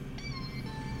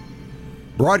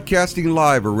broadcasting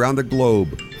live around the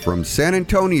globe from San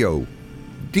Antonio,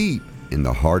 deep in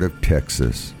the heart of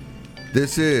Texas.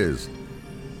 This is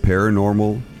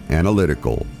Paranormal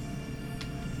Analytical.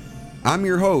 I'm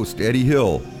your host, Eddie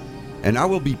Hill, and I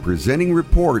will be presenting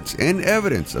reports and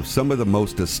evidence of some of the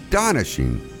most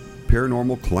astonishing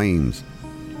paranormal claims.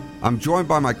 I'm joined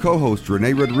by my co-host,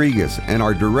 Renee Rodriguez, and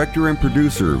our director and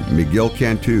producer, Miguel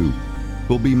Cantu,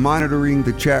 who will be monitoring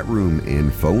the chat room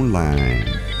and phone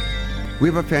line. We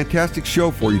have a fantastic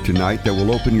show for you tonight that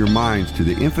will open your minds to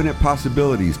the infinite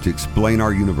possibilities to explain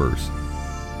our universe.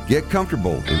 Get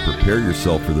comfortable and prepare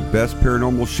yourself for the best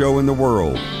paranormal show in the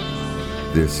world.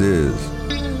 This is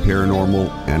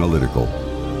Paranormal Analytical.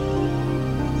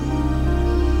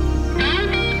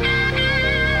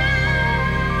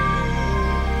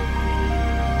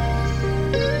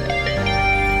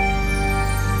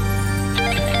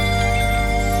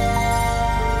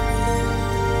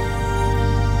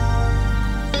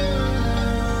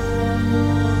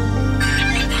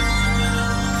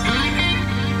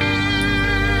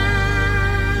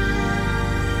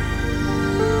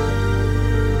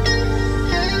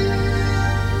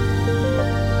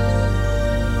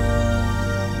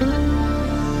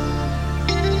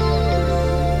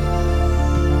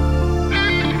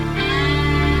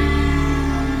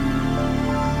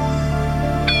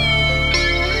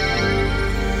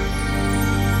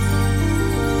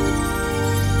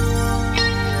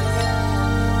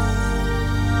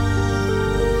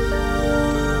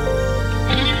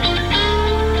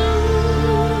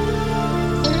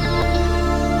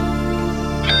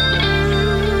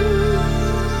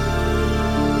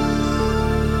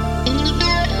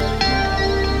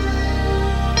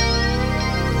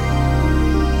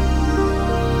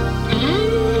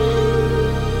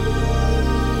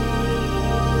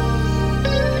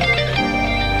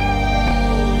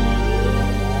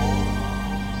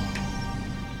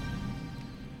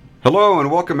 Hello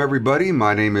and welcome everybody.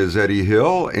 My name is Eddie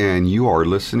Hill and you are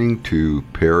listening to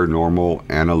Paranormal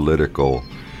Analytical.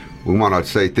 We want to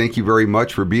say thank you very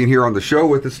much for being here on the show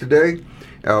with us today.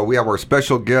 We have our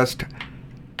special guest,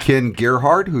 Ken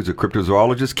Gerhard, who's a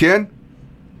cryptozoologist. Ken?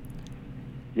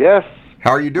 Yes.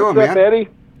 How are you doing, What's up, man? Eddie?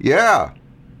 Yeah.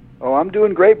 Oh, I'm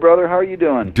doing great, brother. How are you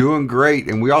doing? Doing great.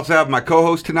 And we also have my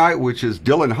co-host tonight, which is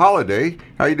Dylan Holiday.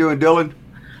 How you doing, Dylan?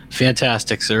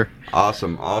 Fantastic, sir.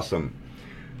 Awesome.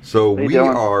 So we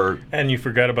are... And you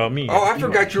forgot about me. Oh, I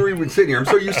forgot you were even sitting here. I'm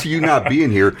so used to you not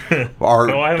being here.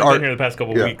 No, I haven't been here the past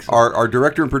couple of weeks. Our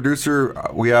director and producer,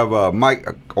 we have Mike,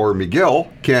 or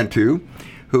Miguel Cantu,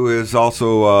 who is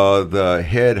also the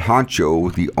head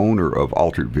honcho, the owner of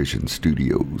Altered Vision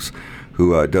Studios,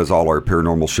 who does all our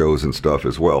paranormal shows and stuff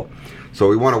as well. So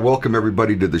we want to welcome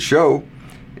everybody to the show.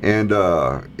 And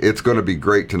it's going to be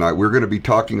great tonight. We're going to be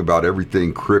talking about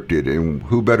everything cryptid, and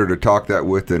who better to talk that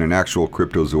with than an actual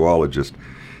cryptozoologist.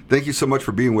 Thank you so much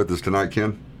for being with us tonight,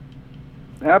 Ken.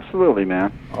 Absolutely,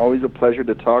 man. Always a pleasure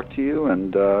to talk to you,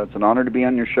 and it's an honor to be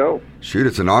on your show. Shoot,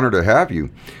 it's an honor to have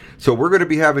you. So we're going to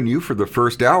be having you for the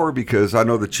first hour because I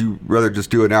know that you rather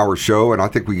just do an hour show, and I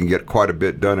think we can get quite a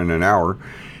bit done in an hour.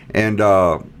 And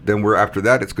then after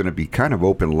that, it's going to be kind of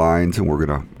open lines,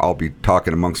 and I'll be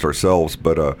talking amongst ourselves.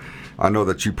 But I know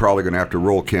that you're probably going to have to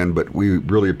roll, Ken. But we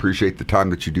really appreciate the time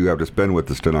that you do have to spend with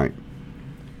us tonight.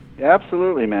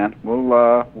 Absolutely, man.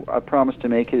 Well, I promise to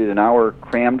make it an hour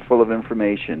crammed full of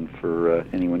information for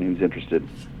anyone who's interested.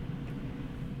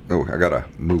 Oh, I gotta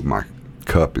move my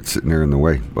cup. It's sitting there in the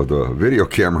way of the video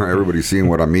camera. Everybody's seeing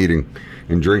what I'm eating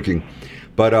and drinking.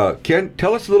 But Ken,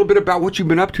 tell us a little bit about what you've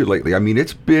been up to lately. I mean,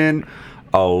 it's been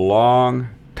a long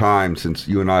time since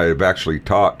you and I have actually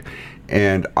talked,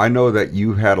 and I know that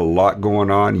you had a lot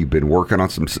going on. You've been working on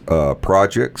some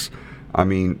projects. I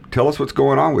mean, tell us what's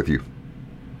going on with you.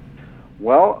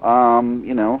 Well,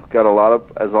 got a lot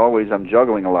of, as always, I'm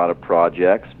juggling a lot of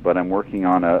projects, but I'm working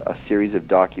on a series of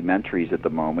documentaries at the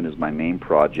moment as my main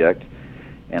project,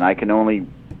 and I can only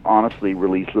honestly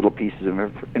release little pieces of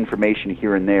information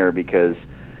here and there because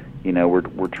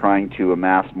we're trying to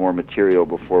amass more material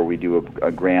before we do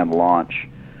a grand launch.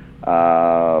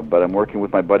 But I'm working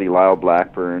with my buddy Lyle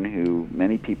Blackburn, who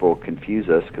many people confuse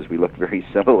us because we look very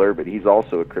similar, but he's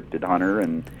also a cryptid hunter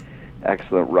and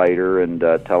excellent writer and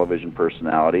television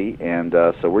personality. And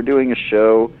so we're doing a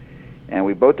show, and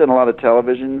we've both done a lot of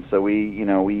television, so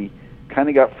we kind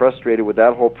of got frustrated with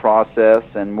that whole process,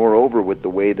 and moreover with the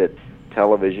way that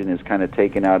television is kind of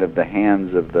taken out of the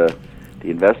hands of the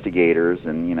investigators,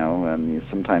 and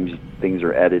sometimes things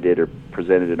are edited or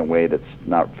presented in a way that's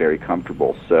not very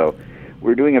comfortable. So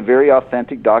we're doing a very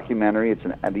authentic documentary.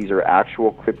 These are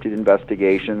actual cryptid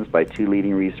investigations by two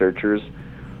leading researchers,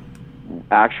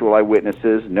 actual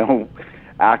eyewitnesses, no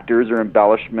actors or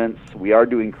embellishments. We are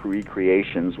doing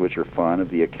recreations, which are fun, of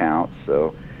the accounts.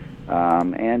 So,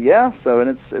 and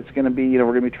it's going to be, we're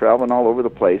going to be traveling all over the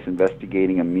place,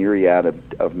 investigating a myriad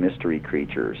of mystery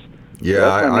creatures.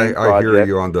 Yeah, so I hear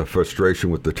you on the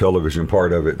frustration with the television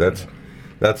part of it.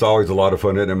 That's always a lot of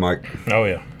fun, isn't it, Mike? Oh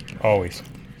yeah, always.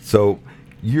 So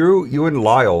you and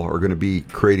Lyle are going to be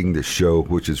creating this show,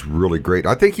 which is really great.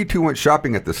 I think you two went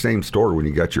shopping at the same store when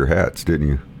you got your hats, didn't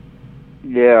you?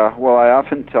 Yeah, well, I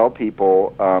often tell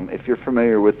people, if you're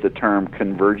familiar with the term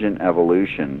convergent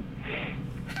evolution,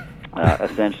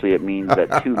 essentially it means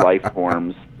that two life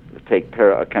forms take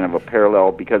kind of a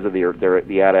parallel because of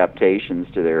the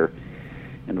adaptations to their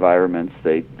environments.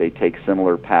 They take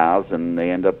similar paths, and they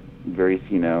end up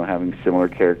having similar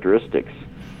characteristics.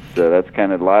 So that's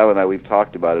kind of, Lyle and I, we've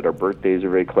talked about it. Our birthdays are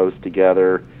very close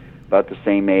together, about the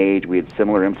same age. We had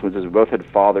similar influences. We both had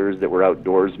fathers that were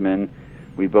outdoorsmen.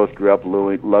 We both grew up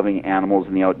loving animals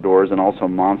in the outdoors and also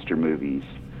monster movies.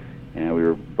 We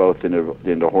were both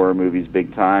into horror movies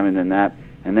big time, and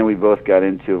then we both got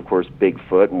into, of course,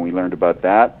 Bigfoot when we learned about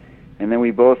that. And then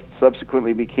we both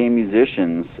subsequently became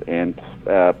musicians and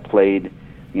played.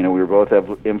 We were both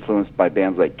influenced by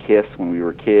bands like Kiss when we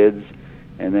were kids.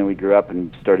 And then we grew up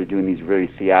and started doing these very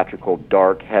theatrical,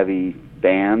 dark, heavy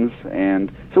bands.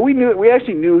 And so we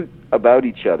actually knew about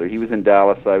each other. He was in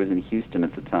Dallas, I was in Houston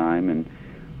at the time, and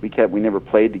we never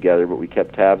played together, but we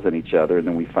kept tabs on each other. And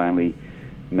then we finally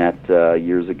met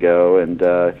years ago. And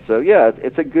so yeah,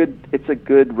 it's a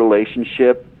good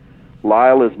relationship.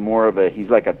 Lyle is he's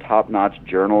like a top-notch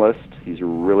journalist. He's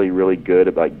really, really good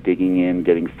about digging in,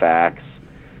 getting facts,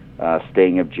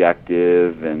 staying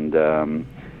objective, and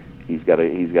he's got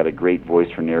a great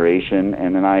voice for narration.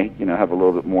 And then I, have a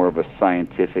little bit more of a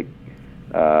scientific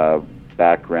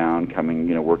background,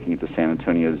 working at the San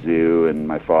Antonio Zoo, and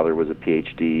my father was a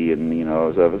PhD, and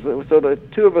so the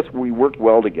two of us, we worked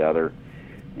well together.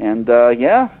 And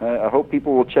I hope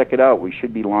people will check it out. We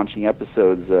should be launching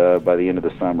episodes by the end of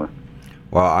the summer.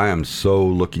 Well, I am so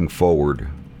looking forward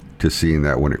to seeing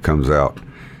that when it comes out.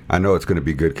 I know it's going to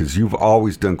be good because you've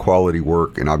always done quality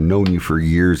work, and I've known you for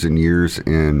years and years.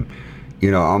 And,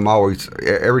 I'm always,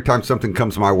 every time something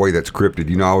comes my way that's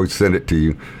scripted, I always send it to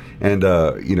you. And,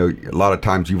 a lot of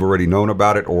times you've already known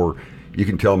about it, or you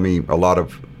can tell me a lot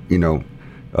of,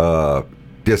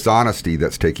 dishonesty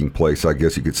that's taking place, I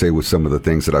guess you could say, with some of the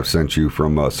things that I've sent you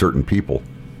from certain people.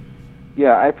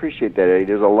 Yeah, I appreciate that, Eddie.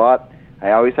 There's a lot.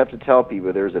 I always have to tell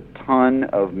people there's a ton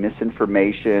of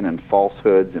misinformation and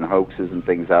falsehoods and hoaxes and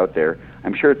things out there.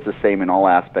 I'm sure it's the same in all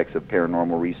aspects of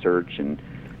paranormal research and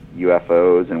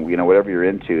UFOs and whatever you're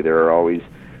into. There are always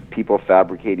people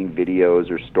fabricating videos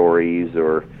or stories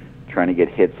or trying to get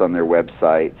hits on their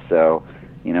website. So,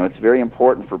 it's very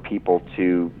important for people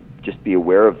to just be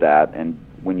aware of that. And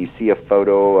when you see a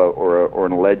photo or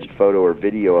an alleged photo or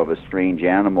video of a strange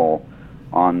animal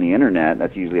on the internet,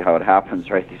 that's usually how it happens,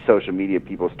 right? These social media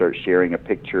people start sharing a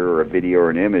picture or a video or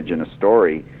an image and a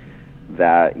story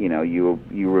that,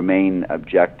 you remain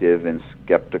objective and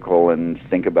skeptical and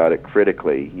think about it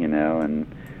critically, and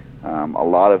a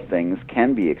lot of things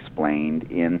can be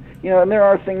explained in, and there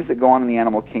are things that go on in the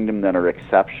animal kingdom that are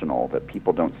exceptional that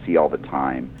people don't see all the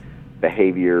time.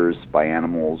 Behaviors by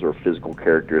animals or physical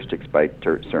characteristics by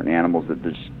certain animals that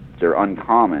they're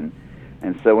uncommon.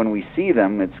 And so when we see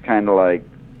them, it's kind of like,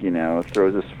 it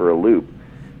throws us for a loop.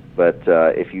 But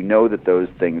if you know that those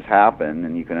things happen,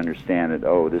 and you can understand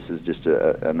that, this is just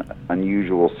an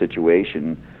unusual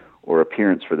situation or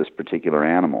appearance for this particular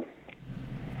animal.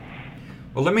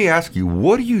 Well, let me ask you,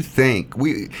 what do you think?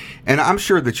 And I'm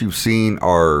sure that you've seen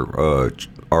our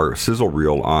sizzle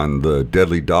reel on the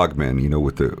Deadly Dogmen,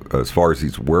 as far as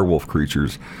these werewolf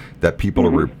creatures that people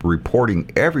are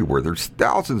reporting everywhere. There's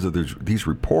thousands of these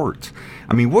reports.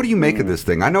 I mean, what do you make of this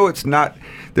thing? I know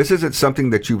this isn't something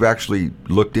that you've actually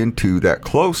looked into that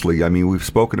closely. I mean, we've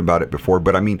spoken about it before,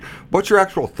 but I mean, what's your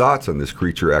actual thoughts on this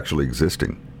creature actually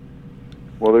existing?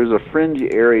 Well, there's a fringe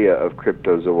area of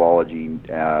cryptozoology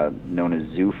known as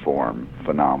zooform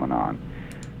phenomenon.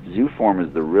 Zooform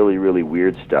is the really, really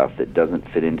weird stuff that doesn't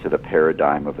fit into the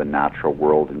paradigm of the natural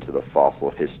world, into the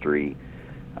fossil history.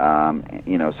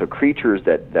 So creatures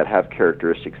that have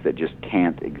characteristics that just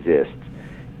can't exist.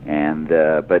 And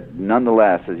but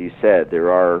nonetheless, as you said,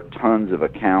 there are tons of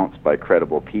accounts by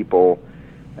credible people,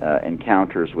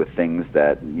 encounters with things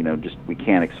that just we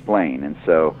can't explain. And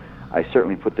so I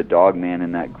certainly put the Dogman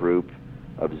in that group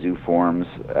of zooforms,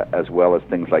 as well as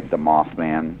things like the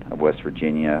Mothman of West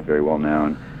Virginia, very well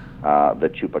known, the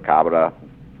Chupacabra,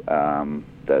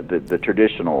 the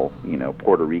traditional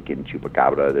Puerto Rican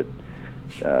Chupacabra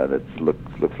that looks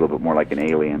a little bit more like an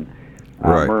alien,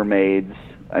 right. Mermaids,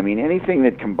 I mean, anything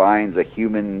that combines a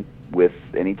human with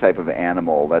any type of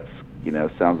animal, that's,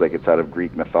 sounds like it's out of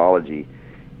Greek mythology.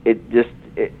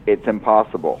 It's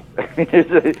impossible.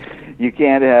 You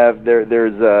can't have,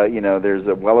 there's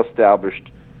a well-established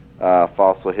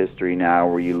fossil history now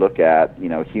where you look at,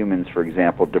 humans, for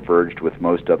example, diverged with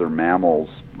most other mammals,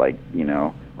 like,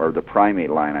 or the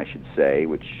primate line, I should say,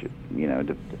 which,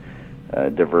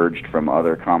 diverged from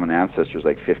other common ancestors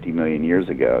like 50 million years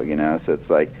ago, so it's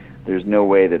like there's no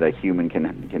way that a human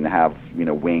can have,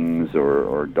 wings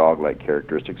or dog-like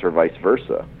characteristics or vice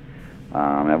versa.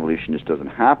 Evolution just doesn't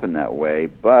happen that way,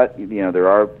 but, there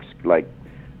are, like,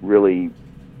 really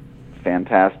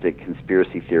fantastic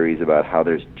conspiracy theories about how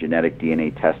there's genetic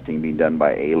DNA testing being done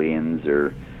by aliens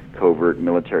or covert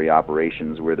military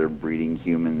operations where they're breeding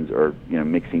humans or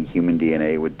mixing human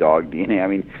DNA with dog DNA. I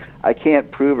mean, I can't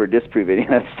prove or disprove any of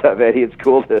that stuff, Eddie. It's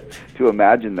cool to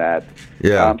imagine that.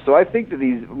 Yeah. So I think that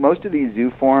most of these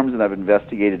zoo forms, and I've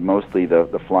investigated mostly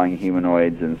the flying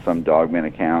humanoids and some dogman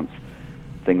accounts,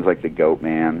 things like the goat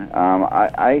man.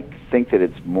 I think that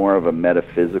it's more of a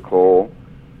metaphysical,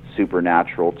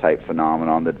 supernatural type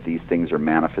phenomenon, that these things are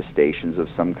manifestations of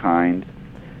some kind,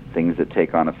 things that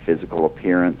take on a physical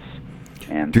appearance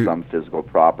and some physical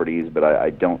properties, but I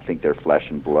don't think they're flesh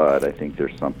and blood. I think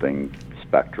there's something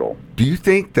spectral. Do you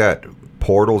think that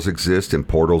portals exist and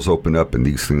portals open up and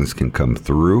these things can come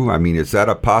through? I mean, is that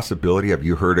a possibility? Have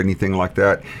you heard anything like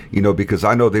that? Because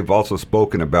I know they've also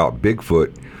spoken about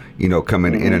Bigfoot,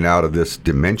 coming in and out of this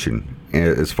dimension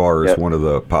as far as one of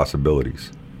the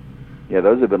possibilities. Yeah,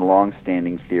 those have been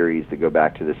long-standing theories that go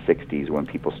back to the 60s when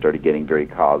people started getting very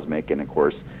cosmic. And, of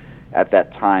course, at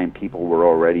that time, people were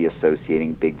already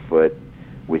associating Bigfoot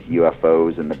with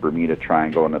UFOs and the Bermuda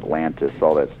Triangle and Atlantis.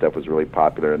 All that stuff was really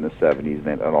popular in the 70s,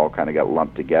 and it all kind of got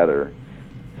lumped together.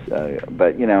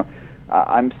 But,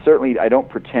 I don't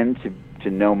pretend to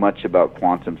know much about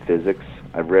quantum physics.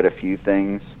 I've read a few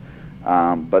things,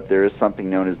 but there is something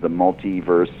known as the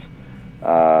multiverse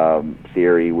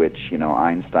theory, which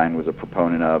Einstein was a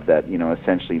proponent of, that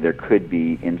essentially there could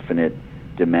be infinite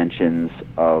dimensions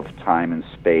of time and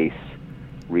space,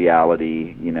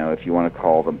 reality, if you want to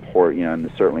call them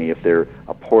and certainly if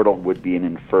a portal would be an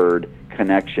inferred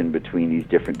connection between these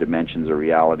different dimensions or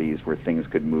realities where things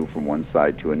could move from one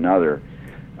side to another.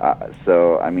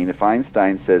 So I mean, if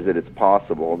Einstein says that it's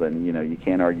possible, then you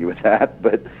can't argue with that.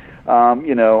 But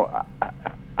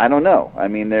I don't know. I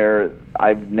mean,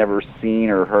 I've never seen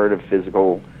or heard of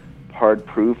physical hard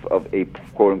proof of a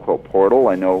quote-unquote portal.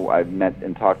 I know I've met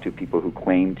and talked to people who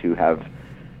claim to have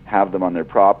them on their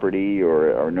property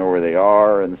or know where they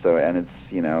are, and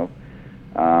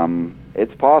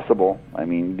it's possible. I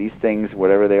mean, these things,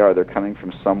 whatever they are, they're coming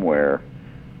from somewhere.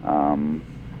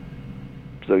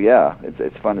 So yeah,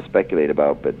 it's fun to speculate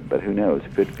about, but who knows?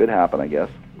 It could happen, I guess.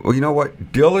 Well, you know what,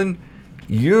 Dylan?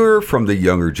 You're from the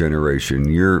younger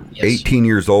generation. You're 18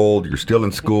 years old. You're still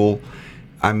in school.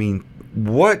 I mean,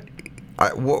 what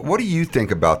do you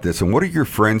think about this, and what do your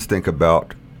friends think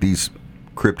about these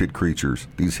cryptid creatures,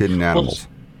 these hidden animals?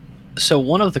 So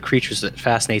one of the creatures that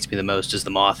fascinates me the most is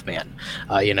the Mothman.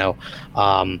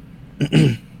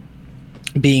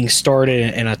 Being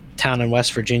started in a town in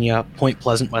West Virginia, Point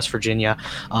Pleasant, West Virginia.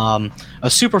 A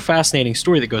super fascinating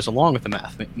story that goes along with the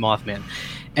Mothman.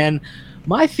 And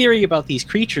my theory about these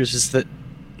creatures is that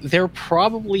they're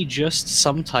probably just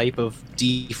some type of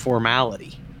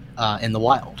deformality in the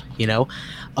wild.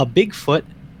 A Bigfoot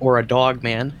or a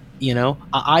Dogman.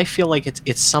 I feel like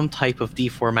it's some type of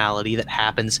deformality that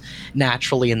happens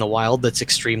naturally in the wild that's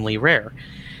extremely rare.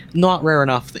 Not rare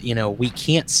enough that we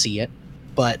can't see it,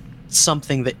 but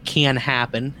something that can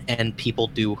happen and people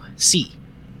do see.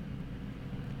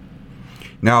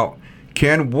 Now,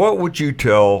 Ken, what would you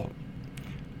tell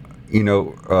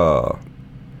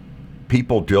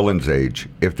people Dylan's age,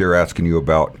 if they're asking you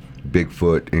about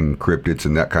Bigfoot and cryptids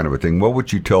and that kind of a thing? What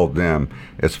would you tell them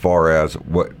as far as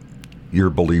what your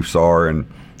beliefs are, and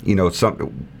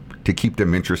something to keep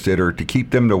them interested or to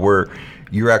keep them to where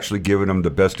you're actually giving them the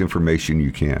best information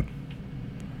you can?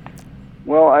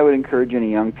 Well, I would encourage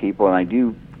any young people, and I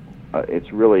do.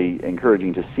 It's really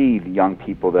encouraging to see the young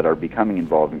people that are becoming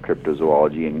involved in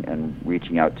cryptozoology and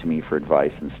reaching out to me for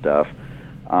advice and stuff.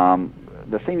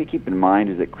 The thing to keep in mind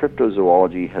is that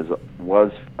cryptozoology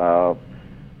was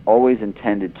always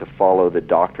intended to follow the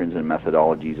doctrines and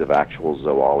methodologies of actual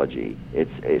zoology.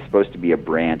 It's supposed to be a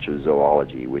branch of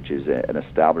zoology, which is an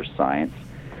established science.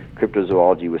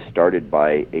 Cryptozoology was started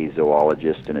by a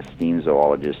zoologist, an esteemed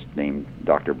zoologist named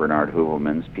Dr. Bernard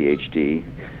Heuvelmans, PhD,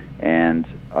 and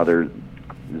other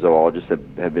zoologists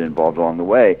have been involved along the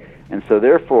way. And so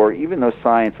therefore, even though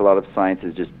a lot of science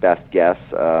is just best guess,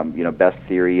 best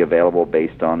theory available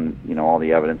based on, all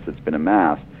the evidence that's been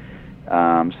amassed,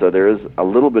 so there is a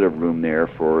little bit of room there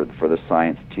for the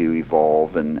science to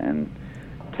evolve and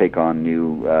take on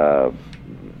new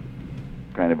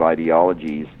kind of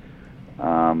ideologies.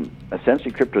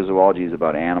 Essentially, cryptozoology is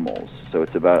about animals. So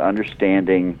it's about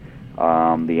understanding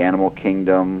the animal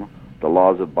kingdom, the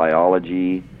laws of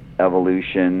biology,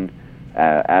 evolution,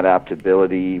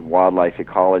 adaptability, wildlife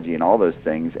ecology, and all those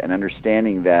things, and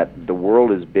understanding that the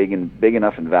world is big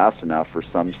enough and vast enough for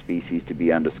some species to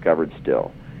be undiscovered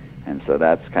still. And so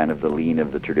that's kind of the lean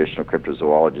of the traditional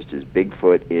cryptozoologist, is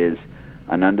Bigfoot is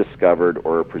an undiscovered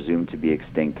or presumed to be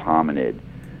extinct hominid.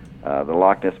 The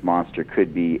Loch Ness Monster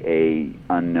could be a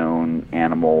unknown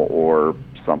animal or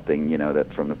something,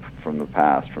 that from the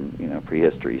past, from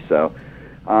prehistory. So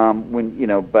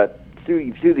but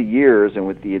through the years and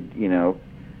with the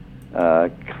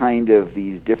kind of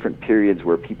these different periods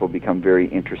where people become very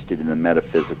interested in the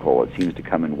metaphysical, it seems to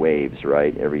come in waves,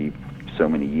 right? Every so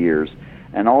many years.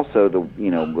 And also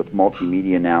with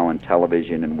multimedia now and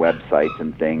television and websites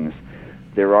and things,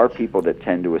 there are people that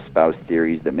tend to espouse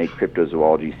theories that make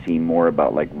cryptozoology seem more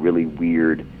about like really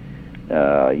weird,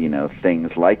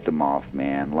 things like the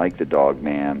Mothman, like the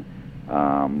Dogman,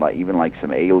 like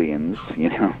some aliens,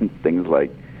 things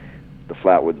like the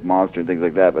Flatwoods Monster and things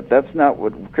like that. But that's not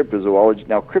what cryptozoology.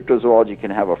 Now, cryptozoology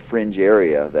can have a fringe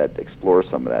area that explores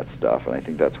some of that stuff, and I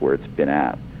think that's where it's been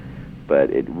at.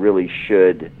 But we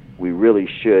really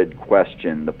should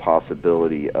question the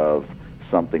possibility of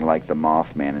something like the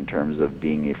Mothman in terms of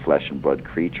being a flesh and blood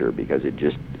creature, because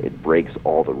it breaks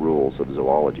all the rules of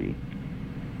zoology.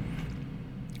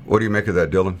 What do you make of that,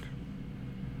 Dylan?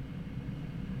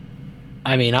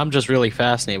 I mean, I'm just really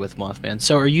fascinated with Mothman.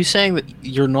 So are you saying that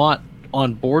you're not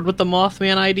on board with the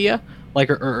Mothman idea?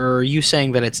 Or are you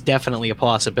saying that it's definitely a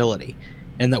possibility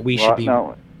and that we should be...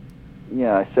 No.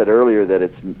 Yeah, I said earlier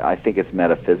that I think it's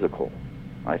metaphysical.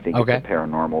 I think it's a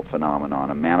paranormal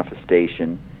phenomenon, a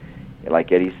manifestation.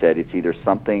 Like Eddie said, it's either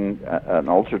something, an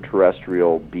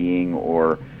ultra-terrestrial being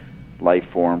or life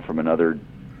form from another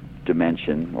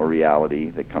dimension or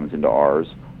reality that comes into ours,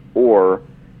 or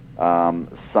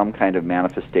some kind of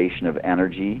manifestation of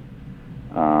energy,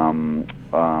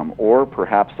 or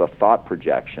perhaps a thought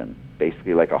projection,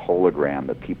 basically like a hologram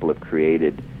that people have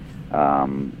created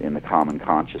in the common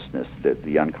consciousness, that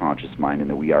the unconscious mind, and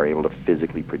that we are able to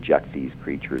physically project these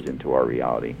creatures into our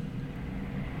reality.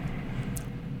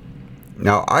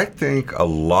 Now, I think a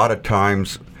lot of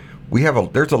times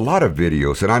there's a lot of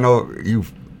videos, and I know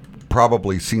you've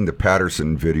probably seen the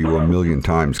Patterson video a million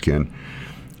times, Ken,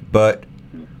 but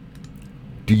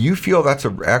do you feel that's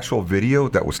an actual video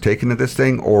that was taken of this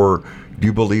thing, or do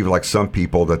you believe, like some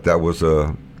people, that was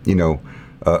a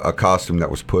costume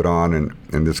that was put on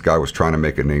and this guy was trying to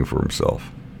make a name for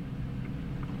himself?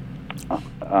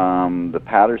 The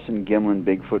Patterson Gimlin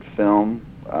Bigfoot film,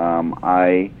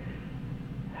 I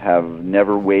have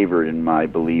never wavered in my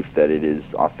belief that it is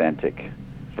authentic.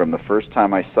 From the first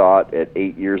time I saw it at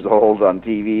 8 years old on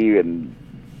TV and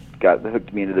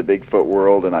hooked me into the Bigfoot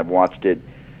world, and I've watched it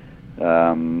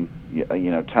tons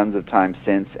of times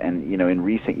since, and in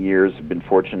recent years I've been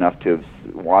fortunate enough to have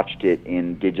watched it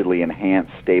in digitally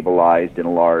enhanced, stabilized,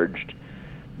 enlarged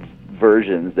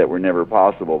versions that were never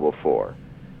possible before.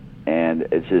 And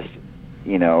it's just,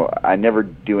 I never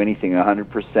do anything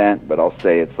 100%, but I'll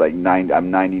say it's like I'm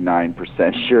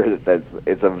 99% sure that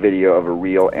it's a video of a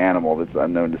real animal that's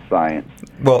unknown to science.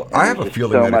 Well, I have a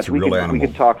feeling that it's a real animal. We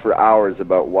could talk for hours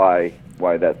about why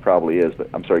that probably is, but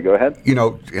I'm sorry, go ahead.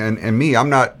 And me, I'm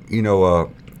not,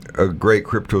 a great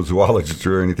cryptozoologist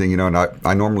or anything, and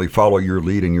I normally follow your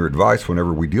lead and your advice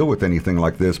whenever we deal with anything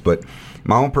like this, but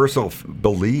my own personal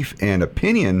belief and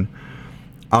opinion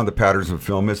on the Patterson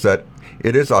film is that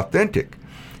it is authentic.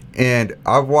 And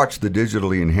I've watched the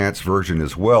digitally enhanced version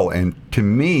as well, and to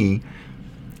me,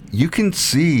 you can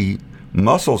see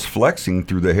muscles flexing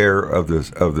through the hair of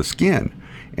the skin.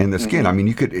 And the skin, I mean,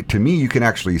 you can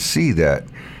actually see that.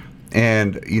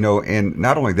 And, and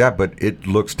not only that, but it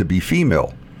looks to be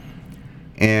female.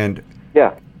 And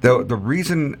the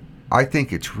reason I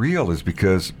think it's real is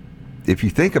because if you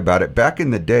think about it, back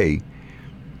in the day,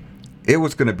 it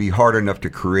was going to be hard enough to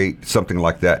create something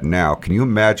like that now. Can you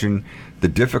imagine the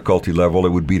difficulty level it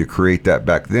would be to create that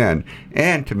back then,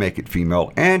 and to make it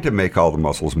female, and to make all the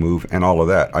muscles move and all of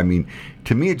that? I mean,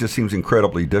 to me, it just seems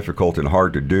incredibly difficult and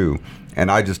hard to do,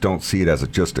 and I just don't see it as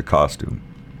just a costume.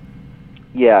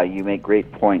 Yeah, you make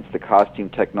great points. The costume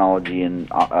technology in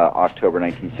October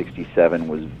 1967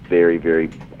 was very, very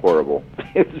horrible.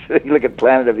 You look at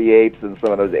Planet of the Apes and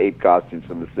some of those ape costumes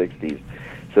from the 60s.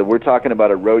 So we're talking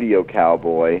about a rodeo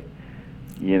cowboy,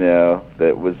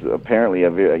 that was apparently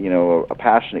a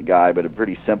passionate guy, but a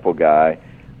pretty simple guy.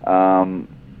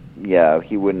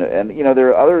 He wouldn't. And there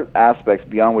are other aspects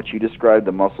beyond what you described: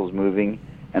 the muscles moving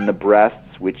and the breasts.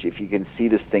 Which, if you can see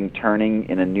this thing turning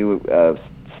in a new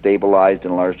stabilized,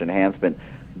 enlarged enhancement,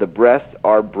 the breasts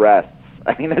are breasts.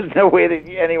 I mean, there's no way that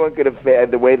anyone could have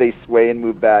the way they sway and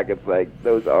move back. It's like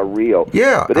those are real.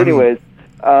 Yeah. But anyways,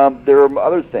 there are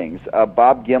other things.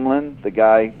 Bob Gimlin, the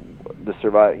guy,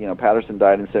 Patterson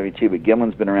died in '72, but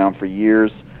Gimlin's been around for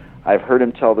years. I've heard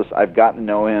him tell this. I've gotten to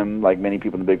know him, like many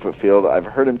people in the Bigfoot field. I've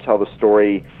heard him tell the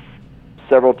story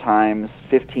several times,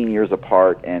 15 years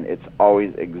apart, and it's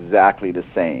always exactly the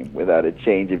same, without a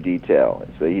change of detail.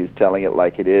 So he's telling it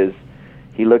like it is.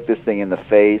 He looked this thing in the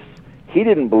face. He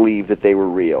didn't believe that they were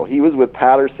real. He was with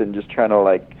Patterson just trying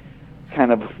to,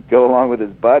 kind of go along with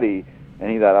his buddy,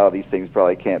 and he thought, oh, these things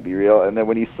probably can't be real. And then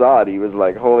when he saw it, he was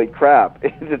like, holy crap,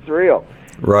 it's real.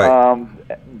 Right.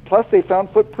 Plus, they found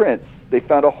footprints. They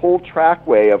found a whole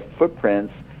trackway of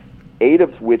footprints, 8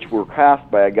 of which were cast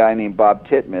by a guy named Bob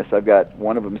Titmus. I've got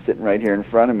one of them sitting right here in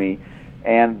front of me.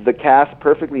 And the cast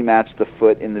perfectly matched the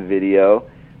foot in the video,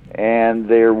 and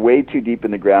they're way too deep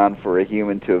in the ground for a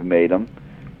human to have made them.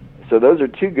 So those are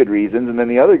 2 good reasons. And then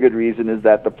the other good reason is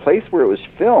that the place where it was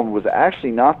filmed was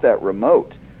actually not that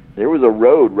remote. There was a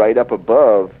road right up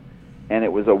above, and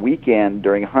it was a weekend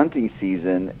during hunting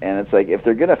season. And it's like, if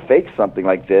they're going to fake something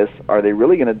like this, are they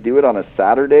really going to do it on a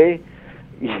Saturday,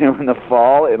 in the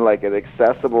fall, in like an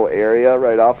accessible area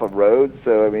right off of roads?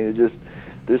 So, I mean,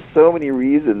 there's so many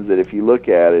reasons that if you look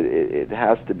at it, it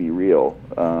has to be real.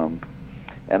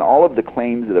 And all of the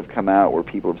claims that have come out where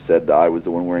people have said that I was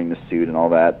the one wearing the suit and all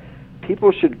that,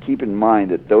 people should keep in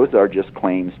mind that those are just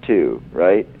claims too,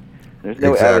 right? There's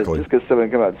no evidence. Just because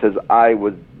someone comes out and says, I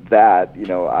was that,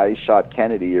 I shot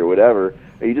Kennedy or whatever,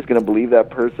 are you just going to believe that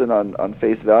person on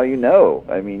face value? No.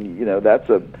 I mean, that's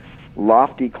a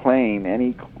lofty claim.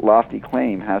 Any lofty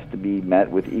claim has to be met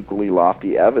with equally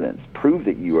lofty evidence. Prove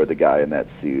that you are the guy in that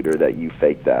suit or that you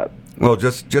faked that. Well,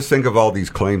 just think of all these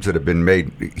claims that have been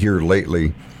made here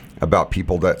lately about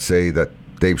people that say that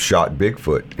they've shot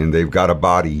Bigfoot and they've got a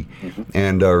body. Mm-hmm.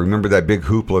 And remember that big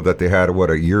hoopla that they had,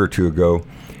 a year or 2 ago,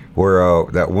 where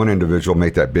that one individual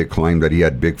made that big claim that he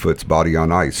had Bigfoot's body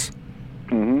on ice.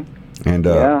 Mm-hmm. And,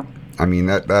 I mean,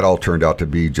 that all turned out to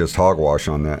be just hogwash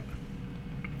on that.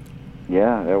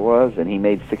 Yeah, it was. And he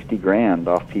made $60,000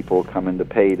 off people coming to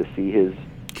pay to see his...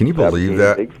 Can you believe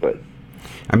that? Bigfoot.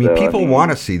 I mean, people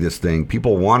want to see this thing.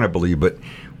 People want to believe, but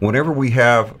whenever we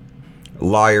have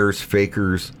liars,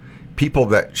 fakers, people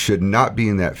that should not be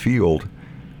in that field,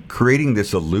 creating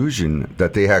this illusion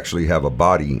that they actually have a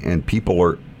body, and people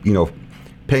are,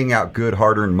 paying out good,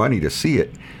 hard-earned money to see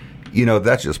it,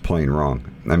 that's just plain wrong.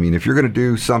 I mean, if you're going to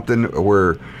do something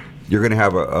where you're going to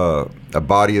have a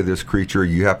body of this creature,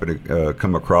 you happen to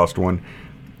come across one,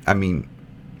 I mean,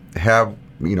 have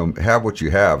what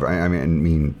you have. I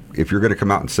mean, if you're going to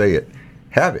come out and say it,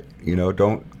 have it.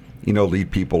 Don't, lead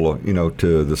people,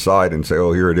 to the side and say,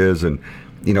 oh, here it is. And,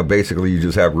 basically you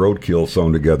just have roadkill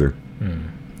sewn together.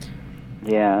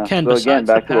 Yeah. Ken, so again,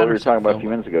 back to what we were talking about a few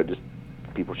minutes ago, just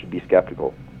people should be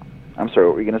skeptical. I'm sorry,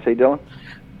 what were you going to say, Dylan?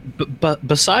 But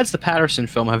besides the Patterson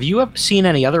film, have you ever seen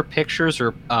any other pictures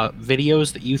or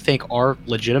videos that you think are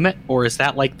legitimate? Or is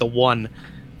that like the one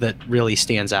that really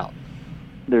stands out?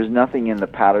 There's nothing in the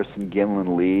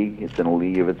Patterson-Gimlin league. It's in a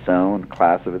league of its own,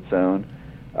 class of its own.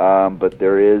 But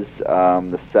there is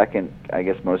the second, I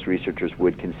guess most researchers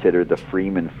would consider the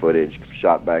Freeman footage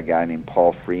shot by a guy named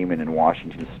Paul Freeman in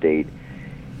Washington State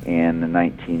in the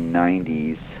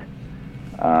 1990s.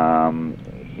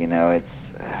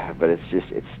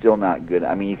 It's still not good.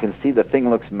 I mean, you can see the thing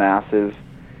looks massive,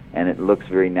 and it looks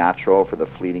very natural for the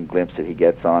fleeting glimpse that he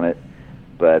gets on it.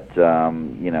 But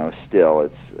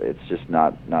still, it's just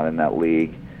not in that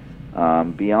league.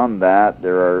 Beyond that,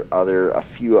 there are a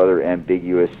few other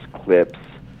ambiguous clips.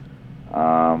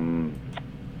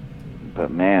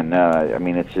 But man, no. I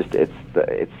mean, it's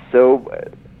so.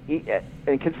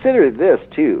 And consider this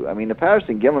too. I mean, the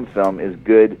Patterson-Gimlin film is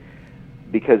good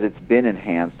because it's been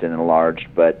enhanced and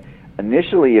enlarged. But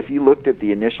initially, if you looked at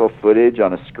the initial footage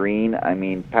on a screen, I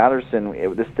mean,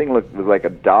 this thing was like a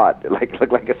dot. It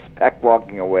looked like a speck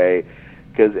walking away.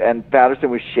 And Patterson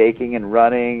was shaking and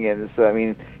running, and so I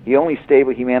mean,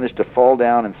 he managed to fall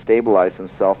down and stabilize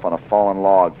himself on a fallen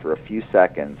log for a few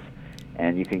seconds,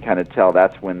 and you can kind of tell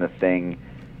that's when the thing,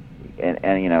 and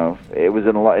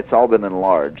it's all been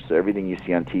enlarged. So everything you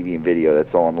see on TV and video,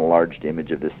 that's all an enlarged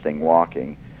image of this thing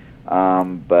walking.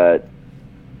 But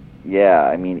Yeah,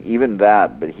 I mean, even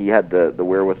that, but he had the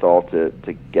wherewithal to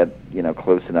get,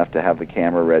 close enough to have the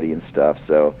camera ready and stuff,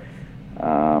 so,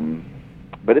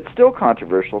 but it's still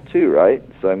controversial too, right?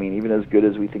 So, I mean, even as good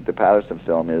as we think the Patterson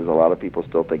film is, a lot of people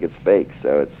still think it's fake,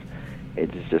 so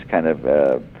it's just kind of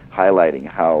highlighting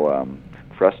how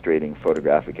frustrating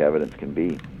photographic evidence can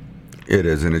be. It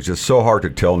is, and it's just so hard to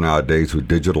tell nowadays with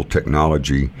digital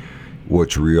technology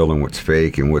what's real and what's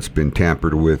fake and what's been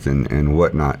tampered with and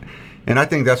whatnot. And I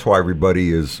think that's why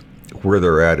everybody is where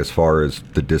they're at as far as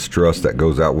the distrust that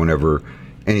goes out whenever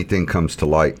anything comes to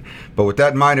light. But with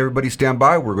that in mind, everybody stand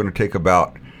by. We're going to take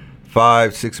about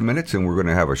 5-6 minutes, and we're going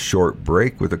to have a short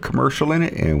break with a commercial in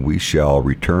it, and we shall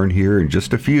return here in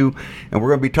just a few. And we're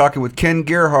going to be talking with Ken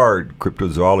Gerhard,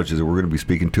 cryptozoologist, and we're going to be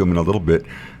speaking to him in a little bit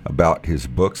about his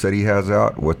books that he has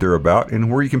out, what they're about,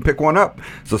 and where you can pick one up.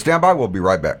 So stand by. We'll be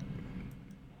right back.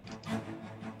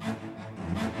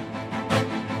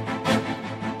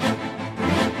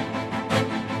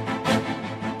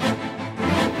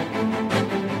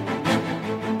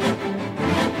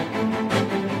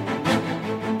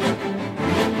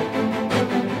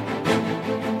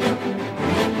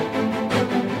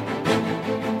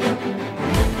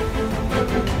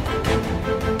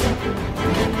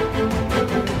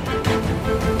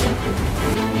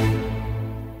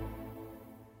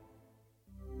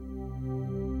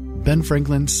 Ben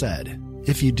Franklin said,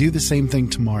 if you do the same thing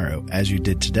tomorrow as you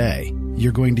did today,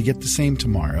 you're going to get the same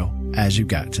tomorrow as you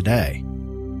got today.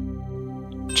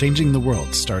 Changing the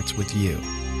world starts with you,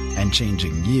 and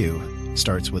changing you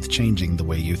starts with changing the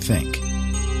way you think.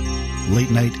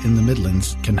 Late Night in the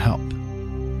Midlands can help.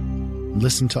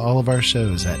 Listen to all of our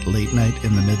shows at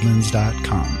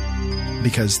latenightinthemidlands.com,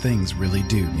 because things really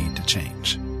do need to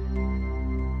change.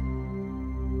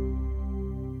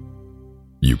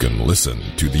 You can listen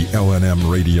to the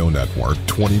LNM Radio Network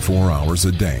 24 hours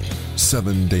a day,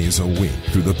 7 days a week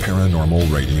through the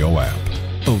Paranormal Radio app.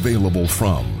 Available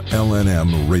from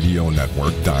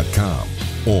lnmradionetwork.com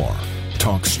or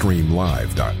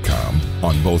TalkStreamLive.com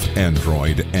on both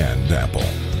Android and Apple.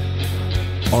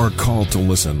 Our call to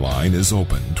listen line is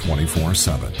open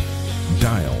 24/7.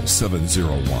 Dial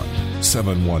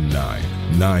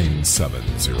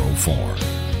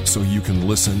 701-719-9704 so you can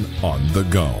listen on the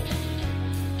go.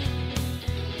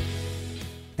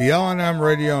 The LNM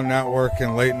Radio Network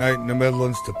and Late Night in the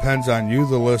Midlands depends on you,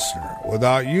 the listener.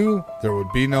 Without you, there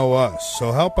would be no us.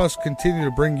 So help us continue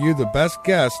to bring you the best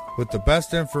guests with the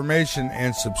best information,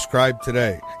 and subscribe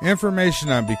today.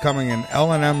 Information on becoming an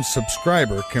LNM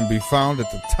subscriber can be found at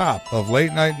the top of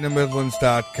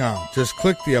latenightinthemidlands.com. Just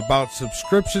click the About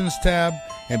Subscriptions tab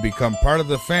and become part of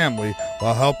the family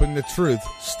while helping the truth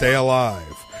stay alive.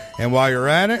 And while you're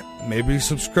at it, maybe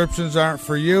subscriptions aren't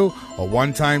for you. A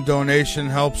one-time donation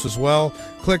helps as well.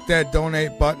 Click that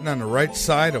donate button on the right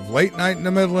side of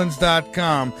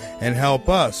latenightinthemidlands.com and help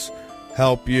us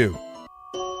help you.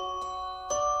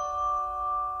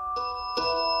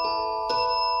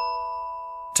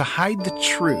 To hide the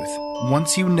truth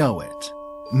once you know it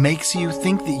makes you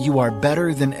think that you are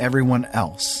better than everyone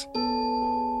else.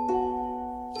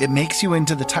 It makes you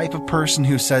into the type of person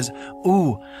who says,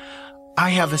 "Ooh,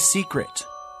 I have a secret,"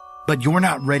 but you're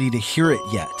not ready to hear it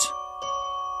yet.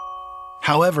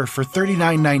 However, for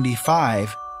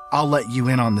 $39.95, I'll let you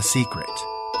in on the secret.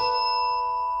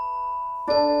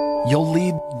 You'll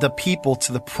lead the people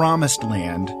to the promised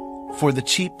land for the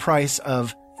cheap price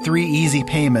of 3 easy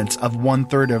payments of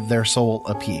 1/3 of their soul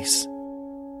apiece.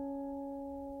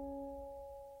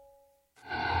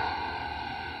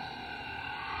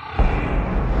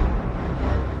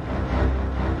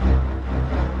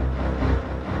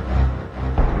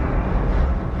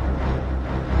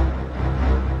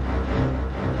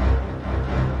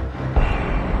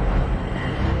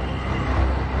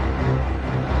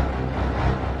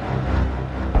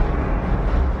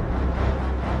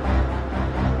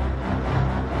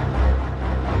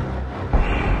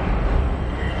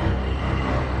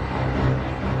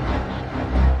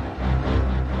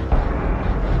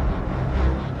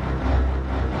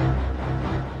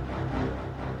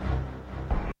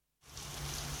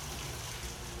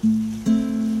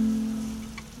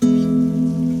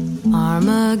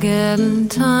 Armageddon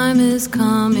time is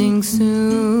coming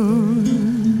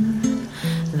soon.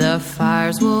 The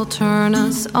fires will turn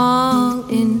us all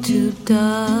into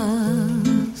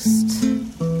dust,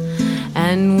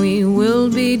 and we will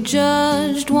be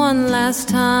judged one last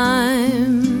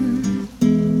time.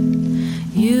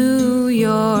 You,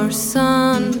 your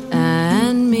son,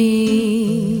 and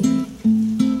me.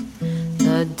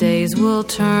 The days will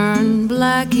turn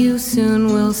black, you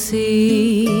soon will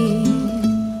see.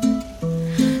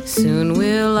 Soon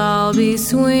we'll all all be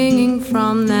swinging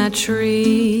from that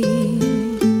tree.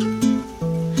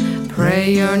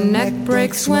 Pray your neck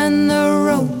breaks when the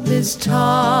rope is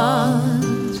taut.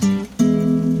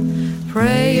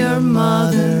 Pray your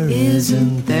mother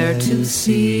isn't there to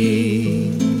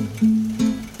see.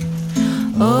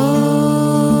 Woe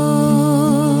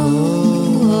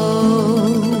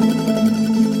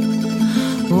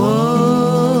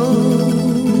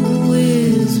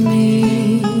is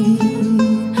me,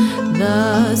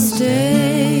 the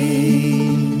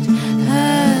state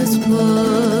has put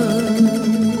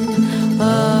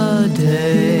a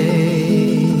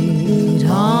date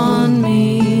on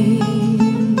me.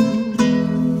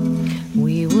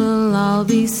 We will all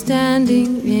be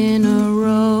standing in a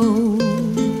row,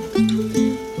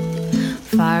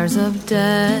 fires of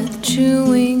death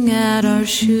chewing at our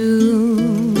shoes,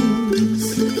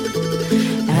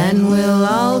 and we'll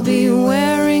all be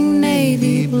wearing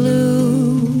navy blue.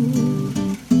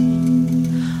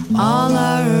 All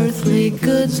our earthly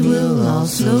goods will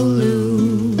also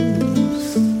lose.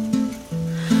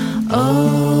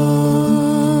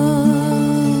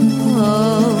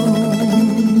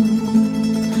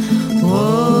 Woe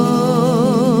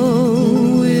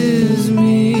is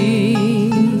me,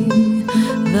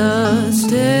 the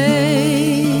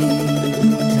state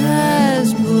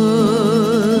has put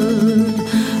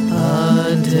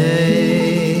a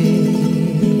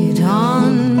date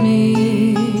on me.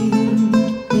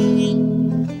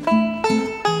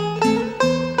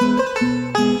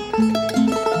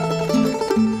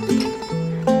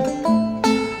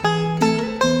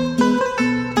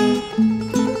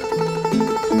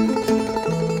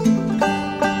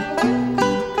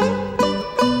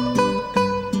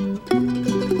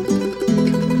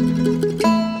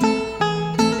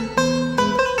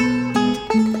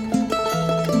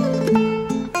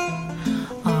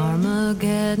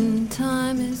 Armageddon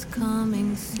time is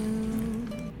coming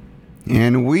soon.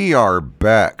 And we are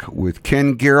back with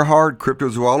Ken Gerhard,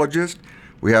 cryptozoologist.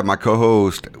 We have my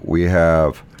co-host. We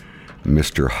have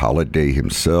Mr. Holiday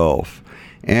himself.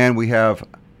 And we have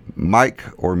Mike,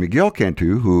 or Miguel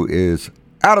Cantu, who is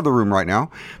out of the room right now.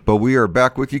 But we are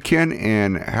back with you, Ken.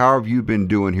 And how have you been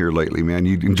doing here lately, man?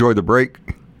 You enjoyed the break?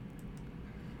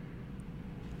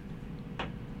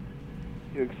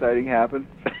 Exciting happened.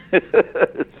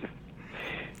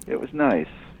 It was nice.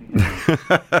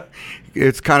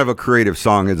 It's kind of a creative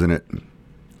song, isn't it?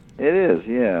 It is,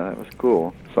 yeah. That was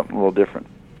cool. Something a little different.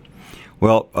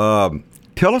 Well,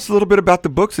 tell us a little bit about the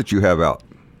books that you have out.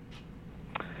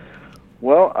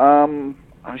 Well,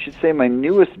 I should say my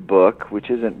newest book, which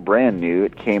isn't brand new,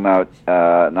 it came out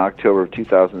in October of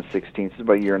 2016, this is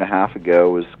about a year and a half ago,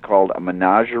 was called A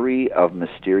Menagerie of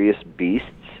Mysterious Beasts,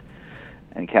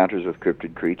 Encounters with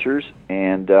Cryptid Creatures,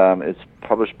 and it's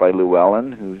published by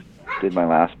Llewellyn, who did my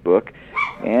last book,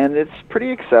 and it's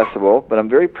pretty accessible, but I'm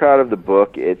very proud of the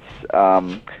book. It's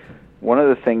one of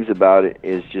the things about it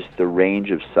is just the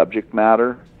range of subject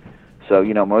matter. So,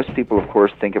 you know, most people, of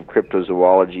course, think of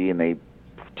cryptozoology, and they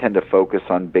tend to focus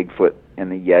on Bigfoot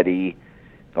and the Yeti,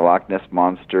 the Loch Ness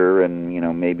Monster, and, you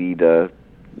know, maybe the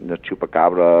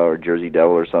Chupacabra or Jersey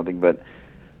Devil or something, but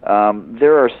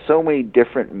there are so many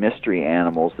different mystery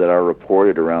animals that are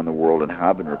reported around the world and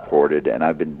have been reported, and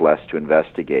I've been blessed to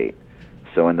investigate.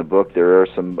 So in the book, there are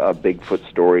some Bigfoot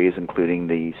stories, including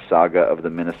the saga of the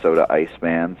Minnesota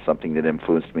Iceman, something that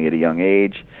influenced me at a young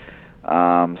age.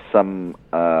 Some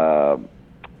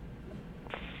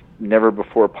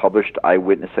never-before-published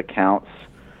eyewitness accounts,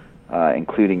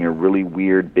 including a really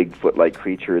weird Bigfoot-like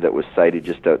creature that was sighted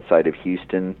just outside of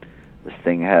Houston. This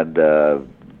thing had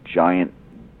giant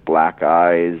black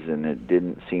eyes, and it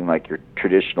didn't seem like your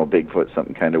traditional Bigfoot,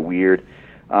 something kind of weird.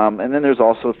 And then there's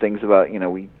also things about, you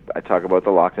know, I talk about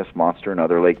the Loch Ness Monster and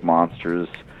other lake monsters,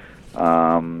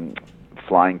 flying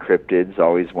cryptids,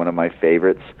 always one of my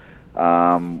favorites,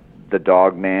 the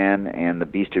Dog Man and the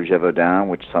Beast of Gévaudan,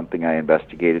 which is something I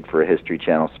investigated for a History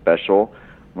Channel special,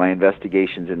 my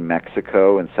investigations in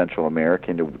Mexico and Central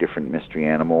America into different mystery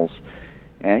animals,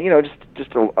 and, you know,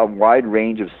 just a wide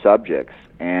range of subjects,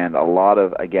 and a lot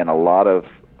of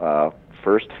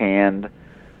first-hand,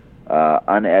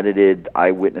 unedited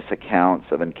eyewitness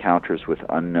accounts of encounters with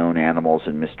unknown animals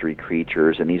and mystery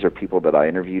creatures. And these are people that I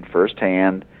interviewed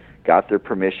firsthand, got their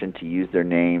permission to use their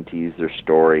name, to use their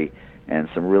story, and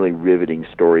some really riveting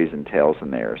stories and tales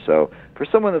in there. So for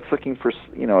someone that's looking for,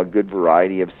 you know, a good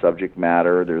variety of subject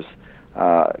matter, there's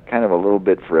kind of a little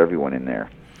bit for everyone in there.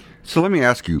 So let me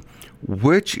ask you,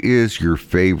 which is your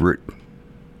favorite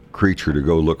creature to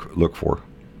go look for?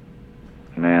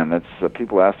 Man, that's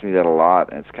people ask me that a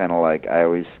lot, and it's kind of like I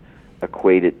always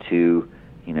equate it to,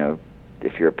 you know,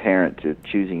 if you're a parent, to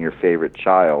choosing your favorite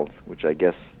child, which I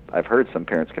guess I've heard some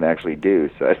parents can actually do.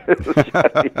 So,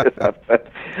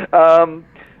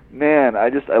 man,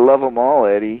 I love them all,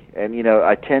 Eddie. And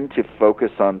I tend to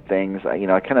focus on things.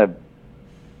 I kind of,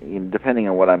 depending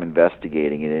on what I'm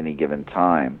investigating at any given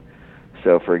time.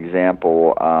 So, for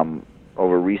example,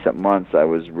 over recent months, I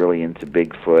was really into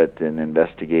Bigfoot and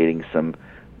investigating some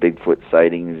Bigfoot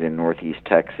sightings in northeast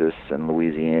Texas and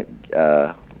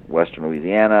Louisiana, western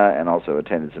Louisiana, and also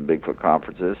attended some Bigfoot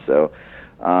conferences. So,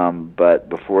 but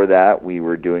before that, we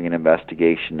were doing an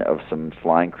investigation of some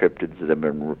flying cryptids that have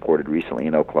been reported recently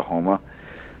in Oklahoma.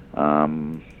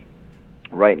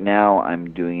 Right now,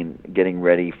 I'm getting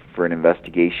ready for an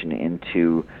investigation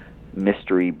into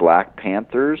mystery black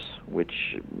panthers,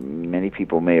 which many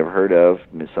people may have heard of,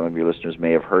 some of your listeners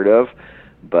may have heard of,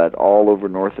 but all over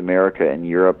North America and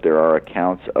Europe there are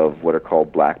accounts of what are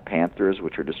called black panthers,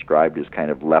 which are described as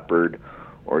kind of leopard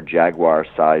or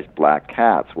jaguar-sized black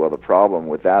cats. Well, the problem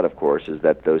with that, of course, is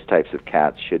that those types of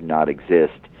cats should not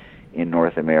exist in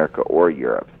North America or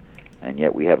Europe, and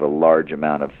yet we have a large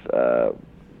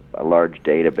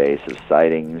database of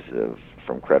sightings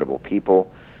from credible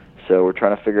people. So we're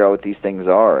trying to figure out what these things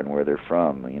are and where they're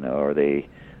from. Are they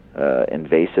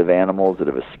invasive animals that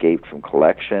have escaped from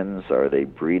collections? Are they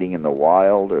breeding in the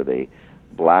wild? Are they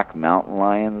black mountain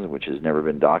lions, which has never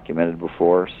been documented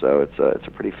before? So it's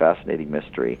a pretty fascinating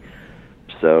mystery.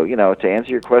 So to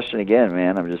answer your question again,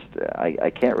 man, I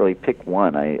can't really pick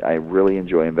one. I really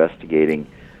enjoy investigating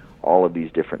all of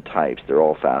these different types. They're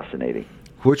all fascinating.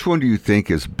 Which one do you think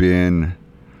has been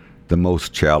the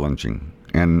most challenging,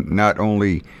 and not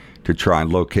only to try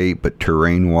and locate, but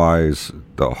terrain-wise,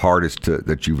 the hardest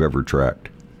that you've ever tracked?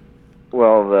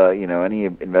 Well, any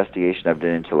investigation I've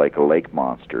done into like lake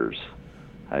monsters.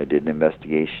 I did an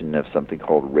investigation of something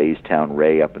called Raystown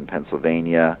Ray up in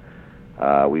Pennsylvania.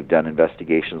 We've done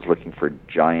investigations looking for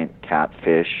giant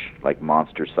catfish, like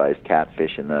monster-sized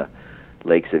catfish in the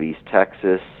lakes of East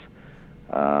Texas.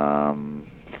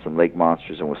 Some lake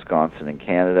monsters in Wisconsin and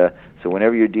Canada. So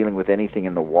whenever you're dealing with anything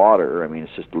in the water,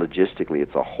 it's just logistically,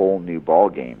 it's a whole new ball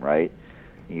game, right?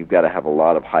 You've got to have a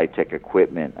lot of high-tech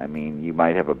equipment. You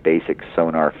might have a basic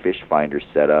sonar fish finder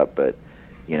set up, but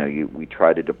we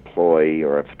try to deploy,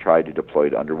 or have tried to deploy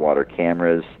to underwater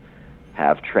cameras,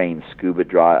 have trained scuba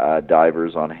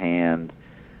divers on hand.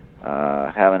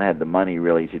 Haven't had the money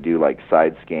really to do like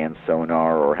side scan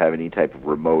sonar or have any type of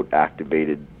remote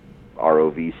activated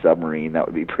ROV submarine. That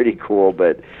would be pretty cool,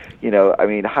 but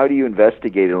how do you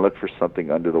investigate and look for something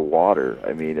under the water?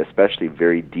 Especially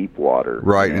very deep water.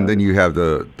 Right, and then you have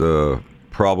the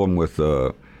problem with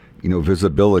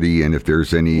visibility, and if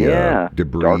there's any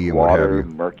debris dark and water, what have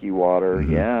you. Murky water.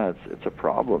 Mm-hmm. Yeah, it's a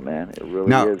problem, man. It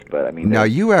really is. But now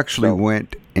you actually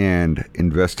went and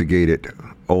investigated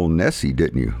Old Nessie,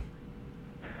 didn't you?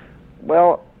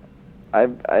 Well, I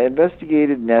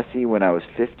investigated Nessie when I was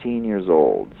 15 years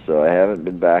old, so I haven't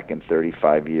been back in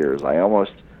 35 years. I was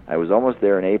almost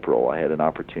there in April. I had an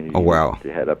opportunity to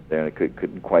head up there, and I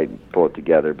couldn't quite pull it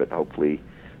together, but hopefully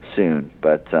soon.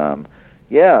 But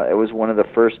it was one of the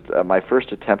my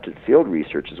first attempt at field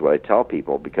research is what I tell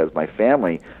people, because my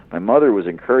mother was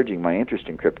encouraging my interest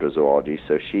in cryptozoology,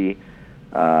 so she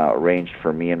arranged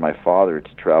for me and my father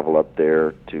to travel up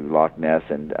there to Loch Ness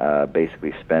and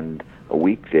basically spend a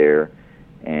week there.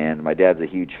 And my dad's a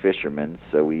huge fisherman,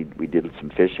 so we did some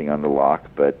fishing on the loch.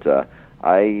 But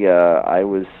I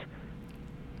was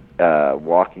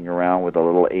walking around with a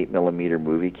little 8mm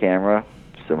movie camera,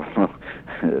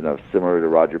 similar to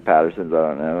Roger Patterson's. I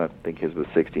don't know. I think his was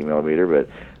 16mm, but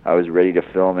I was ready to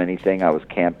film anything. I was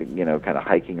camping, kind of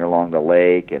hiking along the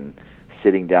lake and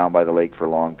sitting down by the lake for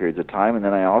long periods of time. And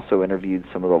then I also interviewed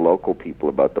some of the local people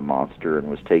about the monster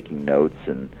and was taking notes,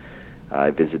 and I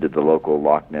visited the local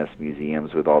Loch Ness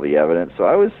museums with all the evidence. So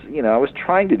I was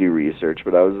trying to do research,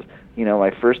 but I was,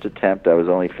 my first attempt, I was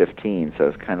only 15, so I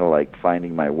was kind of like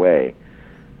finding my way.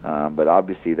 But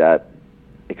obviously that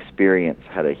experience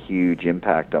had a huge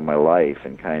impact on my life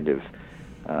and kind of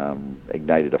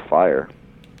ignited a fire.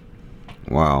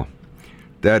 Wow.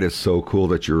 That is so cool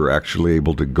that you're actually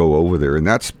able to go over there. And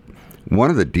that's one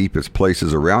of the deepest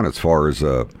places around as far as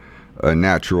a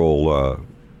natural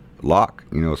loch,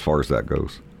 as far as that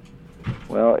goes.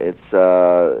 Well, it's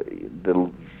the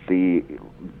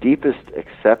deepest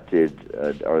accepted,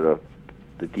 or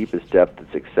the deepest depth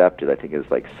that's accepted, I think, is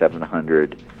like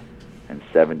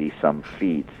 770 some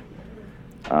feet.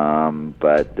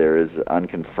 But there is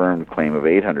unconfirmed claim of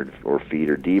 800 feet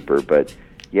or deeper. But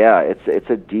yeah, it's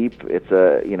a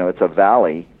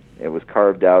valley. It was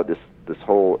carved out. This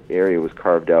whole area was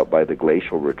carved out by the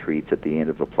glacial retreats at the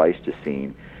end of the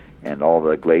Pleistocene. and all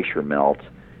the glacier melt.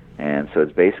 And so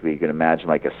it's basically, you can imagine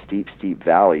like a steep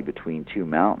valley between two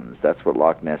mountains. That's what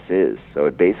Loch Ness is. So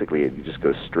it just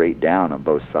goes straight down on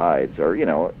both sides, or,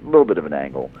 a little bit of an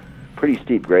angle. Pretty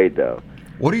steep grade, though.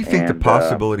 What do you think the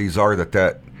possibilities are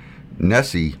that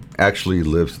Nessie actually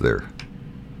lives there?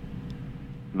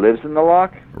 Lives in the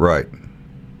loch? Right.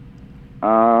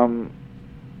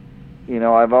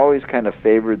 I've always kind of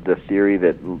favored the theory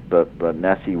that the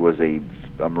Nessie was a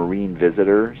marine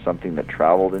visitor, something that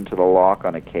traveled into the loch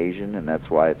on occasion, and that's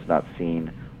why it's not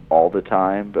seen all the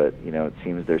time. But it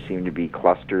seems there seem to be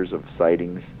clusters of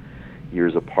sightings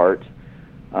years apart.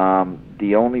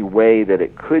 The only way that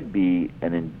it could be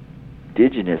an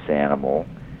indigenous animal,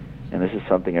 and this is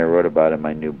something I wrote about in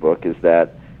my new book, is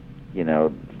that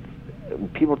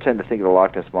people tend to think of the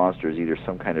Loch Ness Monster as either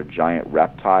some kind of giant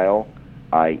reptile,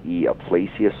 i.e. a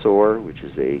plesiosaur, which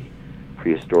is a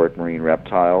prehistoric marine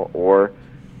reptile, or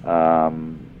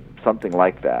something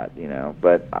like that,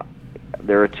 But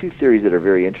there are two theories that are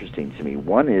very interesting to me.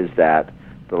 One is that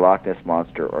the Loch Ness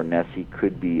Monster, or Nessie,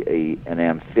 could be an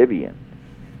amphibian,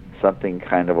 something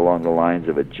kind of along the lines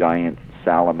of a giant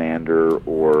salamander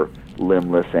or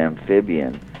limbless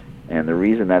amphibian. And the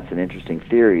reason that's an interesting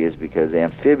theory is because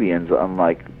amphibians,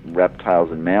 unlike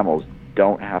reptiles and mammals,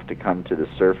 don't have to come to the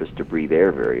surface to breathe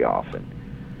air very often.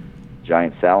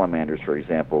 Giant salamanders, for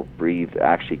example,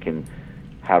 actually can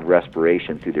have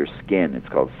respiration through their skin. It's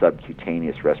called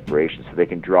subcutaneous respiration. So they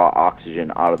can draw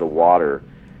oxygen out of the water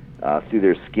through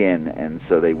their skin, and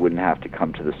so they wouldn't have to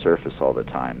come to the surface all the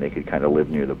time. They could kind of live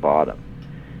near the bottom.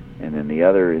 And then the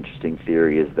other interesting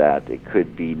theory is that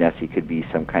Nessie could be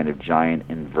some kind of giant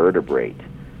invertebrate,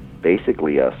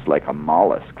 basically like a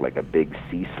mollusk, like a big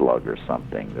sea slug or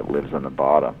something that lives on the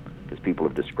bottom, because people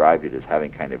have described it as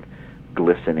having kind of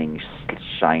glistening,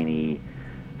 shiny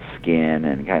skin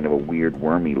and kind of a weird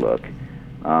wormy look.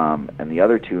 And the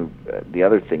other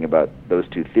thing about those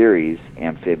two theories,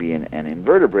 amphibian and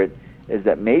invertebrate, is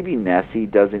that maybe Nessie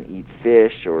doesn't eat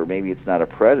fish, or maybe it's not a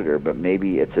predator, but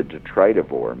maybe it's a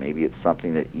detritivore. Maybe it's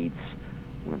something that eats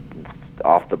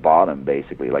off the bottom,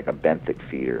 basically, like a benthic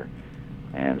feeder.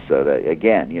 And so that,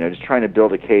 again, just trying to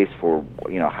build a case for,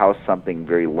 how something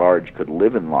very large could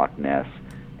live in Loch Ness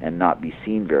and not be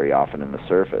seen very often in the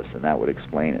surface, and that would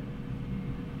explain it.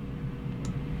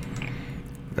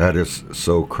 That is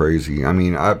so crazy. I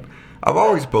mean, I've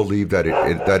always believed that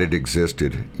it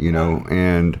existed,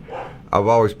 and I've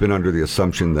always been under the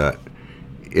assumption that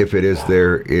if it is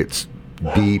there, it's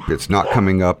deep, it's not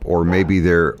coming up, or maybe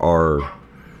there are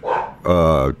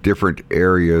different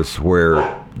areas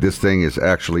where this thing is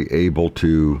actually able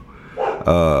to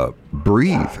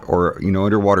breathe, or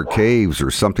underwater caves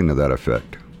or something to that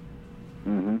effect.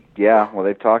 Mm-hmm. Yeah, well,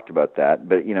 they've talked about that,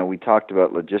 but we talked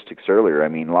about logistics earlier. I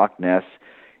mean, Loch Ness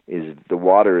the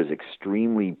water is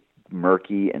extremely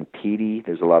murky and peaty.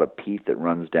 There's a lot of peat that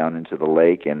runs down into the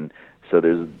lake, and so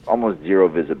there's almost zero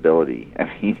visibility. I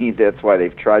mean, that's why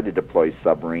they've tried to deploy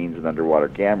submarines and underwater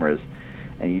cameras,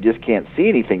 and you just can't see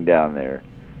anything down there.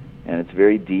 And it's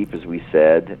very deep, as we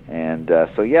said, and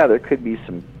so yeah, there could be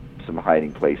some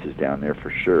hiding places down there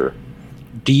for sure.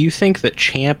 Do you think that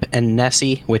Champ and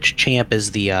Nessie, which Champ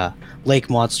is the lake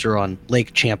monster on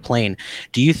Lake Champlain,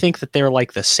 do you think that they're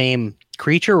like the same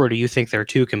creature, or do you think they're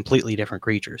two completely different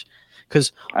creatures?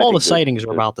 Because all the sightings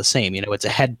are about the same. It's a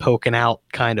head poking out,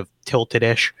 kind of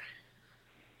tilted-ish.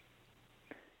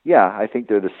 Yeah, I think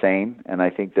they're the same, and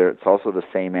I think it's also the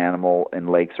same animal in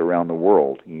lakes around the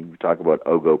world. You talk about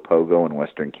Ogopogo in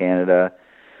Western Canada.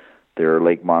 There are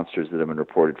lake monsters that have been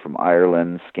reported from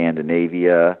Ireland,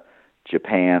 Scandinavia,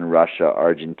 Japan, Russia,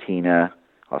 Argentina,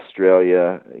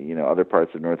 Australia, other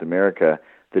parts of North America.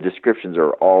 The descriptions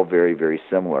are all very, very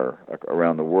similar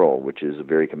around the world, which is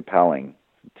very compelling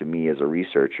to me as a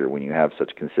researcher when you have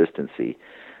such consistency.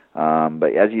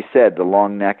 But as you said, the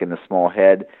long neck and the small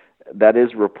head, that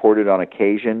is reported on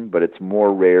occasion, but it's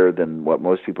more rare than what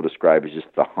most people describe as just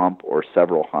the hump or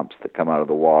several humps that come out of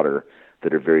the water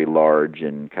that are very large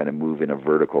and kind of move in a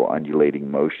vertical undulating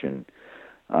motion.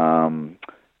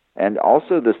 And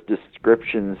also the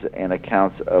descriptions and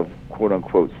accounts of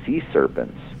quote-unquote sea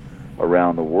serpents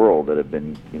around the world that have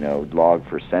been, logged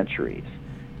for centuries.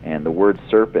 And the word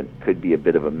serpent could be a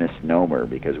bit of a misnomer,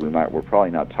 because we're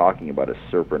probably not talking about a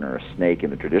serpent or a snake in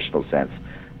the traditional sense,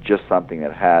 just something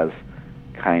that has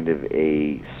kind of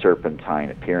a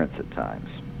serpentine appearance at times.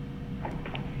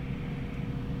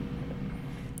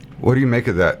 What do you make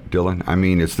of that, Dylan? I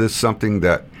mean, is this something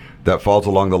that falls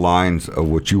along the lines of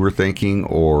what you were thinking,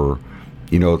 or,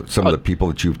 some of the people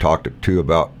that you've talked to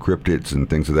about cryptids and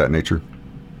things of that nature?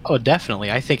 Oh,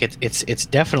 definitely. I think it's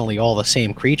definitely all the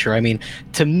same creature. I mean,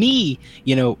 to me,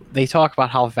 they talk about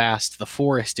how vast the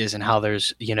forest is and how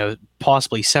there's,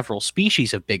 possibly several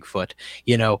species of Bigfoot,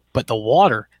 but the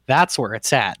water, that's where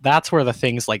it's at. That's where the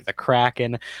things like the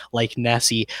Kraken, like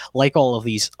Nessie, like all of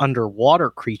these underwater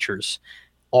creatures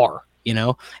are,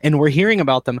 and we're hearing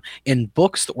about them in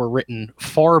books that were written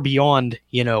far beyond,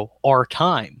 our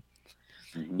time.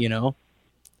 Mm-hmm.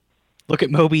 Look at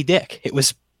Moby Dick. It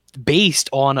was based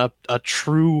on a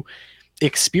true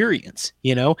experience,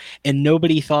 and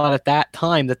nobody thought at that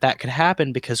time that could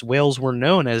happen because whales were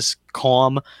known as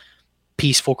calm,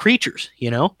 peaceful creatures,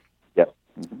 Yep.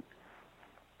 Mm-hmm.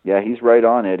 Yeah, he's right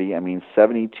on, Eddie. I mean,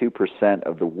 72%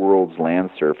 of the world's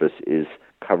land surface is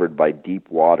covered by deep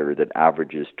water that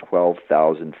averages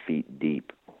 12,000 feet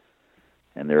deep.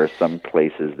 And there are some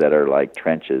places that are like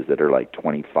trenches that are like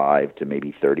 25 to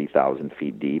maybe 30,000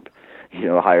 feet deep.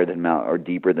 Higher than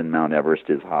deeper than Mount Everest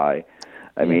is high.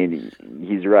 I mean,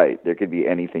 he's right. There could be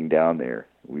anything down there.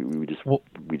 We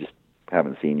just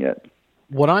haven't seen yet.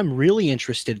 What I'm really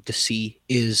interested to see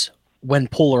is when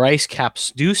polar ice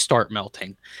caps do start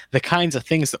melting, the kinds of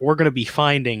things that we're going to be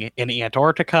finding in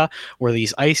Antarctica where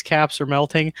these ice caps are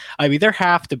melting. I mean, there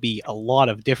have to be a lot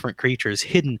of different creatures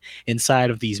hidden inside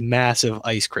of these massive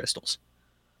ice crystals.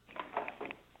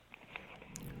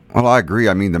 Well, I agree.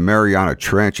 I mean, the Mariana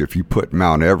Trench, if you put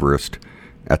Mount Everest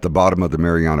at the bottom of the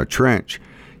Mariana Trench,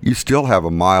 you still have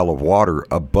a mile of water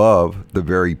above the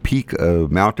very peak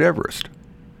of Mount Everest.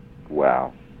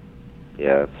 Wow.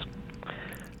 Yeah,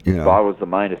 it boggles the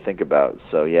mind to think about.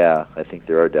 So, yeah, I think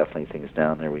there are definitely things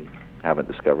down there we haven't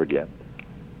discovered yet.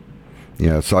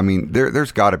 Yeah, so, I mean,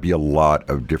 there's got to be a lot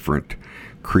of different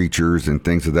creatures and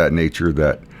things of that nature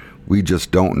that we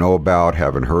just don't know about,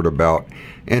 haven't heard about.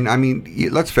 And I mean,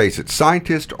 let's face it,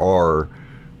 scientists are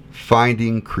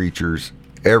finding creatures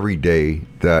every day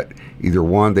that either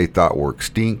one, they thought were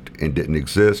extinct and didn't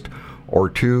exist, or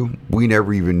two, we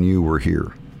never even knew were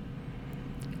here.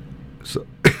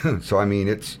 So I mean,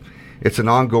 it's an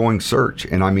ongoing search.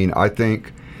 And I mean, I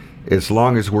think as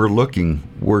long as we're looking,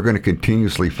 we're going to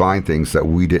continuously find things that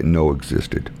we didn't know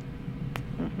existed.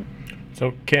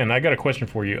 So, Ken, I got a question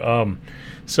for you.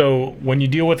 So when you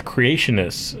deal with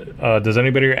creationists, does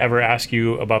anybody ever ask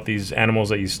you about these animals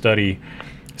that you study,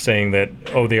 saying that,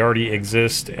 they already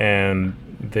exist and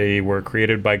they were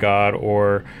created by God,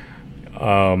 or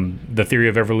the theory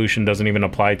of evolution doesn't even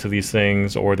apply to these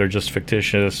things, or they're just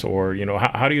fictitious, or,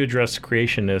 how do you address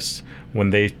creationists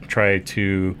when they try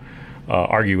to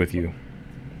argue with you?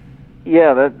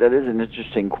 Yeah, that is an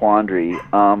interesting quandary.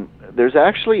 There's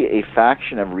actually a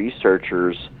faction of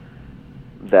researchers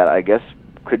that I guess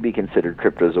could be considered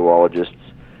cryptozoologists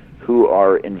who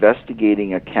are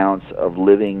investigating accounts of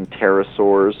living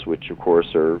pterosaurs, which of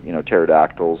course are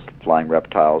pterodactyls, flying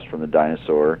reptiles from the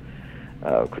dinosaur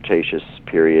Cretaceous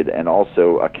period, and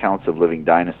also accounts of living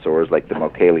dinosaurs like the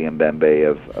Mokele Mbembe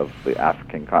of the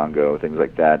African Congo, things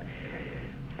like that.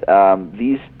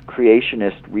 These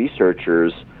creationist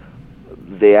researchers,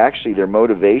 their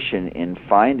motivation in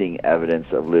finding evidence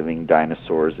of living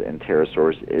dinosaurs and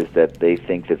pterosaurs is that they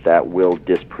think that will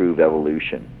disprove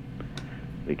evolution,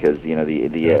 because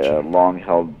the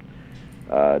long-held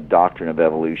doctrine of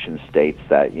evolution states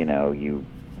that you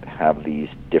have these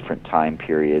different time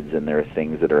periods, and there are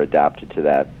things that are adapted to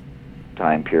that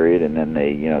time period, and then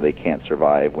they can't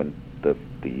survive when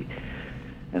the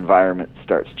environment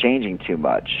starts changing too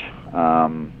much.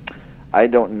 I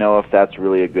don't know if that's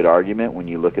really a good argument when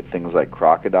you look at things like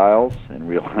crocodiles and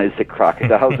realize that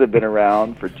crocodiles have been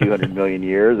around for 200 million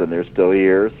years and they're still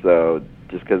here. So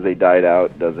just because they died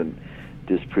out doesn't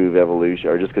disprove evolution,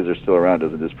 or just because they're still around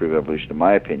doesn't disprove evolution, in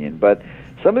my opinion. But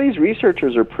some of these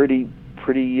researchers are pretty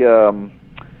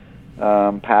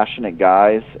passionate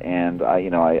guys, and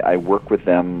I work with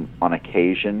them on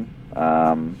occasion.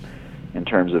 In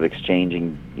terms of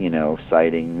exchanging,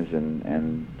 sightings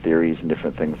and theories and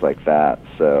different things like that.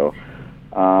 So,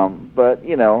 but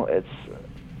it's,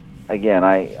 again,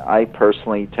 I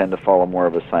personally tend to follow more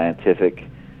of a scientific,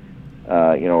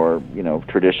 or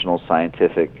traditional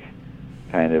scientific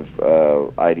kind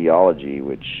of ideology,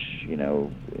 which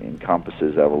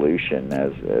encompasses evolution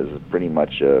as pretty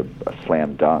much a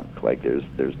slam dunk. Like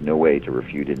there's no way to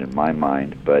refute it in my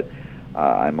mind, but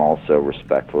I'm also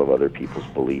respectful of other people's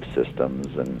belief systems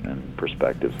and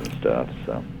perspectives and stuff.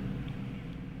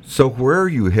 So where are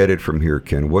you headed from here,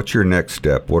 Ken? What's your next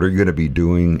step? What are you going to be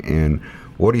doing, and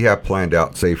what do you have planned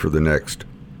out, say, for the next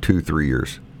 2-3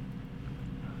 years?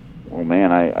 Well,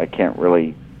 man, I can't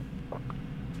really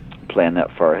plan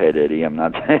that far ahead, Eddie. I'm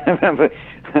not.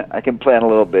 I can plan a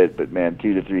little bit, but man,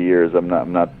 2 to 3 years, I'm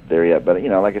not there yet. But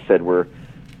like I said, we're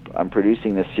I'm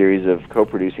co-producing this series of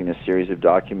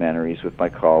documentaries with my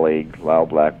colleague Lyle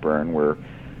Blackburn. We're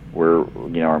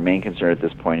our main concern at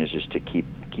this point is just to keep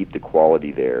the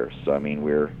quality there. So I mean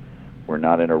we're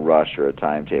not in a rush or a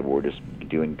timetable. We're just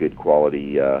doing good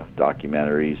quality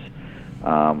documentaries.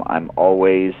 I'm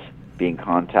always being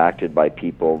contacted by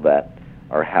people that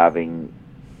are having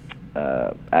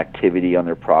activity on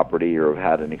their property or have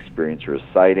had an experience or a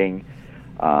sighting.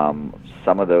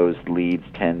 Some of those leads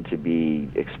tend to be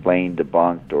explained,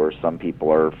 debunked, or some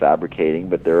people are fabricating,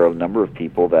 but there are a number of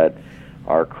people that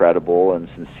are credible and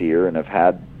sincere and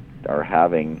are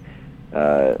having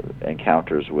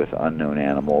encounters with unknown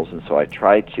animals, and so I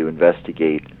try to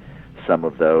investigate some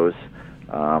of those.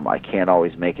 I can't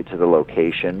always make it to the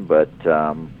location, but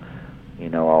I'll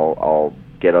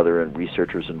get other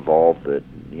researchers involved that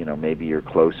maybe you're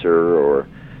closer, or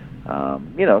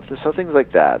so things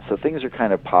like that. So things are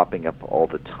kind of popping up all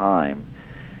the time,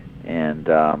 and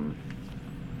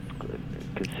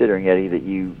considering, Eddie, that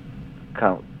you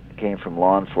came from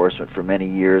law enforcement for many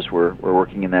years, we're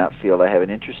working in that field. I have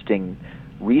an interesting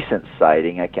recent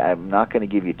sighting. I'm not going to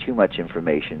give you too much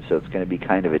information, so it's going to be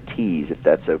kind of a tease, if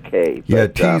that's okay. Yeah,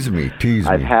 tease me.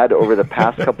 I've had, over the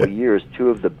past couple of years, two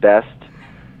of the best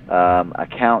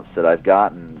accounts that I've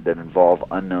gotten that involve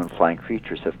unknown flying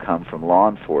creatures have come from law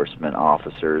enforcement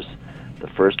officers. The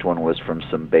first one was from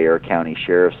some Bexar County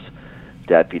Sheriff's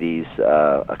deputies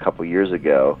a couple years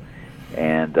ago,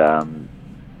 and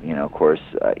of course,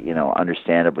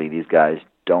 understandably, these guys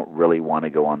don't really want to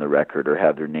go on the record or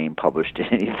have their name published in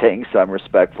anything, so I'm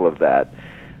respectful of that.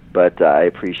 But I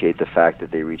appreciate the fact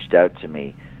that they reached out to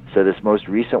me. So this most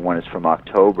recent one is from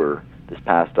this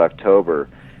past October,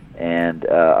 and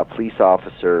a police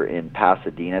officer in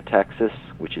Pasadena, Texas,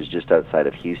 which is just outside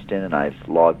of Houston, and I've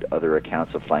logged other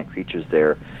accounts of flying creatures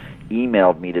there,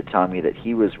 emailed me to tell me that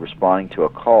he was responding to a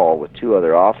call with two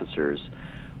other officers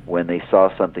when they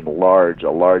saw something large, a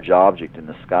large object in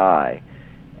the sky,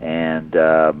 and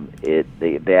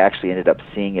they actually ended up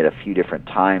seeing it a few different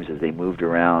times as they moved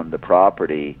around the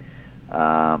property.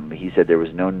 He said there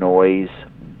was no noise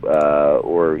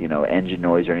or engine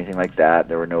noise or anything like that.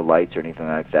 There were no lights or anything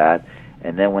like that.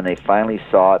 And then when they finally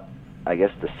saw it, I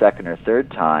guess the second or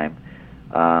third time,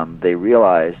 they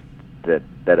realized that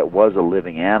it was a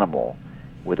living animal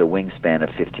with a wingspan of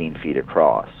 15 feet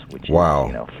across, which is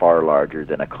far larger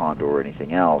than a condor or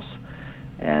anything else.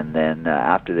 And then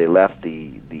after they left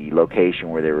the location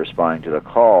where they were responding to the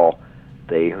call,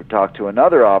 they talked to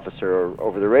another officer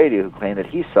over the radio who claimed that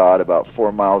he saw it about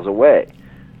 4 miles away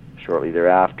shortly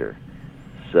thereafter.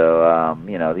 So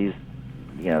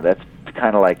that's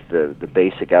kind of like the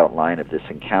basic outline of this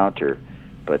encounter.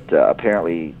 But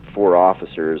apparently 4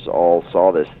 officers all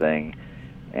saw this thing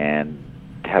and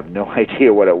have no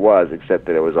idea what it was, except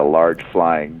that it was a large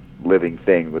flying living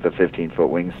thing with a 15-foot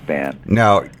wingspan.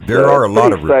 Now, there are a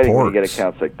lot of reports. When you get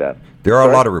accounts like that. There are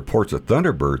a lot of reports of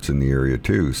thunderbirds in the area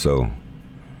too. So.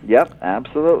 Yep,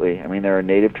 absolutely. I mean, there are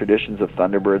native traditions of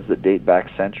thunderbirds that date back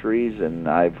centuries, and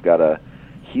I've got a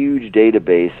huge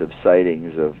database of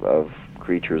sightings of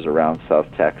creatures around South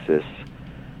Texas.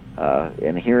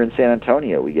 And here in San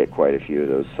Antonio, we get quite a few of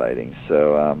those sightings.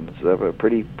 So it's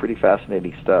pretty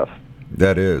fascinating stuff.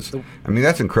 That is. I mean,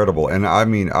 that's incredible. And I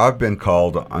mean, I've been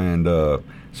called and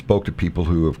spoke to people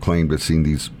who have claimed to have seen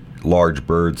these large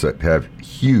birds that have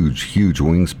huge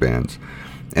wingspans.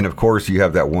 And of course, you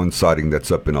have that one sighting that's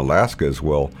up in Alaska as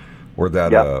well, where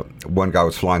that one guy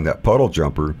was flying that puddle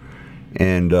jumper,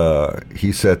 and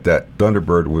he said that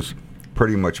Thunderbird was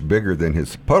pretty much bigger than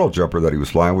his puddle jumper that he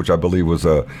was flying, which I believe was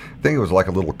I think it was like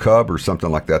a little cub or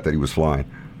something like that he was flying.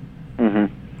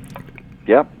 Mm-hmm.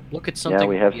 Yep. Look at something. Yeah,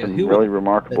 we have some really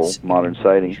remarkable modern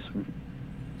sightings.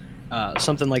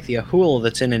 Something like the Ahul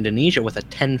that's in Indonesia with a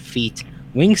 10-feet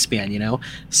wingspan,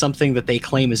 something that they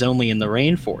claim is only in the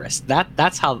rainforest.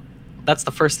 That's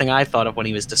the first thing I thought of when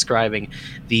he was describing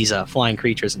these flying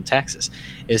creatures in Texas,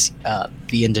 is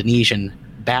the Indonesian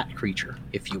bat creature,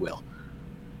 if you will.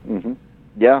 Mm-hmm.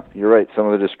 Yeah, you're right. Some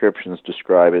of the descriptions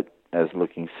describe it as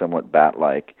looking somewhat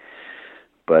bat-like.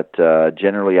 But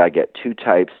generally I get two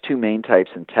main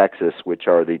types in Texas, which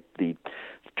are the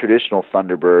traditional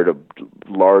thunderbird, a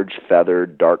large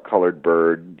feathered, dark-colored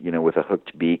bird, with a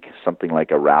hooked beak, something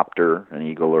like a raptor, an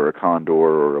eagle or a condor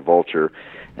or a vulture.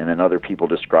 And then other people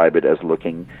describe it as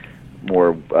looking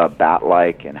more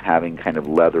bat-like and having kind of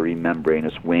leathery,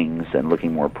 membranous wings and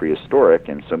looking more prehistoric.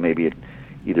 And so maybe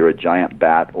either a giant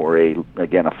bat or a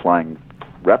flying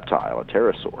reptile, a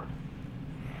pterosaur.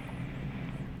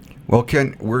 Well,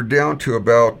 Ken, we're down to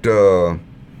about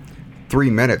 3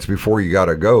 minutes before you got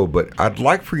to go, but I'd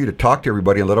like for you to talk to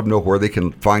everybody and let them know where they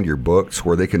can find your books,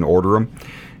 where they can order them,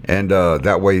 And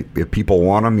that way, if people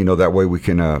want them, that way we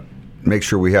can make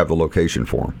sure we have the location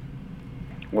for them.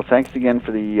 Well, thanks again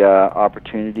for the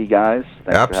opportunity, guys.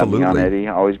 Thanks Absolutely. for having me on, Eddie.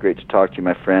 Always great to talk to you,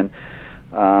 my friend.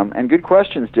 And good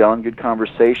questions, Dylan. Good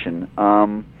conversation.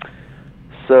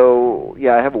 So,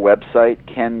 yeah, I have a website,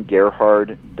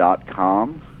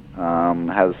 kengerhard.com.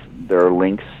 There are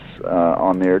links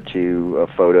on there to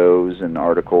photos and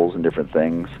articles and different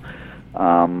things.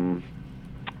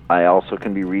 I also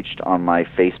can be reached on my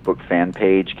Facebook fan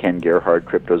page, Ken Gerhard,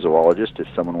 Cryptozoologist. If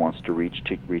someone wants to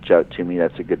reach out to me,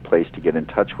 that's a good place to get in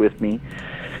touch with me.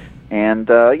 And,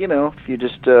 if you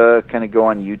just kind of go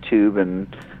on YouTube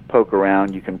and poke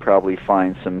around, you can probably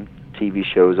find some TV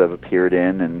shows I've appeared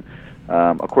in. And,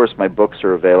 of course, my books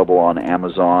are available on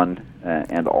Amazon.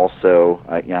 And also,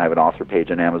 I have an author page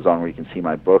on Amazon where you can see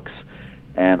my books.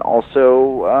 And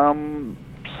also,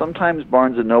 sometimes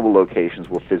Barnes & Noble locations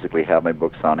will physically have my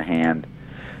books on hand.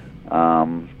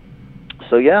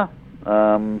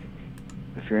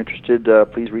 If you're interested,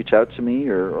 please reach out to me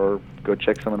or go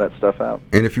check some of that stuff out.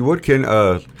 And if you would, Ken,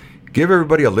 give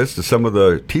everybody a list of some of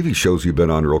the TV shows you've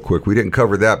been on real quick. We didn't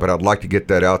cover that, but I'd like to get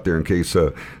that out there in case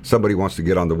somebody wants to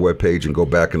get on the webpage and go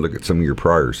back and look at some of your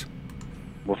priors.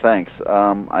 Well, thanks.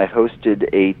 I co-hosted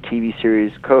a TV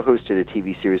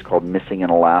series called Missing in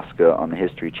Alaska on the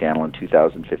History Channel in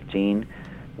 2015.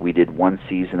 We did one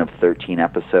season of 13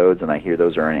 episodes, and I hear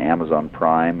those are on Amazon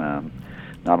Prime,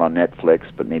 not on Netflix,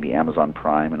 but maybe Amazon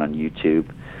Prime and on YouTube.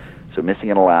 So Missing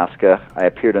in Alaska. I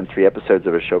appeared on 3 episodes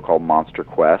of a show called Monster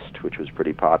Quest, which was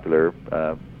pretty popular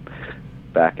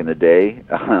back in the day.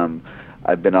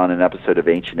 I've been on an episode of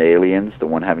Ancient Aliens, the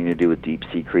one having to do with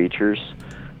deep-sea creatures.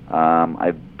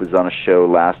 I was on a show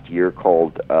last year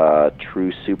called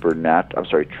True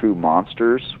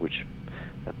Monsters, which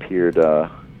appeared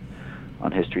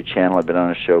on History Channel. I've been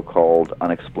on a show called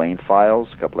Unexplained Files,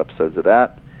 a couple episodes of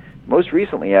that. Most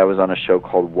recently, I was on a show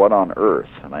called What on Earth,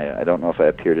 and I don't know if I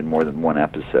appeared in more than one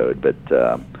episode, but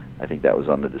I think that was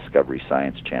on the Discovery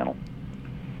Science Channel.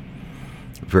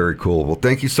 Very cool. Well,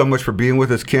 thank you so much for being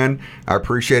with us, Ken. I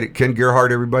appreciate it. Ken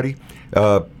Gerhard, everybody.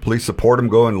 Please support him.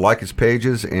 Go and like his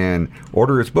pages and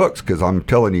order his books, because I'm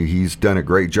telling you, he's done a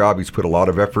great job. He's put a lot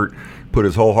of effort, put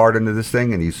his whole heart into this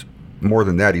thing, and he's more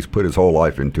than that, he's put his whole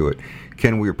life into it.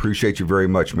 Ken, we appreciate you very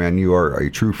much, man. You are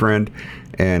a true friend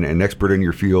and an expert in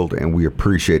your field, and we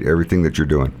appreciate everything that you're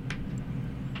doing.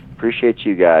 Appreciate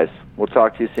you guys. We'll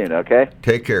talk to you soon, okay?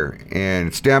 Take care.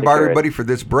 And stand by, everybody, for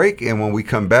this break. And when we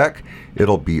come back,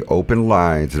 it'll be open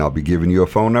lines, and I'll be giving you a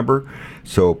phone number.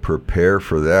 So prepare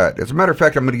for that. As a matter of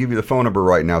fact, I'm going to give you the phone number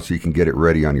right now so you can get it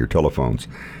ready on your telephones.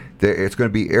 It's going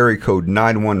to be area code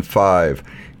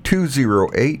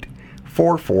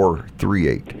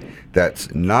 915-208-4438. That's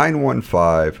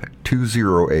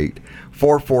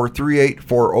 915-208-4438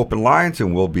 for open lines,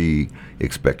 and we'll be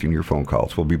expecting your phone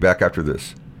calls. We'll be back after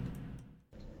this.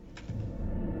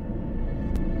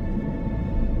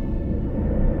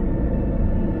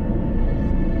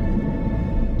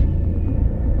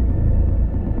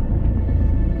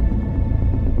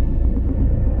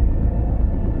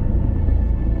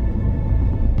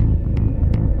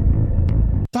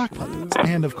 Sock puppets,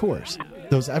 and of course,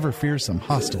 those ever fearsome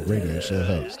hostile radio show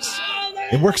hosts.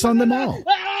 It works on them all.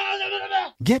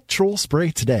 Get Troll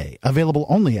Spray today, available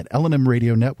only at L&M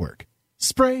Radio Network.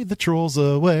 Spray the trolls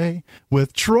away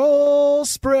with Troll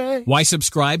Spray. Why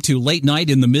subscribe to Late Night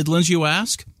in the Midlands, you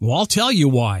ask? Well, I'll tell you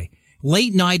why.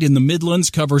 Late Night in the Midlands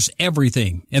covers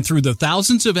everything, and through the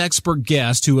thousands of expert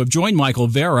guests who have joined Michael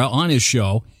Vera on his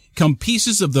show, come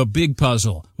pieces of the big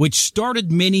puzzle, which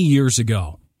started many years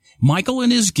ago. Michael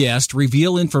and his guest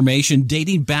reveal information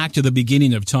dating back to the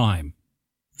beginning of time.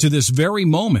 To this very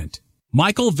moment,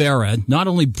 Michael Vera not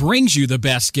only brings you the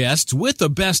best guests with the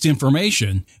best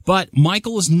information, but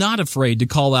Michael is not afraid to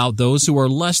call out those who are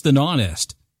less than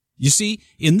honest. You see,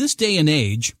 in this day and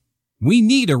age, we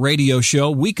need a radio show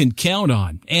we can count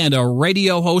on and a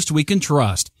radio host we can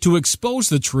trust to expose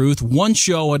the truth one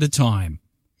show at a time.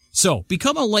 So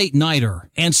become a late nighter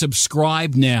and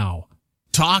subscribe now.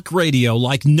 Talk radio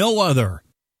like no other.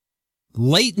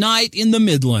 Late Night in the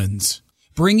Midlands,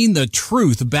 bringing the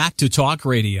truth back to talk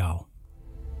radio.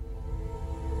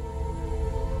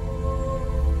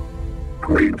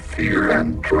 Great fear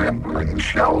and trembling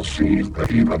shall seize them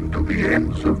even to the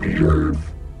ends of the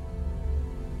earth.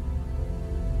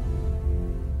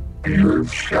 The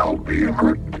earth shall be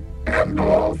hurt, and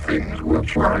all things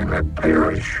which are in it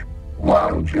perish,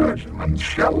 while judgment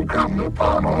shall come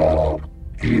upon all,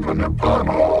 even upon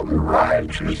all the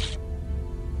righteous.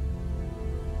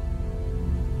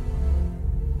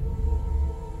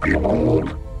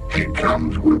 Behold, he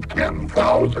comes with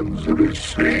 10,000s of his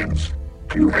saints,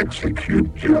 to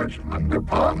execute judgment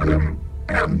upon them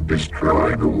and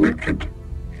destroy the wicked.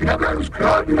 Yet as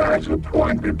God has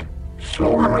appointed,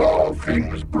 so are all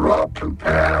things brought to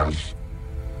pass.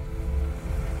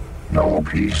 No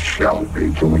peace shall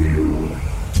be to you.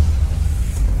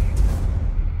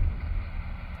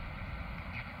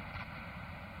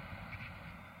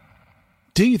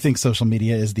 Do you think social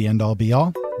media is the end-all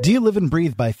be-all? Do you live and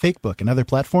breathe by Facebook and other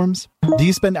platforms? Do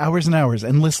you spend hours and hours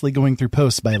endlessly going through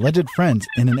posts by alleged friends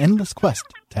in an endless quest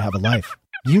to have a life?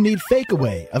 You need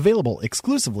Fakeaway, available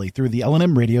exclusively through the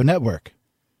L&M Radio Network.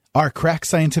 Our crack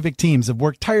scientific teams have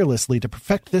worked tirelessly to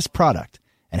perfect this product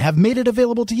and have made it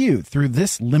available to you through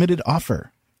this limited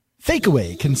offer.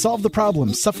 Fakeaway can solve the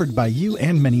problems suffered by you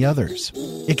and many others.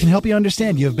 It can help you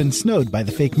understand you have been snowed by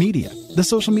the fake media, the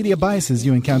social media biases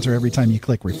you encounter every time you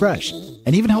click refresh,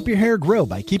 and even help your hair grow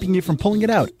by keeping you from pulling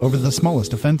it out over the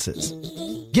smallest offenses.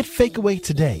 Get Fakeaway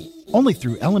today, only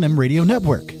through L&M Radio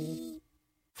Network.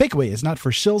 Fakeaway is not for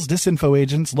shills, disinfo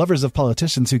agents, lovers of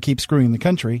politicians who keep screwing the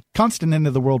country, constant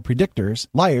end-of-the-world predictors,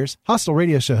 liars, hostile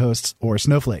radio show hosts, or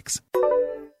snowflakes.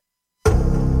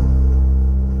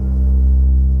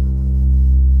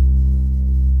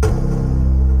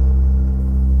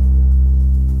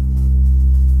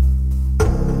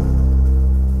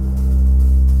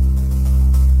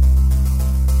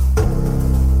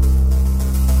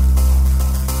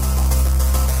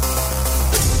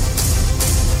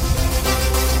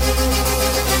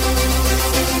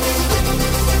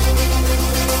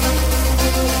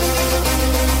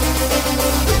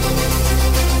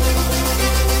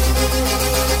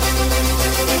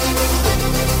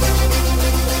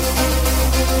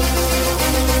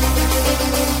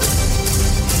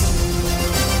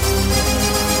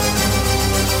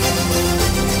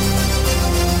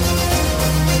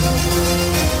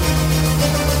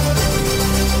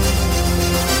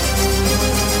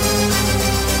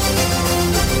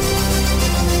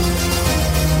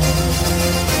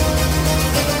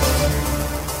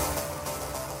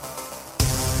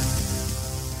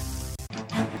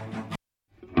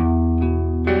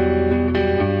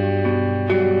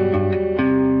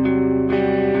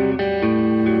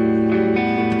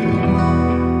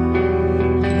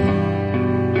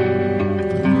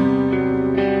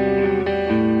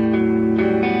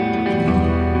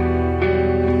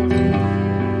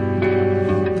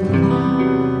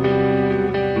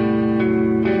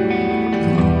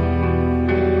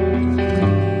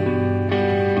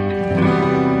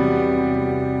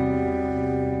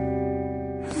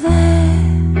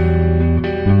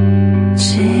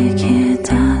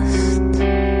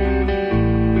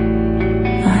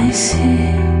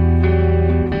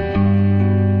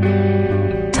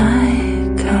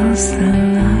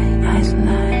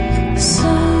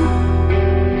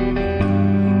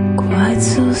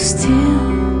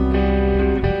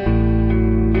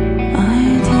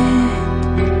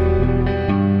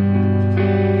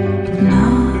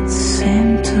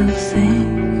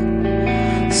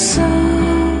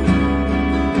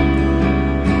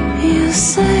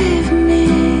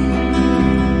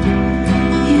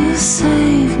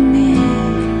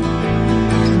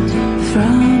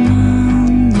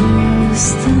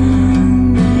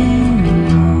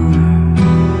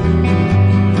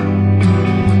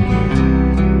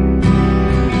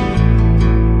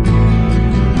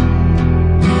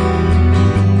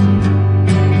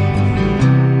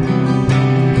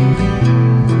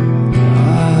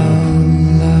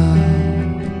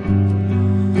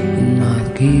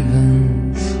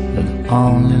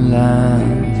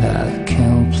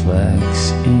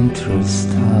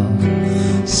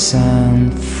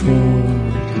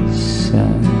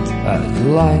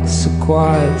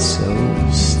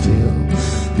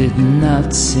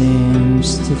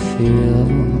 Seems to feel, or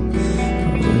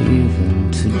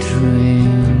even to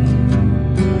dream.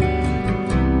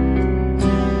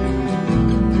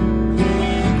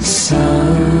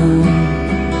 Son,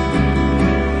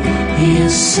 you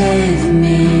save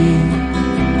me,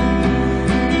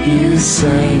 you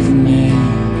save me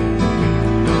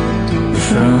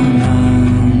from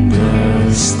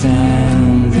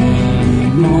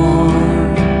understanding more.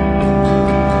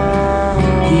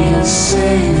 You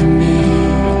save me,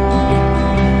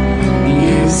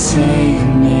 you save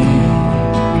me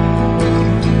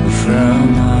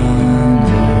from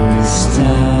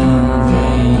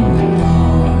understanding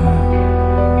more.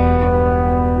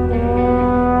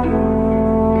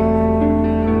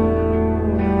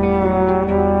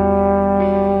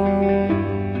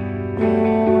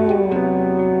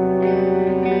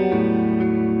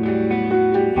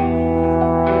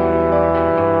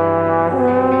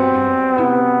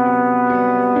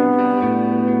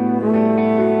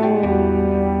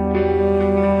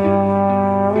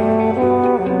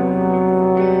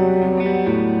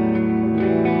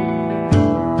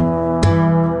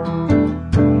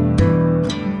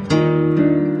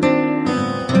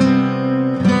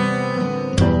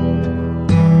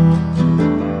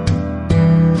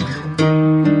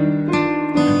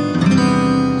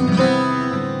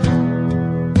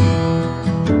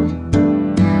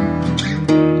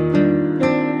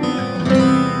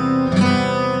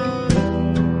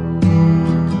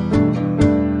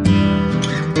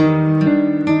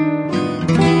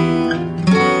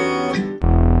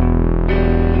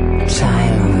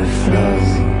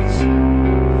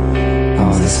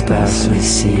 ghastly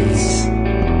seas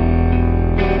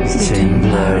between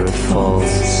blurred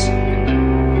folds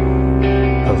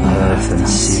of earth and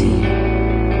sea.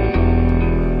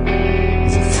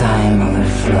 The time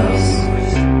overflows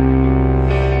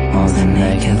of the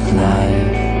naked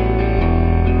life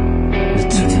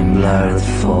between blurred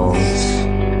folds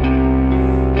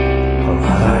of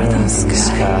earth and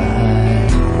sky.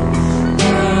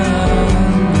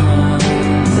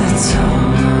 That's all.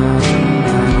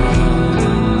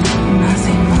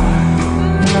 Nothing more.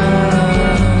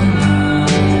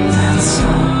 That's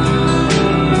all.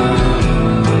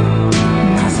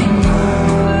 Nothing more.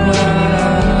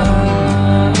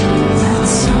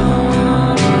 That's all. Nothing more. That's all.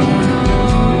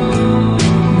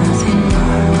 Nothing more.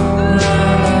 That's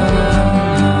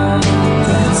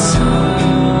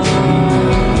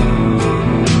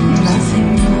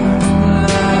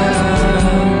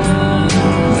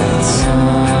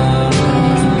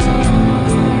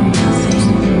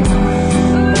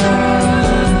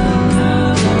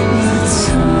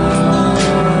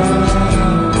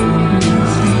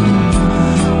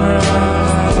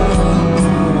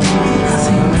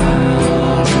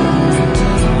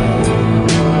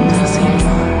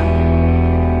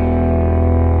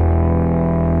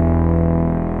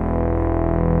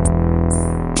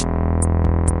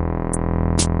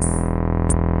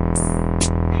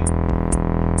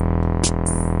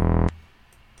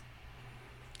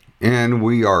And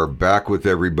we are back with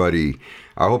everybody.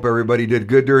 I hope everybody did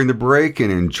good during the break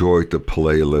and enjoyed the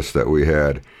playlist that we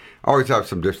had. I always have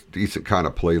some decent kind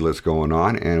of playlists going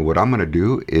on, and what I'm going to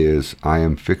do is I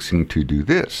am fixing to do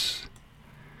this.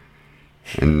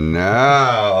 And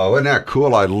now, isn't that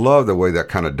cool? I love the way that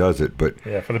kind of does it. But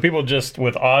yeah, for the people just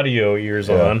with audio ears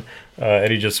on,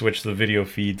 Eddie just switched the video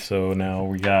feed, so now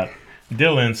we got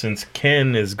Dylan, since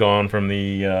Ken is gone from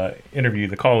the interview,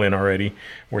 the call-in already.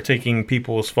 We're taking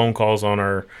people's phone calls on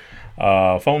our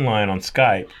phone line on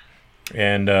Skype,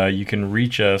 and you can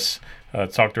reach us,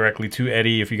 talk directly to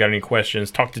Eddie if you got any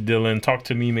questions, talk to Dylan, talk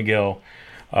to me, Miguel.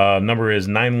 Number is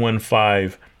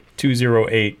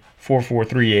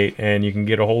 915-208-4438, and you can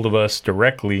get a hold of us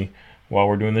directly while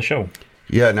we're doing the show.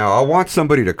 yeah, now I want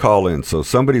somebody to call in, so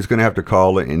somebody's going to have to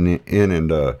call in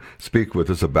and speak with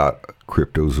us about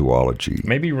cryptozoology.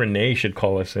 Maybe Renee should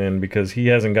call us in because he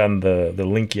hasn't gotten the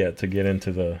link yet to get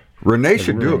into the. Renee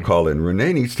should do a call in.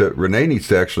 Renee needs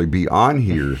to actually be on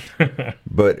here.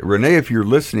 But Renee, if you're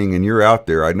listening and you're out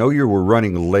there, I know you were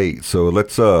running late, so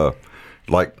let's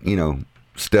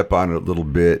step on it a little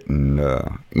bit and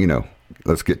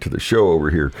let's get to the show over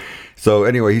here. So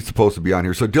anyway, he's supposed to be on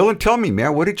here. So Dylan, tell me,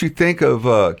 man, what did you think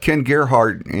of Ken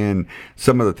Gerhard and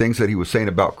some of the things that he was saying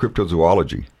about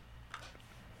cryptozoology?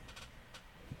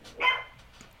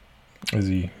 Is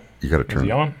he? You got to turn. Is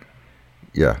he on?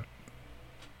 Yeah,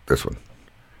 this one.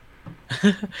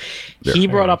 He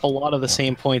brought up a lot of the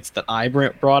same points that I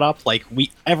brought up. Like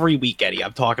every week, Eddie,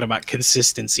 I'm talking about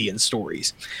consistency in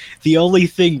stories. The only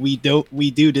thing we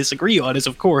do disagree on is,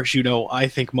 of course, I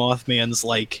think Mothman's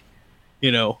like,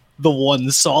 the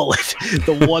one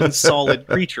solid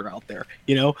creature out there.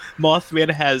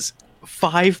 Mothman has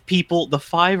 5 people, the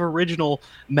 5 original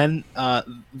men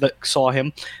that saw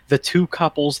him, the 2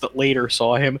 couples that later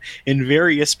saw him, and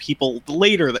various people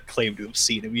later that claim to have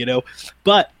seen him,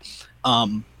 But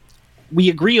we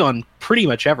agree on pretty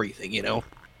much everything,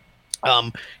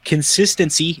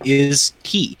 Consistency is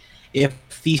key.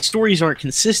 If these stories aren't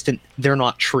consistent, they're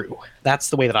not true. That's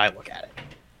the way that I look at it.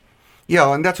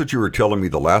 Yeah, and that's what you were telling me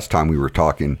the last time we were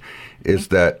talking, is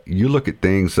that you look at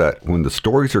things that when the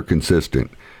stories are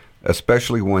consistent,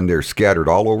 especially when they're scattered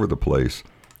all over the place,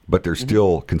 but they're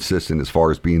still consistent as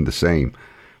far as being the same,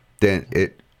 then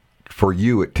it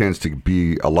tends to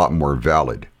be a lot more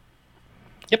valid.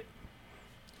 Yep.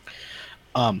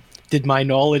 Did my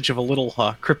knowledge of a little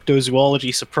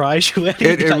cryptozoology surprise you, Eddie?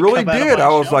 It really did. I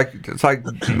was like,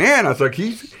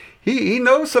 he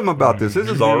knows something about this. This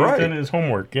is all right. He's done his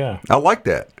homework, yeah. I like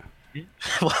that.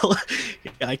 Well,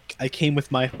 I came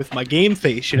with my game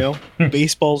face,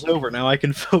 Baseball's over. Now I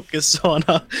can focus on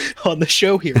the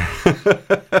show here.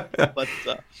 But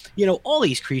all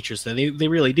these creatures, they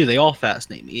really do. They all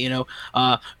fascinate me.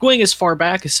 Going as far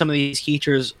back as some of these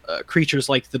creatures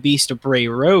like the Beast of Bray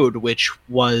Road, which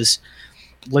was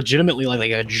legitimately like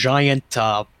a giant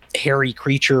hairy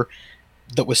creature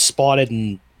that was spotted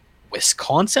in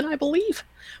Wisconsin, I believe.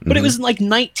 But it was in like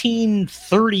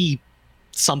 1930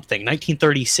 something,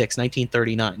 1936,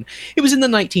 1939. It was in the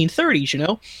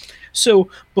 1930s, So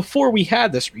before we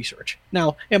had this research.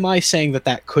 Now, am I saying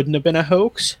that couldn't have been a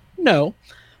hoax? No.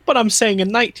 But I'm saying in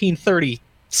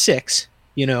 1936,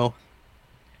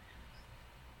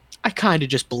 I kind of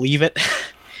just believe it.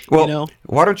 Well, you know?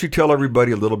 why don't you tell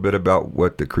everybody a little bit about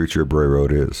what the Creature of Bray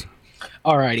Road is?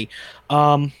 Alrighty.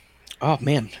 Oh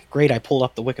man, great! I pulled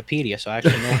up the Wikipedia, so I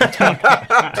actually know what to talk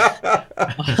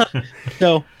about.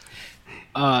 So,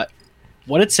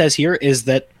 what it says here is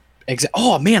that.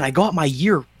 Oh man, I got my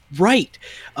year right.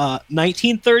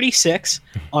 1936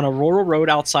 on a rural road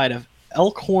outside of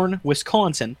Elkhorn,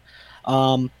 Wisconsin.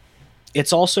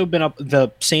 It's also been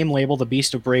the same label, the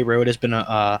Beast of Bray Road, has been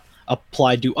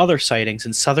applied to other sightings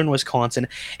in southern Wisconsin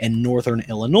and northern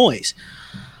Illinois.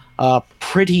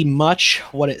 Pretty much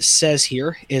what it says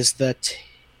here is that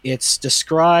it's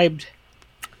described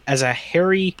as a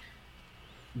hairy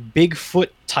Bigfoot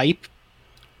type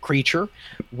creature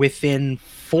within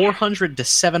 400 to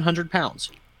 700 pounds.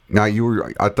 Now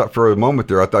I thought for a moment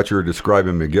there, I thought you were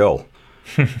describing Miguel.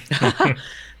 That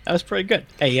was pretty good.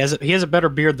 Hey, he has a better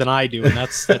beard than I do, and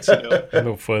that's a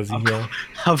little fuzzy.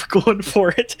 I'm going for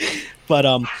it, but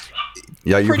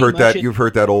yeah, you've heard that. You've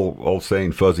heard that old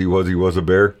saying, "Fuzzy Wuzzy was a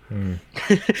bear."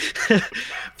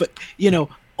 But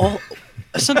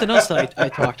something else that I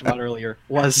talked about earlier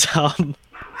was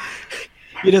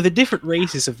the different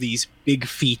races of these big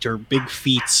feet or big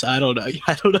feets. I don't know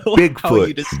how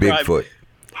you describe. Bigfoot.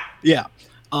 Yeah.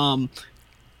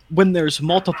 When there's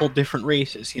multiple different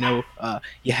races, you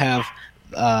have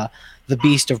the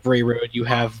Beast of Bray Road, you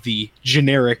have the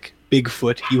generic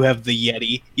Bigfoot, you have the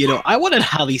Yeti. I wondered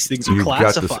how these things are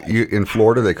classified. In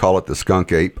Florida, they call it the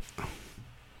skunk ape.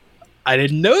 I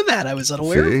didn't know that. I was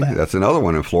unaware of that. That's another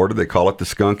one in Florida. They call it the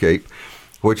skunk ape,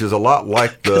 which is a lot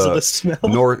like the smell.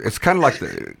 It's kind of like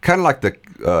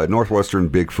the northwestern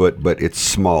Bigfoot, but it's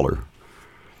smaller.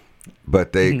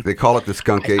 But they call it the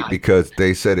skunk ape because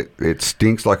they said it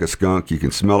stinks like a skunk. You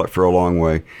can smell it for a long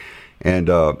way, and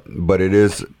but it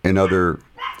is another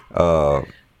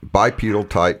bipedal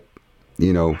type,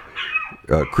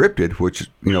 cryptid, which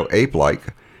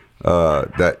ape-like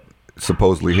that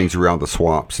supposedly hangs around the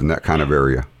swamps in that kind of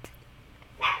area.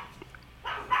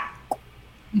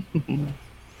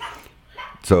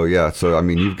 So I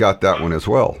mean, you've got that one as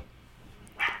well.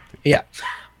 Yeah.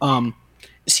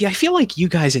 See, I feel like you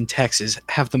guys in Texas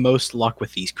have the most luck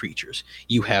with these creatures.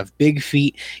 You have big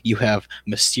feet, you have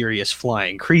mysterious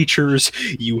flying creatures,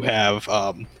 you have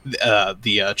the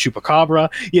chupacabra.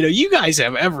 You guys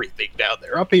have everything down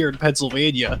there. Up here in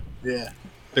Pennsylvania, yeah,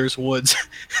 there's woods.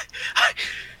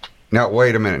 Now,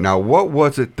 wait a minute. Now, what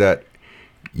was it that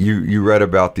you read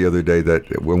about the other day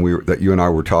that you and I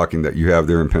were talking that you have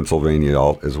there in Pennsylvania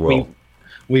as well?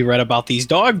 We read about these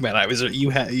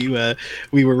dogmen.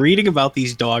 We were reading about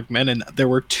these dogmen, and there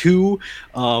were two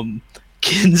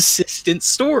consistent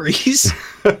stories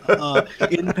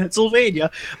in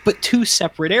Pennsylvania, but two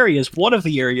separate areas. One of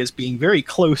the areas being very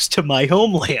close to my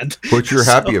homeland, which you're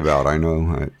happy about, I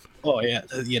know. Oh yeah,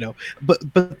 but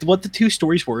what the two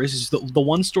stories were is the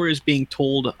one story is being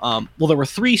told. There were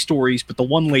three stories, but the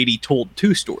one lady told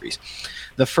two stories.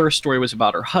 The first story was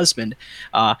about her husband.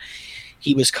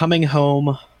 He was coming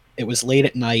home. It was late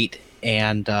at night,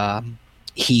 and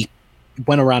he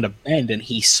went around a bend, and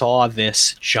he saw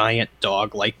this giant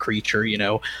dog-like creature.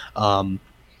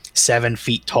 7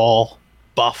 feet tall,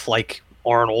 buff like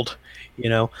Arnold.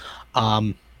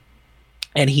 And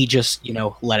he just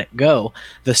let it go.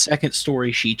 The second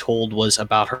story she told was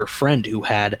about her friend who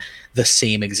had the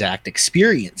same exact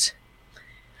experience,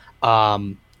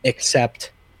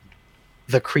 except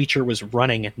the creature was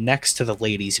running next to the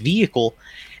lady's vehicle,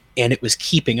 and it was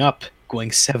keeping up, going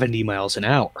 70 miles an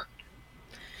hour.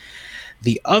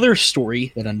 The other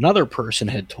story that another person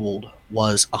had told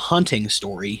was a hunting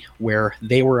story where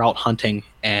they were out hunting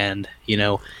and,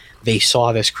 they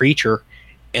saw this creature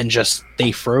and just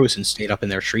they froze and stayed up in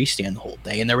their tree stand the whole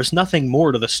day. And there was nothing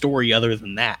more to the story other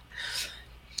than that.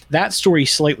 That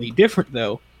story's slightly different,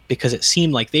 though, because it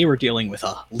seemed like they were dealing with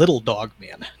a little dog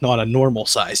man, not a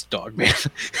normal-sized dog man.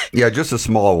 Yeah, just a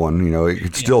small one. It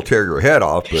could still tear your head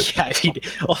off. But yeah,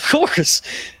 of course,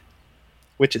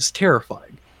 which is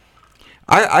terrifying.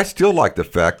 I still like the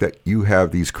fact that you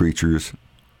have these creatures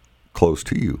close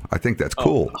to you. I think that's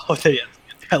cool.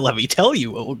 Let me tell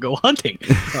you, we'll go hunting.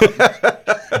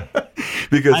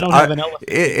 Because I don't have an elephant.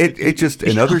 It just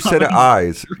another set of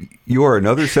eyes. You are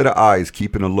another set of eyes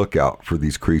keeping a lookout for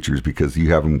these creatures because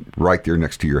you have them right there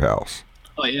next to your house.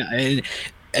 Oh yeah,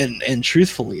 and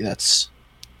truthfully, that's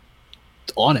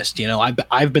honest.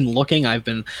 I've been looking. I've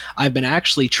been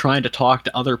actually trying to talk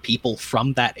to other people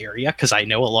from that area because I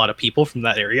know a lot of people from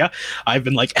that area. I've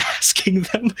been asking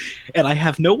them, and I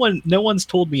have no one's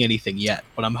told me anything yet.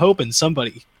 But I'm hoping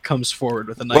somebody comes forward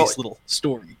with a nice little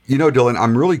story. Dylan,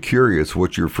 I'm really curious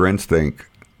what your friends think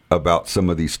about some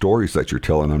of these stories that you're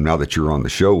telling them now that you're on the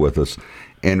show with us,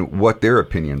 and what their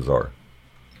opinions are.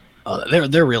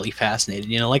 They're really fascinated.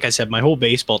 You know, like I said, my whole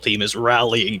baseball team is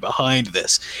rallying behind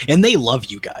this, and they love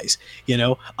you guys. You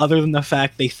know, other than the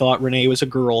fact they thought Renee was a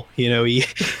girl. You know, he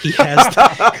has.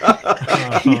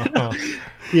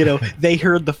 You know, they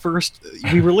heard the first.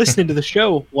 We were listening to the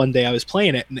show one day. I was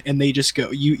playing it, and they just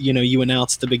go, you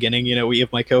announced at the beginning. You know, we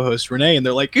have my co-host Renee, and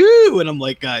they're like, ooh, and I'm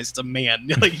like, guys, it's a man.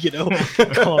 Like, you know,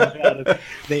 calm down.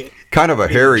 They kind of a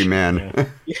hairy man.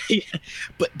 Yeah.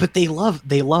 But they love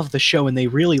the show, and they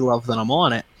really love that I'm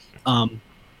on it.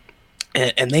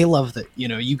 And they love that, you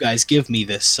know, you guys give me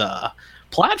this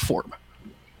platform.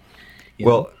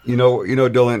 Well, you know,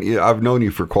 Dylan, I've known you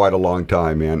for quite a long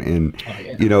time, man. And,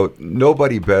 you know,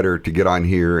 nobody better to get on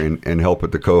here and help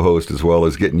with the co-host as well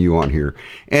as getting you on here.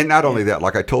 And not only that,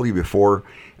 like I told you before,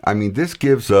 I mean, this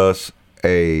gives us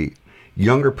a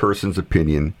younger person's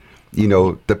opinion. You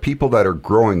know, the people that are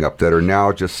growing up, that are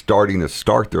now just starting to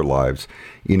start their lives,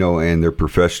 you know, and their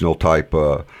professional type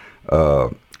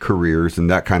careers and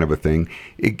that kind of a thing.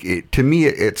 To me,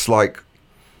 it's like,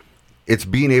 it's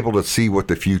being able to see what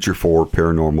the future for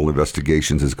paranormal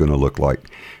investigations is going to look like,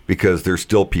 because there's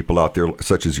still people out there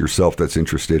such as yourself that's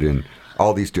interested in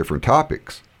all these different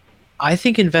topics. I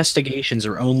think investigations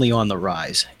are only on the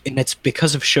rise, and it's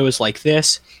because of shows like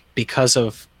this, because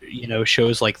of, you know,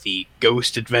 shows like the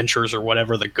Ghost Adventures or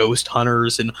whatever, the Ghost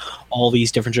Hunters, and all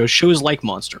these different shows like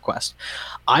Monster Quest.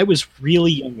 I was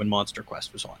really young when Monster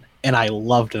Quest was on, and I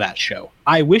loved that show.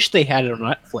 I wish they had it on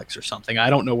Netflix or something. I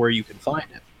don't know where you can find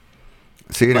it.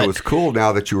 See, and it was cool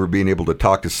now that you were being able to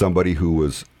talk to somebody who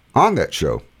was on that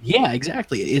show. Yeah,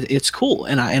 exactly. It's cool,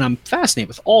 and I'm fascinated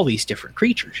with all these different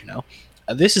creatures. You know,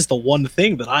 this is the one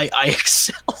thing that I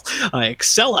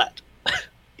excel at.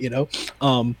 You know,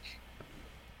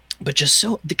 but just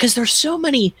because there's so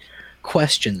many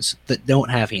questions that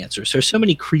don't have answers. There's so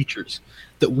many creatures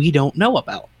that we don't know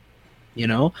about. You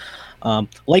know,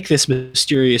 like this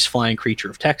mysterious flying creature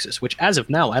of Texas, which as of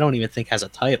now I don't even think has a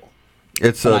title.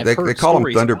 It's they call them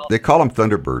They call them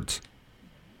Thunderbirds.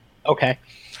 Okay.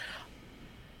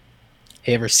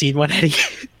 You ever seen one, Eddie?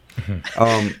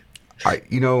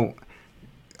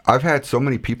 I've had so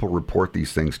many people report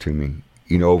these things to me,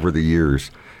 you know, over the years,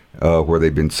 where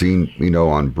they've been seen, you know,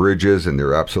 on bridges, and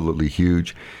they're absolutely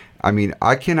huge. I mean,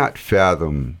 I cannot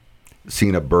fathom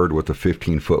seeing a bird with a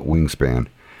 15-foot wingspan.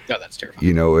 No, that's terrifying.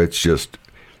 You know, it's just.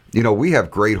 You know, we have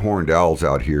great horned owls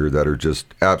out here that are just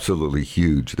absolutely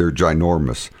huge. They're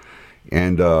ginormous.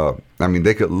 And, I mean,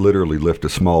 they could literally lift a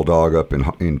small dog up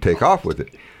and take off with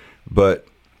it. But,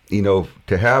 you know,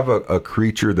 to have a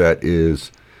creature that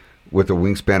is with a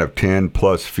wingspan of 10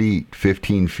 plus feet,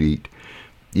 15 feet,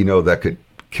 you know, that could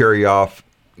carry off,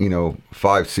 you know,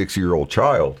 5-6-year-old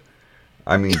child.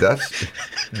 I mean, that's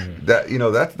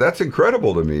that's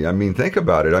incredible to me. I mean, think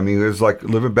about it. I mean, it was like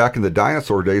living back in the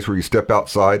dinosaur days where you step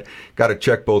outside, got to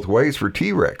check both ways for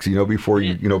T-Rex, you know, before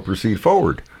you proceed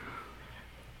forward.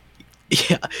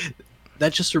 Yeah,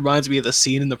 that just reminds me of the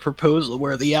scene in The Proposal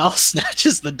where the owl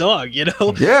snatches the dog, you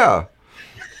know? Yeah.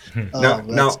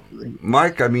 Now,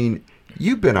 Mike, I mean,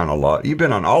 you've been on a lot. You've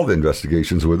been on all the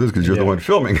investigations with us because you're the one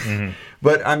filming. Mm-hmm.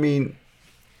 But, I mean,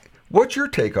 what's your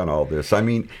take on all this? I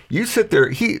mean, you sit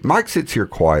there. Mike sits here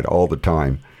quiet all the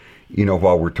time, you know,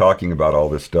 while we're talking about all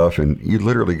this stuff, and you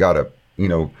literally got to, you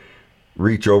know,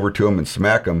 reach over to him and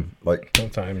smack him like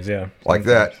sometimes, yeah, like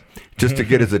that, just to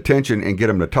get his attention and get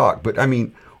him to talk. But I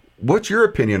mean, what's your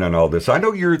opinion on all this? I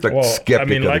know you're the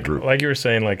skeptic of the group. Like you were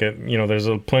saying, like you know, there's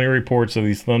plenty of reports of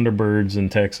these Thunderbirds in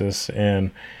Texas,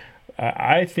 and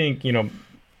I think, you know,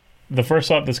 the first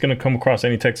thought that's going to come across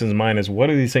any Texan's mind is, what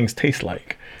do these things taste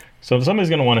like? So if somebody's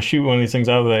going to want to shoot one of these things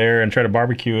out of the air and try to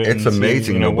barbecue it, it's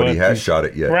amazing nobody has shot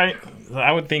it yet. Right.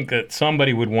 I would think that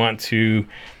somebody would want to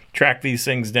track these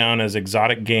things down as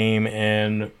exotic game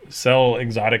and sell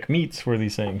exotic meats for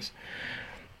these things.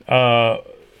 So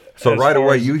right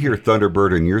away you hear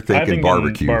Thunderbird and you're thinking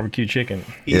barbecue. Barbecue chicken.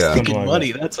 He's thinking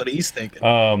money. That's what he's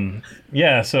thinking.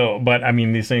 Yeah. So, but I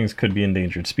mean, these things could be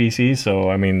endangered species. So,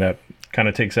 I mean, that kind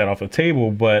of takes that off the table,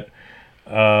 but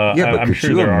but I'm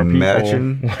sure there are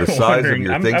imagine people the size of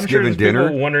your Thanksgiving dinner?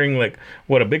 People wondering like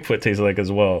what a Bigfoot tastes like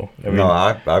as well. I mean, no,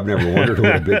 I've never wondered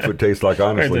what a Bigfoot tastes like.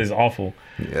 Honestly, it's awful.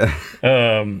 Yeah.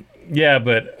 Yeah,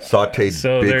 but sautéed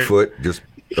Bigfoot, just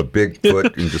a big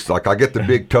foot, and just like I get the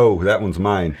big toe. That one's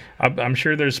mine. I'm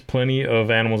sure there's plenty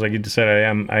of animals, like you just said.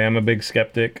 I am a big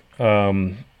skeptic.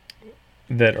 That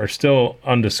are still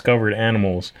undiscovered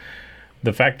animals.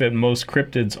 The fact that most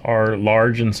cryptids are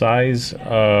large in size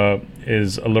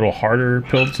is a little harder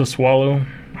pill to swallow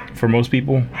for most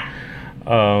people.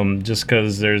 just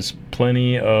because there's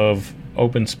plenty of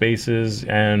open spaces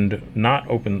and not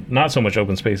so much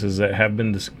open spaces that have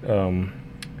been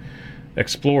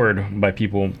explored by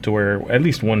people to where at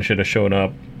least one should have shown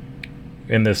up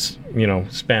in this,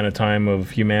 span of time of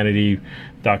humanity,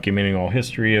 documenting all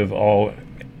history of all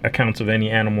accounts of any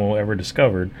animal ever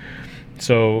discovered.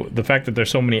 So the fact that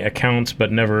there's so many accounts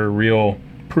but never real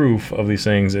proof of these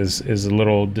things is a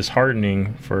little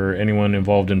disheartening for anyone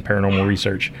involved in paranormal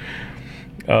research.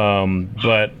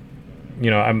 But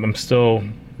I'm still,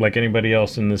 like anybody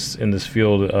else in this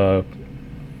field,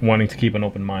 wanting to keep an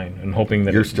open mind and hoping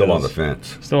that you're still on the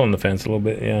fence. Still on the fence a little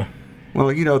bit, yeah.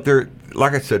 Well, there,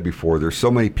 like I said before, there's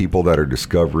so many people that are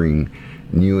discovering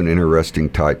new and interesting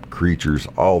type creatures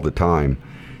all the time.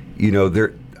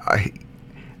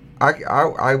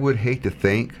 I would hate to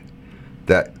think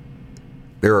that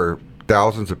there are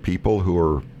thousands of people who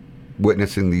are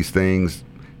witnessing these things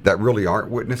that really aren't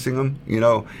witnessing them.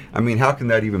 How can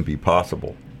that even be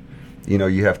possible?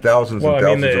 You have thousands and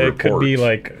thousands of reports. It could be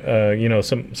like,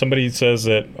 somebody says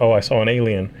that, I saw an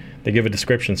alien. They give a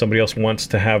description. Somebody else wants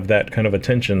to have that kind of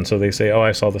attention, so they say,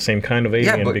 I saw the same kind of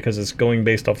alien, because it's going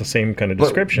based off the same kind of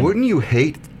description. Wouldn't you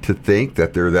hate to think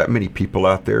that there are that many people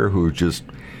out there who are just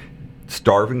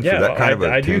starving for that kind of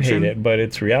attention? I do hate it, but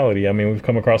it's reality. We've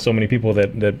come across so many people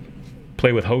that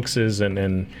play with hoaxes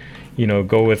and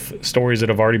go with stories that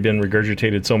have already been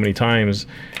regurgitated so many times,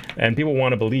 and people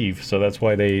want to believe. So that's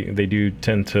why they do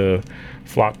tend to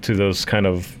flock to those kind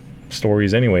of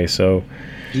stories anyway. So,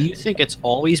 do you think it's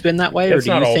always been that way, or do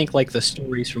you think like the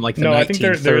stories from like the 1930s? No, I think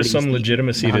there's some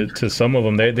legitimacy to some of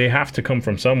them. They have to come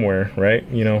from somewhere, right?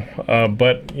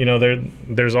 But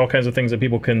there's all kinds of things that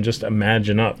people can just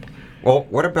imagine up. Well,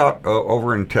 what about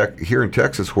over here in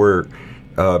Texas, where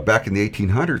back in the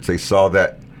 1800s they saw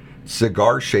that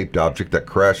cigar-shaped object that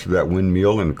crashed through that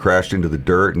windmill and crashed into the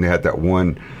dirt, and they had that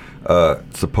one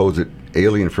supposed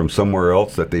alien from somewhere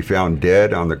else that they found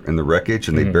dead in the wreckage,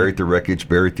 and they buried the wreckage,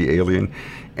 buried the alien,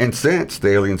 and since the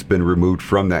alien's been removed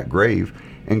from that grave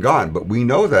and gone. But we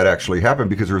know that actually happened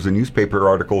because there was a newspaper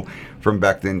article from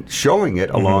back then showing it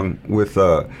along with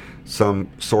some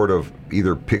sort of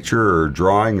either picture or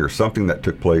drawing or something that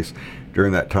took place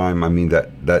during that time.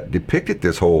 That depicted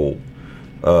this whole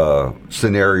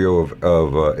scenario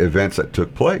of events that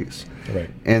took place. Right.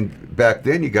 And back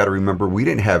then, you got to remember, we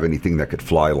didn't have anything that could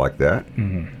fly like that.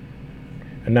 And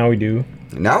now we do.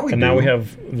 Now we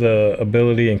have the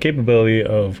ability and capability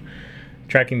of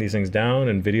tracking these things down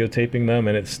and videotaping them,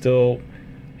 and it's still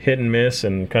hit and miss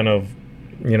and kind of,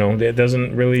 it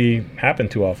doesn't really happen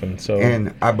too often. So.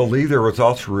 And I believe there was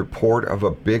also a report of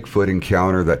a Bigfoot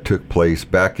encounter that took place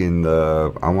back in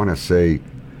the, I want to say,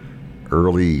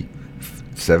 early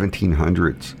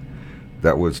 1700s,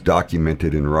 that was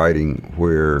documented in writing,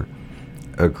 where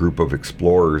a group of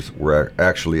explorers were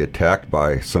actually attacked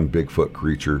by some Bigfoot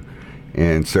creature,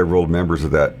 and several members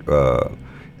of that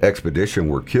expedition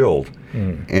were killed,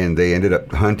 and they ended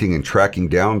up hunting and tracking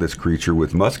down this creature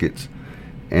with muskets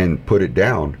and put it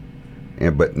down,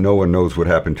 but no one knows what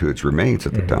happened to its remains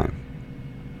at the time.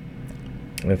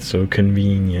 That's so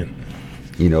convenient.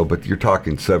 But you're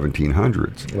talking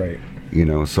 1700s. Right.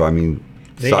 So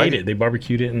they ate it. They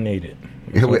barbecued it and ate it.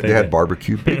 They had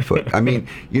barbecued Bigfoot.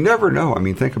 You never know.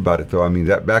 Think about it, though.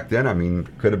 That back then,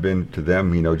 could have been to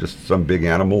them, just some big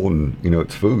animal and,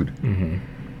 it's food.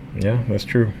 Yeah, that's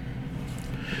true.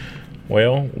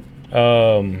 Well,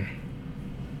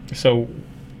 so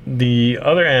the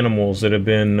other animals that have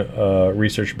been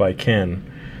researched by Ken,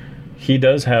 he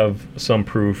does have some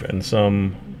proof and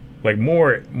some,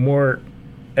 more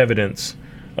evidence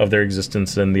of their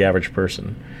existence than the average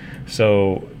person.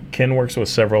 So Ken works with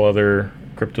several other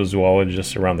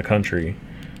cryptozoologists around the country,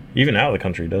 even out of the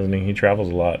country, doesn't he? He travels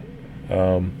a lot.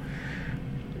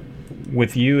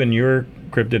 With you and your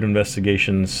cryptid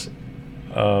investigations,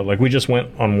 we just went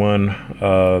on one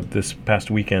this past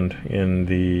weekend in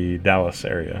the Dallas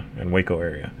area and Waco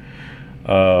area.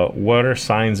 What are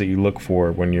signs that you look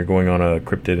for when you're going on a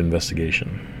cryptid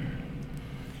investigation?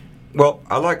 Well,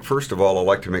 first of all, I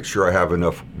like to make sure I have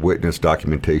enough witness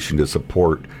documentation to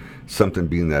support something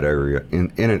being that area,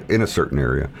 in a certain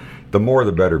area. The more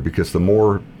the better, because the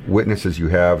more witnesses you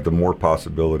have, the more the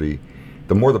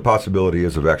possibility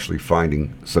is of actually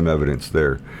finding some evidence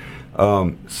there.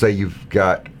 Say you've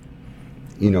got,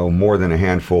 more than a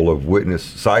handful of witness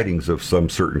sightings of some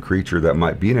certain creature that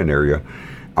might be in an area.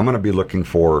 I'm going to be looking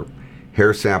for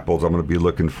hair samples. I'm going to be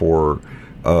looking for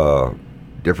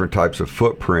different types of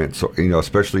footprints,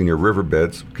 especially in your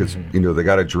riverbeds, because, they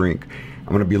got to drink. I'm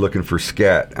going to be looking for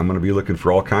scat. I'm going to be looking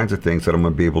for all kinds of things that I'm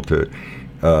going to be able to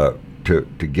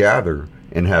gather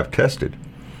and have tested.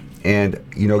 And,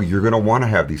 you're going to want to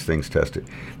have these things tested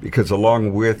because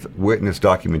along with witness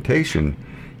documentation,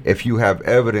 if you have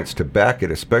evidence to back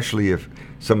it, especially if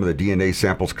some of the DNA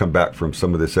samples come back from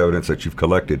some of this evidence that you've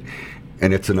collected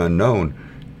and it's an unknown,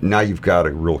 now you've got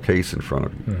a real case in front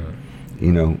of you.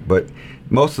 Mm-hmm. But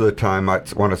most of the time, I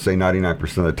want to say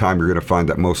 99% of the time, you're going to find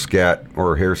that most scat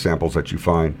or hair samples that you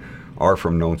find are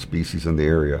from known species in the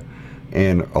area.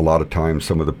 And a lot of times,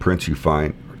 some of the prints you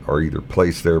find are either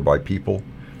placed there by people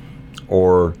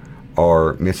or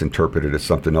are misinterpreted as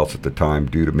something else at the time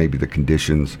due to maybe the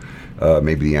conditions,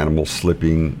 maybe the animal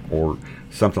slipping or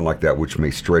something like that, which may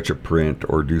stretch a print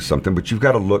or do something. But you've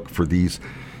got to look for these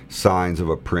signs of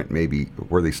a print, maybe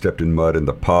where they stepped in mud and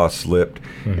the paw slipped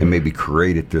and maybe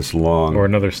created this long, or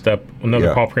another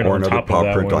paw print or on another top paw of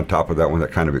that print one. on top of that one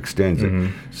that kind of extends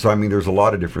it. So I mean, there's a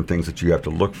lot of different things that you have to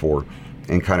look for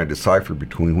and kind of decipher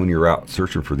between when you're out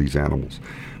searching for these animals.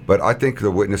 But I think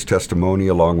the witness testimony,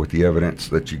 along with the evidence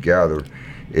that you gather,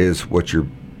 is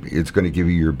it's going to give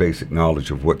you your basic knowledge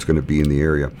of what's going to be in the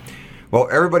area. Well,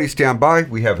 everybody stand by.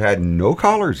 We have had no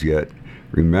callers yet.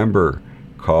 Remember,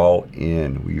 call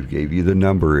in. We gave you the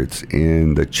number. It's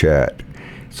in the chat.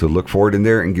 So look forward in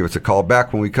there and give us a call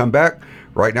back when we come back.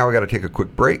 Right now, we got to take a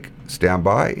quick break. Stand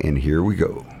by, and here we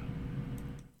go.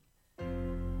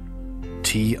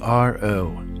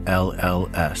 TROLLS.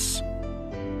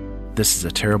 This is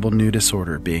a terrible new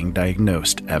disorder being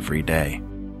diagnosed every day.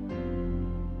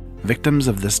 Victims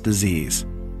of this disease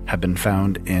have been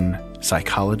found in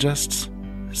psychologists,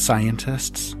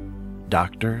 scientists,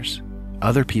 doctors,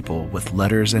 other people with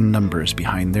letters and numbers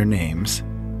behind their names,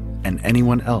 and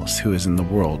anyone else who is in the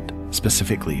world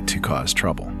specifically to cause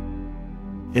trouble.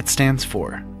 It stands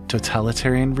for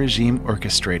Totalitarian Regime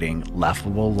Orchestrating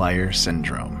Laughable Liar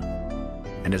Syndrome,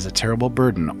 and is a terrible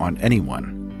burden on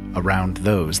anyone around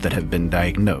those that have been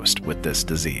diagnosed with this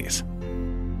disease.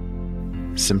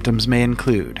 Symptoms may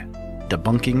include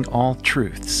debunking all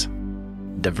truths,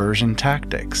 diversion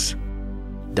tactics,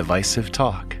 divisive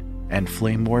talk, and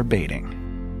flame war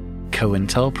baiting,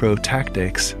 COINTELPRO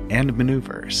tactics and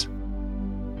maneuvers,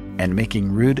 and making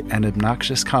rude and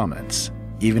obnoxious comments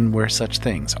even where such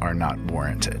things are not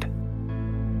warranted.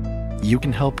 You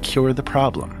can help cure the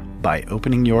problem by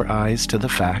opening your eyes to the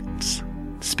facts,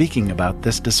 speaking about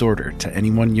this disorder to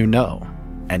anyone you know,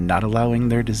 and not allowing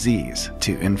their disease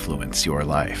to influence your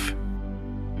life.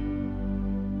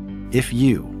 If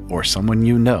you or someone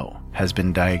you know has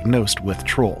been diagnosed with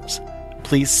trolls,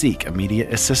 please seek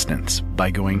immediate assistance by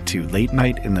going to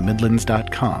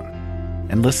latenightinthemidlands.com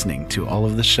and listening to all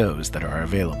of the shows that are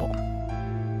available.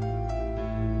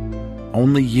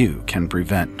 Only you can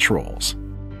prevent trolls.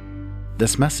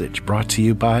 This message brought to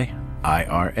you by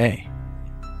IRA,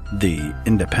 the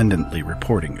Independently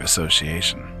Reporting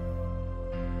Association.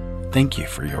 Thank you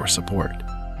for your support.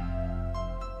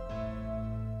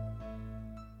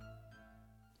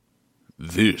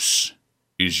 This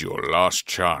is your last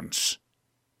chance.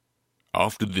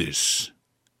 After this,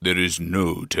 there is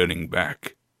no turning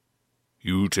back.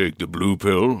 You take the blue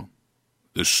pill,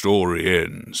 the story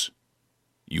ends.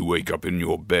 You wake up in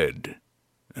your bed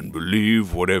and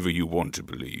believe whatever you want to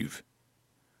believe.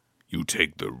 You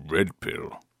take the red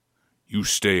pill, you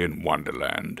stay in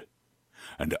Wonderland,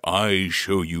 and I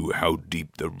show you how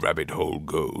deep the rabbit hole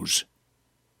goes.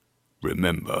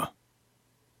 Remember,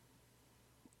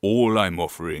 all I'm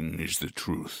offering is the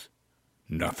truth,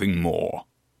 nothing more.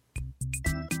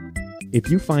 If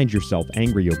you find yourself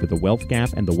angry over the wealth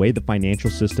gap and the way the financial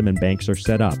system and banks are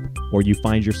set up, or you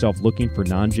find yourself looking for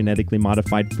non-genetically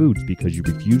modified foods because you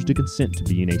refuse to consent to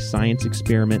being a science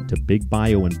experiment to Big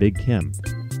Bio and Big Chem,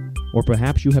 or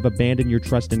perhaps you have abandoned your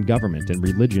trust in government and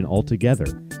religion altogether,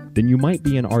 then you might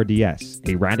be an RDS,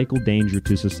 a radical danger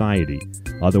to society,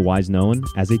 otherwise known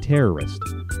as a terrorist.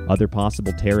 Other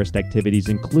possible terrorist activities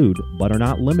include, but are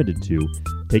not limited to,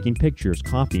 taking pictures,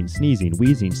 coughing, sneezing,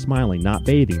 wheezing, smiling, not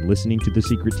bathing, listening to the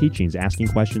secret teachings, asking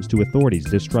questions to authorities,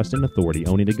 distrust in authority,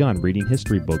 owning a gun, reading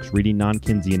history books, reading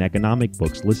non-Keynesian economic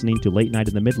books, listening to Late Night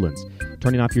in the Midlands,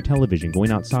 turning off your television,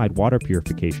 going outside, water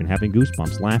purification, having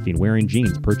goosebumps, laughing, wearing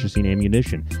jeans, purchasing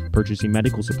ammunition, purchasing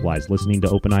medical supplies, listening to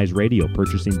Open Eyes Radio,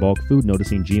 purchasing bulk food,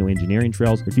 noticing geoengineering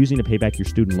trails, refusing to pay back your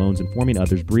student loans, informing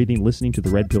others, breathing, listening to the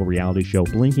Red Pill reality show,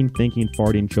 blinking, thinking,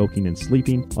 farting, choking, and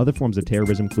sleeping. Other forms of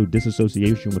terrorism include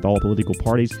disassociation association with all political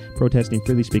parties, protesting,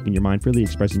 freely speaking your mind, freely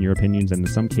expressing your opinions, and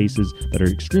in some cases that are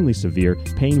extremely severe,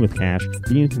 paying with cash,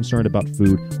 being concerned about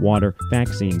food, water,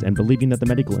 vaccines, and believing that the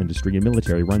medical industry and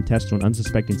military run tests on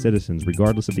unsuspecting citizens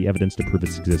regardless of the evidence to prove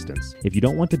its existence. If you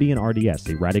don't want to be an RDS,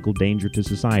 a radical danger to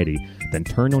society, then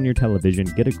turn on your television,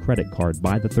 get a credit card,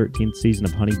 buy the 13th season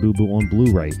of Honey Boo Boo on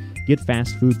Blu-ray, get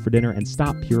fast food for dinner, and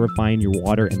stop purifying your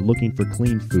water and looking for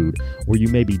clean food, or you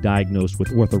may be diagnosed with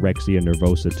orthorexia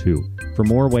nervosa too. For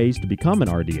more ways to become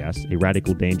an RDS, a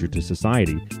radical danger to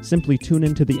society, simply tune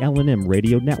into the L&M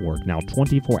Radio Network, now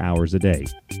 24 hours a day.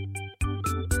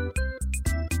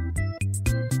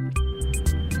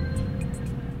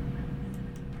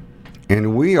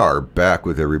 And we are back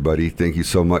with everybody. Thank you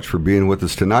so much for being with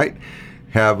us tonight.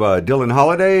 Have Dylan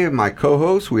Holiday, my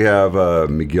co-host. We have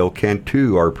Miguel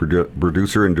Cantu, our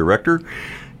producer and director.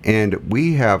 And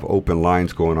we have open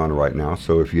lines going on right now.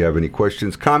 So if you have any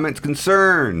questions, comments,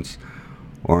 concerns,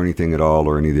 or anything at all,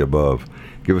 or any of the above,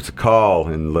 give us a call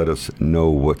and let us know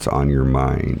what's on your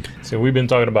mind. So we've been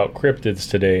talking about cryptids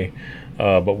today,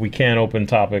 but we can't open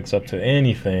topics up to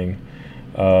anything.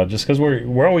 Just because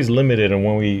we're always limited, and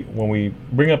when we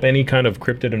bring up any kind of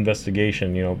cryptid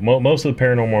investigation, you know, most of the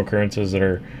paranormal occurrences that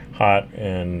are hot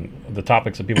and the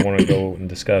topics that people want to go and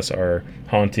discuss are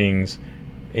hauntings,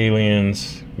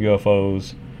 aliens,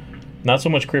 UFOs, not so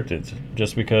much cryptids.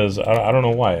 Just because I don't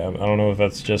know why. I don't know if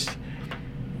that's just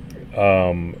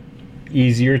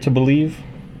easier to believe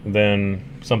than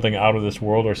something out of this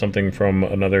world or something from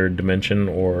another dimension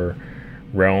or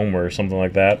realm or something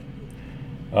like that.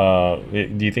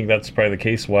 Do you think that's probably the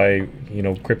case why, you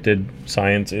know, cryptid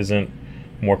science isn't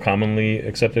more commonly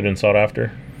accepted and sought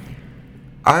after?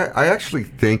 I actually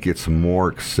think it's more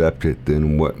accepted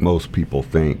than what most people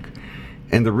think.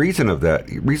 And the reason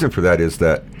for that is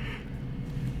that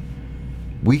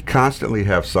we constantly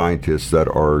have scientists that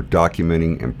are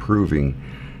documenting and proving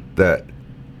that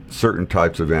certain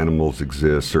types of animals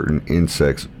exist, certain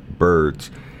insects, birds,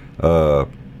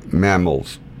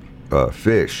 mammals,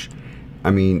 fish. I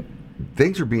mean,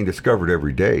 things are being discovered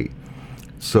every day.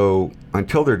 So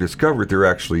until they're discovered,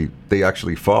 they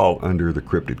actually fall under the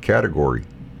cryptid category.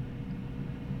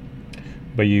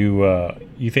 But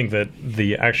you think that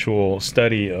the actual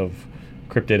study of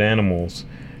cryptid animals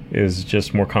is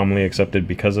just more commonly accepted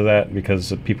because of that?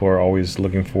 Because people are always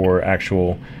looking for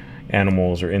actual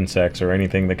animals or insects or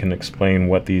anything that can explain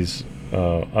what these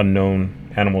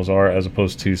unknown animals are, as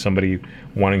opposed to somebody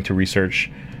wanting to research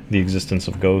the existence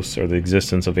of ghosts or the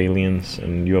existence of aliens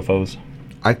and UFOs?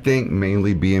 I think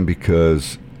mainly being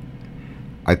because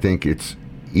I think it's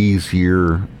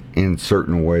easier in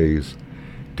certain ways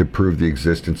to prove the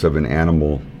existence of an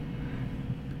animal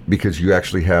because you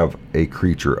actually have a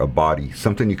creature, a body,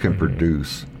 something you can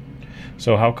produce.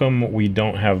 So how come we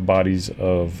don't have bodies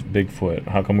of Bigfoot?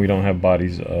 How come we don't have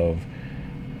bodies of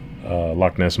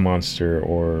Loch Ness Monster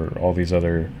or all these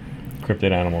other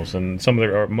cryptid animals? And some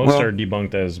of most are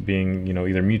debunked as being, you know,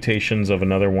 either mutations of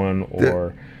another one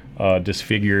or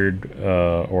disfigured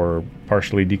or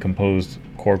partially decomposed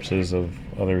corpses of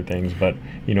other things. But,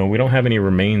 you know, we don't have any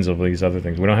remains of these other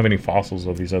things. We don't have any fossils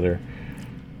of these other,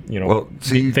 you know,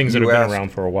 things that have been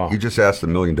around for a while. You just asked the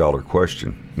 $1 million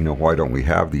question. You know, why don't we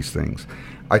have these things?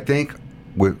 I think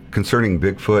concerning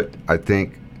Bigfoot,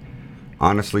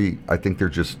 honestly, I think they're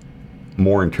just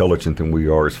more intelligent than we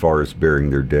are as far as burying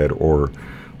their dead or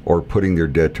putting their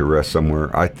dead to rest somewhere.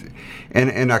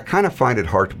 And I kind of find it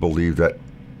hard to believe that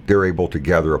they're able to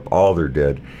gather up all their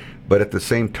dead, but at the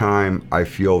same time, I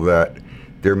feel that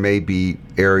there may be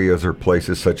areas or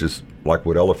places such as like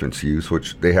what elephants use,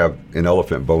 which they have an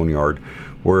elephant boneyard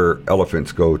where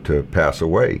elephants go to pass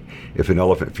away. If an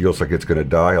elephant feels like it's going to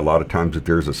die, a lot of times if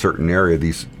there's a certain area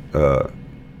these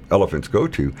elephants go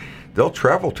to, they'll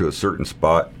travel to a certain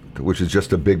spot, which is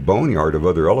just a big boneyard of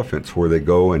other elephants where they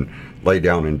go and lay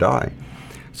down and die.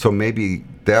 So maybe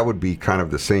that would be kind of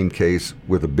the same case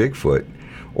with a Bigfoot.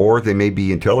 Or they may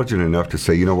be intelligent enough to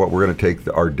say, you know what, we're going to take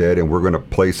our dead and we're going to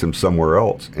place them somewhere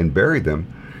else and bury them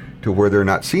to where they're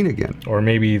not seen again. Or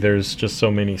maybe there's just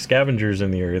so many scavengers in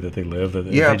the area that they live that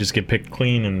they just get picked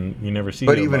clean and you never see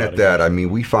them. But even at that, I mean,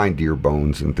 we find deer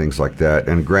bones and things like that.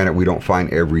 And granted, we don't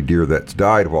find every deer that's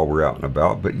died while we're out and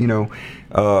about. But, you know,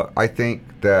 I think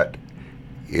that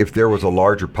if there was a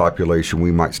larger population,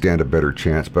 we might stand a better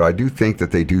chance. But I do think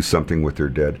that they do something with their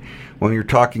dead. When you're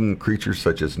talking creatures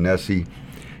such as Nessie,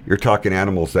 you're talking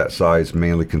animals that size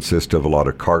mainly consist of a lot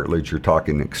of cartilage. You're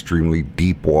talking extremely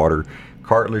deep water.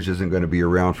 Cartilage isn't going to be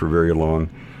around for very long.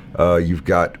 You've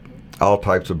got all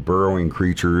types of burrowing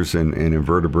creatures and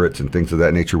invertebrates and things of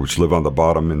that nature which live on the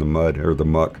bottom in the mud or the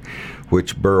muck,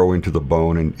 which burrow into the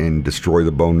bone and destroy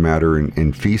the bone matter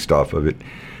and feast off of it.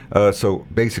 So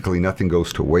basically, nothing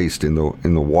goes to waste in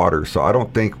the water. So I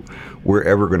don't think we're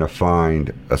ever going to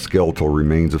find a skeletal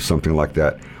remains of something like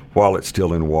that while it's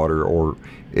still in water, or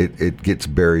it gets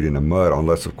buried in the mud,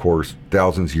 unless, of course,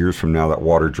 thousands of years from now that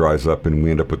water dries up and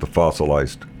we end up with a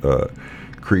fossilized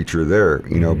creature there.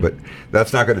 But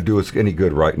that's not going to do us any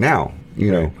good right now.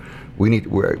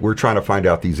 We're trying to find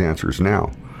out these answers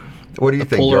now. What do you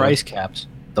think? Polar ice caps.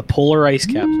 The polar ice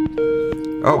caps.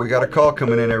 Oh, we got a call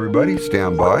coming in, everybody.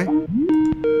 Stand by.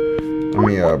 Let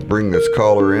me bring this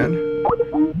caller in.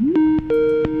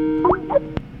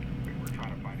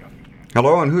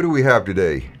 Hello, and who do we have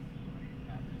today?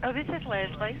 Oh, this is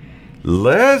Leslie.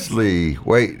 Leslie.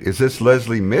 Wait, is this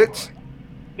Leslie Mitz?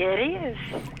 It is.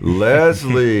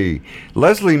 Leslie.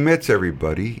 Leslie Mitz,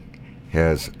 everybody,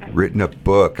 has written a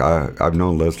book. I've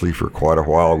known Leslie for quite a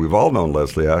while. We've all known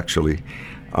Leslie, actually.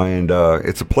 And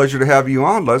it's a pleasure to have you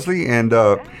on, Leslie. And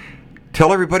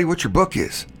tell everybody what your book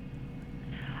is.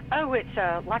 Oh, it's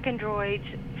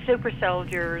Lycandroids, Super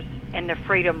Soldiers, and the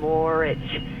Freedom War. It's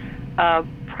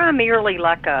primarily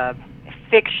like a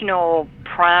fictional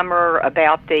primer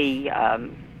about the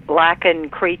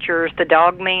Lycan creatures, the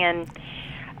Dogmen,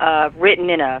 written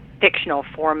in a fictional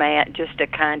format just to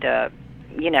kind of,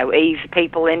 ease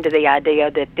people into the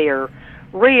idea that they're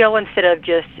real instead of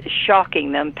just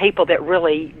shocking them, people that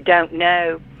really don't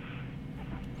know.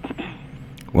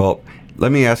 Well,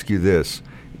 let me ask you this.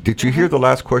 Did you hear the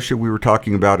last question we were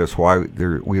talking about is why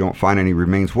we don't find any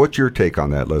remains? What's your take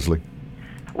on that, Leslie?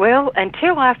 Well,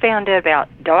 until I found out about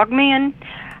Dogmen,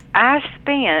 I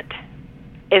spent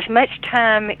as much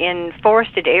time in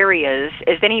forested areas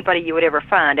as anybody you would ever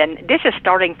find. And this is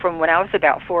starting from when I was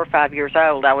about 4 or 5 years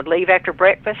old. I would leave after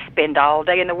breakfast, spend all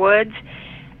day in the woods,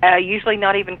 usually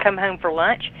not even come home for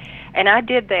lunch. And I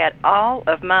did that all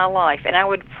of my life. And I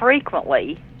would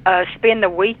frequently spend the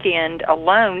weekend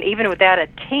alone, even without a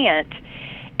tent,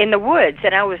 in the woods.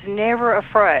 And I was never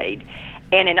afraid.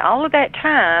 And in all of that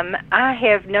time, I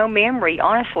have no memory,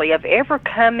 honestly, of ever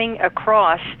coming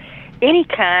across any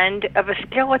kind of a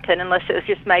skeleton unless it was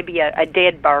just maybe a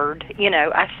dead bird.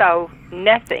 I saw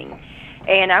nothing.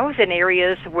 And I was in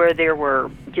areas where there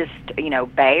were just,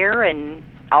 bear and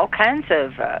all kinds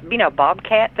of,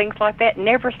 bobcat, things like that.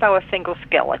 Never saw a single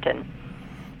skeleton.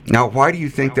 Now, why do you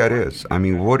think that is? I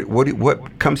mean,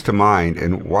 what comes to mind,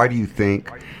 and why do you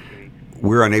think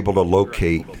we're unable to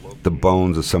locate the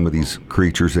bones of some of these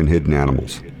creatures and hidden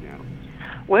animals?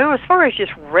 Well, as far as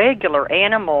just regular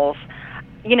animals,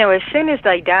 as soon as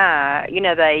they die,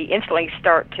 they instantly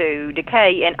start to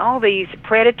decay, and all these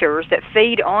predators that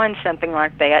feed on something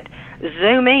like that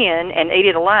zoom in and eat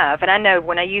it alive. And I know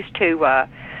when I used to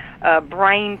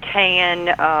brain tan,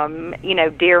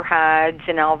 deer hides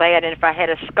and all that, and if I had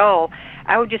a skull,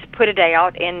 I would just put it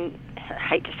out and, I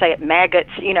hate to say it,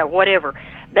 maggots, whatever.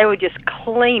 They would just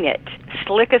clean it,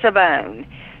 slick as a bone,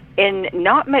 in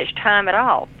not much time at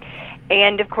all.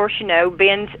 And, of course,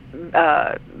 Ben's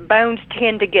bones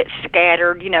tend to get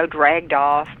scattered, dragged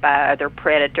off by other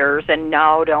predators and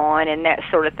gnawed on and that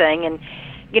sort of thing. And,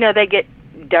 they get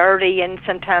dirty and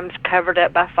sometimes covered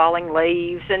up by falling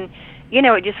leaves. And,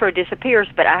 it just sort of disappears.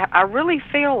 But I really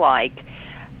feel like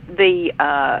the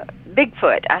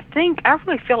Bigfoot, I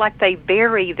really feel like they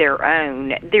bury their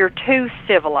own. They're too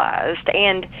civilized.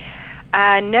 And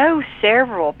I know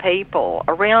several people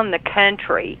around the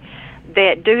country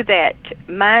that do that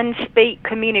mind-speak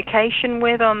communication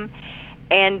with them,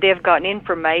 and they've gotten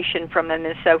information from them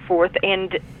and so forth,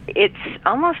 and it's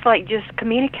almost like just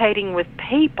communicating with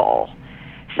people.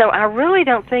 So I really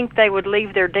don't think they would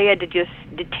leave their dead to just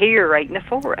deteriorate in the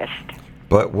forest.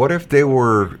 But what if they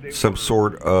were some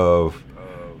sort of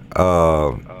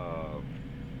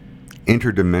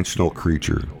interdimensional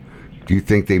creature? Do you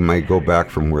think they might go back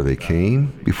from where they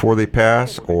came before they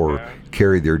pass, or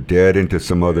carry their dead into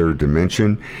some other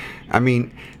dimension? I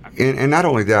mean, and not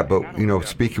only that, but,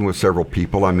 speaking with several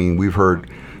people, I mean, we've heard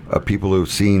people who've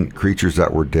seen creatures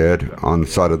that were dead on the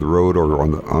side of the road or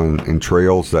in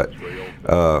trails that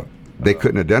they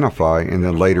couldn't identify, and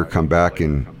then later come back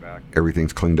and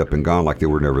everything's cleaned up and gone like they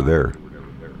were never there.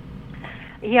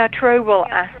 Yeah, true. Well,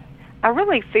 I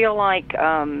really feel like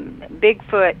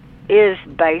Bigfoot is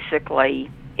basically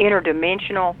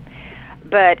interdimensional,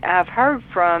 but I've heard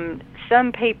from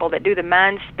some people that do the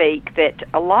mind speak that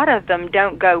a lot of them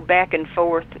don't go back and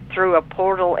forth through a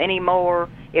portal anymore,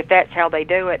 if that's how they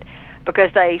do it,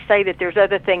 because they say that there's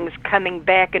other things coming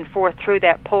back and forth through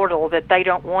that portal that they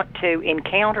don't want to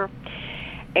encounter.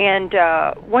 And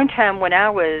one time when I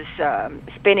was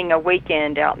spending a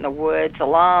weekend out in the woods, a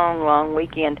long, long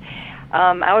weekend,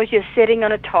 I was just sitting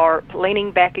on a tarp,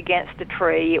 leaning back against the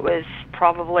tree. It was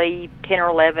probably 10 or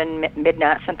 11,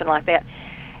 midnight, something like that.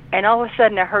 And all of a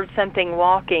sudden I heard something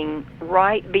walking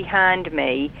right behind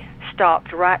me,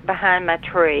 stopped right behind my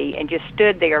tree, and just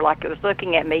stood there like it was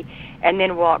looking at me, and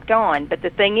then walked on. But the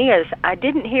thing is, I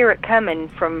didn't hear it coming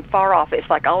from far off. It's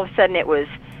like all of a sudden it was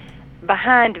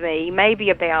behind me, maybe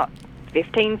about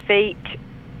 15 feet,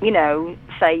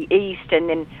 say east, and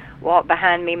then walked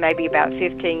behind me maybe about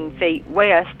 15 feet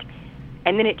west,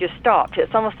 and then it just stopped.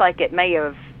 It's almost like it may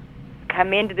have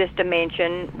come into this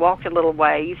dimension, walked a little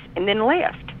ways, and then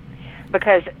left.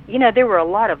 Because, there were a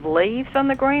lot of leaves on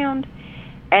the ground,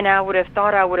 and I would have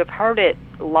thought I would have heard it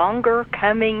longer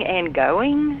coming and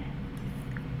going.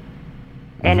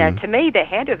 And to me, that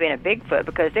had to have been a Bigfoot,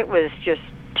 because it was just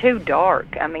too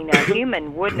dark. I mean, a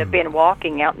human wouldn't have been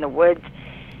walking out in the woods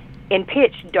in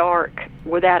pitch dark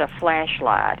without a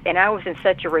flashlight. And I was in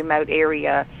such a remote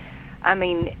area. I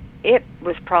mean, it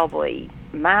was probably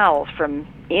miles from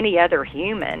any other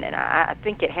human, and I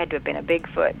think it had to have been a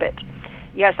Bigfoot. But,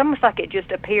 yeah, it's almost like it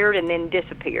just appeared and then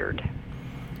disappeared.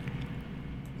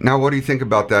 Now, what do you think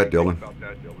about that, Dylan?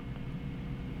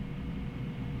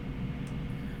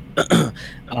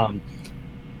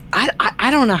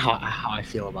 I don't know how I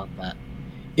feel about that.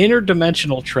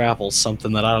 Interdimensional travel is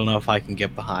something that I don't know if I can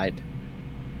get behind.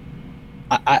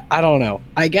 I don't know.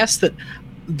 I guess that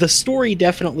the story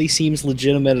definitely seems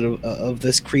legitimate of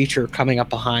this creature coming up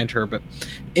behind her, but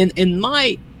in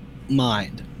my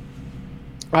mind,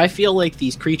 I feel like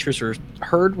these creatures are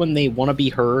heard when they want to be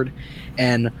heard,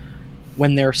 and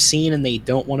when they're seen and they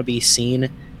don't want to be seen,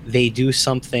 they do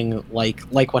something like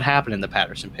what happened in the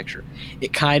Patterson picture.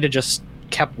 It kind of just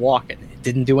kept walking. It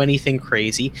didn't do anything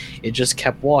crazy. It just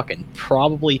kept walking,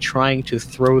 probably trying to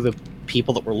throw the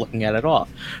people that were looking at it off,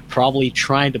 probably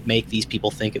trying to make these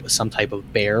people think it was some type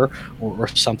of bear or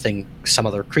something, some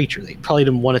other creature. They probably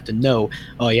didn't want it to know,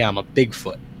 oh yeah, I'm a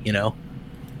Bigfoot,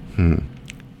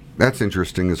 That's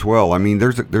interesting as well. I mean,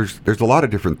 there's a lot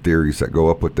of different theories that go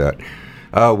up with that.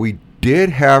 We did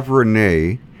have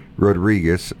Renee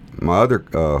Rodriguez, my other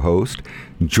host,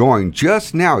 join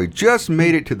just now. He just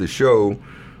made it to the show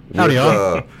with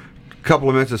a couple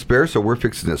of minutes to spare, so we're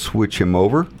fixing to switch him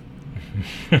over.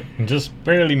 Just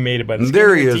barely made it by the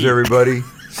There he is, everybody.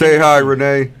 Say hi,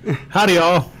 Renee. Howdy,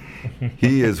 y'all.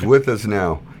 He is with us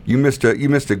now. You missed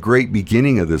a great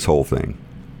beginning of this whole thing.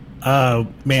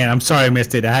 Man, I'm sorry I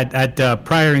missed it. I had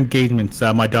prior engagements.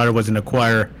 My daughter was in a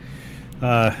choir,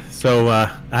 so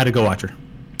I had to go watch her.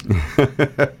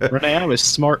 Renee, I was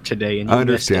smart today, and you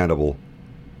understandable.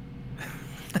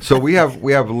 So we have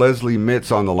Leslie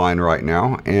Mitz on the line right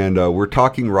now, and we're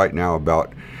talking right now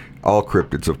about all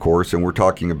cryptids, of course, and we're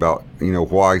talking about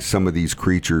why some of these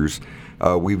creatures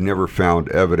we've never found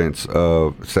evidence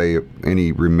of, say,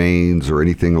 any remains or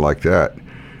anything like that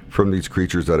from these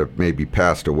creatures that have maybe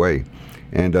passed away.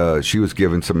 And she was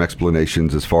given some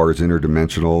explanations as far as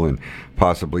interdimensional and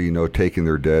possibly, taking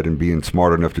their dead and being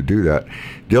smart enough to do that.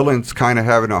 Dylan's kind of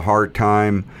having a hard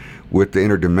time with the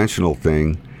interdimensional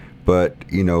thing, but,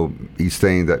 he's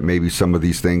saying that maybe some of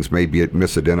these things may be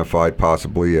misidentified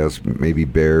possibly as maybe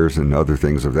bears and other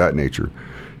things of that nature.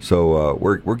 So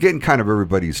we're getting kind of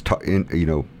everybody's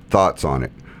thoughts on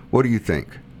it. What do you think?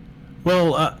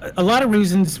 Well, a lot of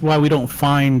reasons why we don't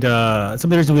find some of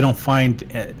the reasons we don't find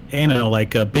like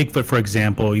Bigfoot, for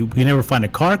example, we never find a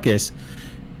carcass,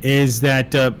 is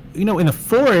that in the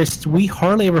forest we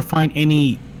hardly ever find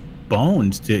any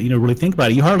bones to really think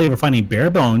about it. You hardly ever find any bare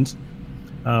bones.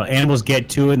 Animals get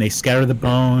to it and they scatter the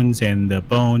bones and the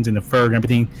fur and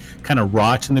everything kind of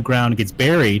rots in the ground and gets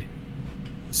buried.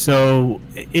 So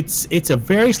it's a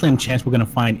very slim chance we're going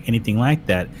to find anything like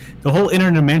that. The whole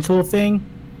interdimensional thing.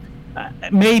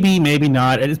 Maybe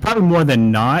not. It's probably more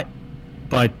than not,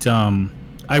 but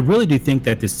I really do think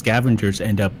that the scavengers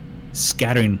end up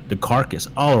scattering the carcass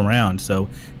all around. So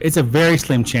it's a very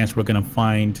slim chance we're going to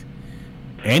find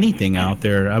anything out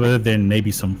there other than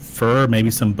maybe some fur, maybe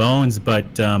some bones. But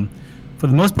for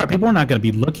the most part, people are not going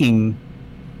to be looking.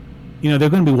 They're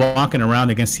going to be walking around.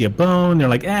 They're going to see a bone. They're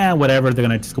like, whatever. They're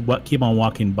going to just keep on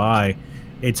walking by.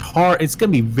 It's hard. It's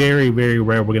going to be very, very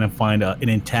rare we're going to find an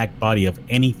intact body of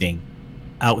anything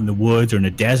out in the woods or in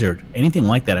the desert. Anything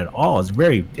like that at all is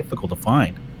very difficult to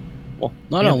find. Well,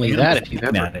 not only that,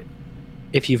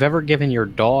 if you've ever given your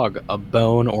dog a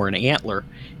bone or an antler,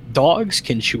 dogs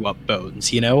can chew up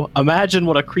bones, Imagine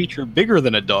what a creature bigger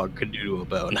than a dog could do to a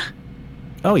bone.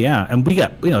 Oh, yeah. And we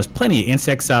got, there's plenty of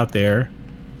insects out there.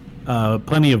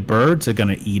 Plenty of birds are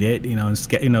going to eat it,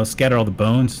 and scatter all the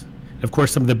bones. Of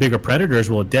course, some of the bigger predators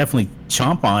will definitely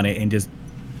chomp on it and it's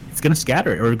going to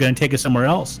scatter it or going to take it somewhere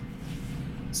else.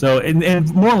 So,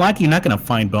 and more likely, you're not going to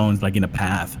find bones like in a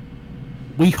path.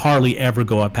 We hardly ever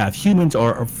go off path. Humans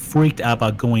are freaked out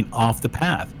about going off the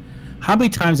path. How many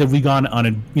times have we gone on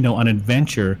an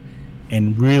adventure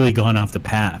and really gone off the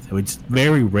path? It's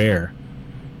very rare.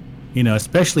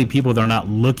 Especially people that are not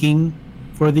looking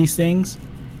for these things.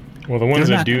 Well, the ones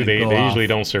that do, they usually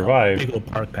don't survive. Big old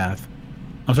park path.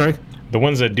 I'm sorry? The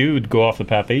ones that do go off the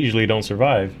path, they usually don't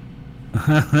survive.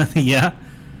 Yeah,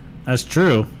 that's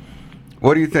true.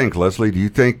 What do you think, Leslie? Do you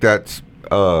think that's,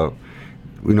 what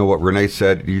Renee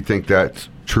said, do you think that's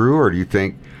true, or do you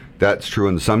think that's true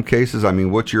in some cases? I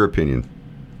mean, what's your opinion?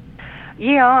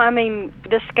 Yeah, I mean,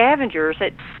 the scavengers,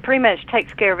 it pretty much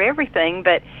takes care of everything,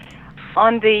 but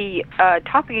on the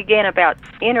topic again about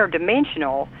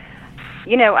interdimensional,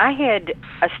 I had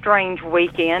a strange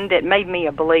weekend that made me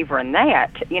a believer in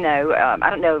that. I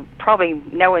don't know, probably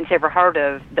no one's ever heard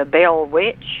of the Bell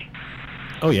Witch.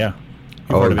 Oh, yeah.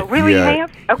 Oh, really? Yeah. You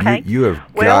have? Okay. You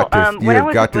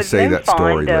have got to say that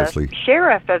story, the Leslie.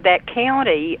 Sheriff of that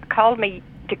county called me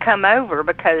to come over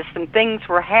because some things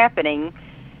were happening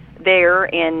there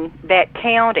in that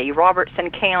county,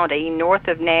 Robertson County, north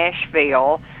of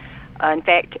Nashville. In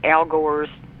fact, Al Gore's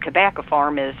tobacco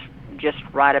farm is just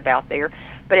right about there.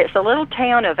 But it's a little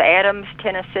town of Adams,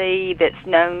 Tennessee, that's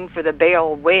known for the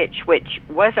Bell Witch, which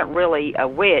wasn't really a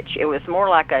witch. It was more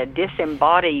like a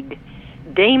disembodied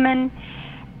demon.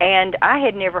 And I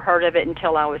had never heard of it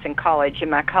until I was in college,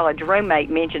 and my college roommate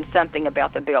mentioned something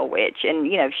about the Bell Witch.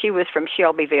 And, she was from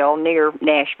Shelbyville, near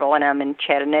Nashville, and I'm in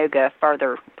Chattanooga,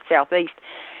 further southeast.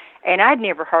 And I'd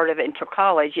never heard of it until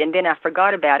college, and then I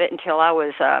forgot about it until I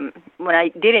was, when I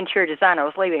did interior design, I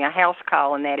was leaving a house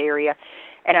call in that area,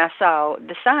 and I saw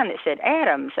the sign that said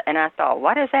Adams, and I thought,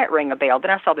 why does that ring a bell?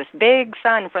 Then I saw this big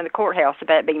sign in front of the courthouse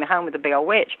about it being the home of the Bell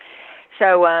Witch.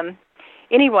 So,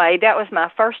 anyway, that was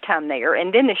my first time there,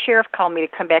 and then the sheriff called me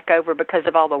to come back over because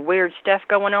of all the weird stuff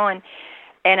going on.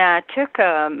 And I took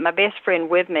my best friend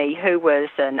with me, who was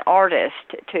an artist,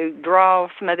 to draw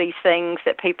some of these things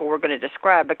that people were going to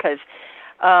describe, because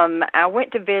I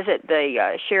went to visit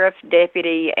the sheriff's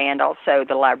deputy and also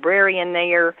the librarian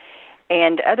there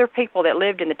and other people that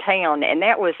lived in the town, and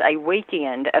that was a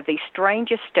weekend of the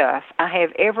strangest stuff I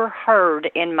have ever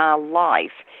heard in my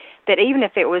life, that even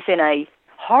if it was in a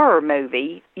horror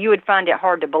movie, you would find it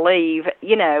hard to believe.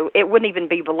 It wouldn't even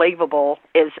be believable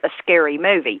as a scary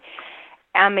movie.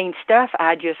 I mean, stuff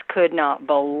I just could not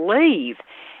believe.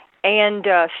 And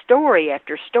story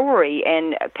after story,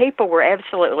 and people were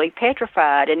absolutely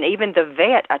petrified. And even the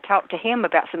vet, I talked to him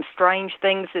about some strange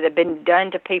things that had been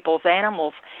done to people's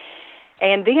animals.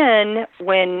 And then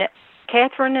when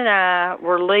Catherine and I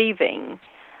were leaving,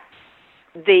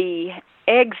 the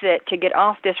exit to get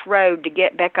off this road to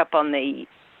get back up on the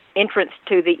entrance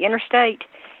to the interstate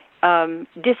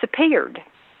disappeared.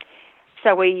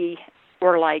 So we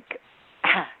were like,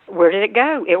 where did it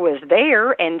go? It was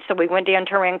there, and so we went down,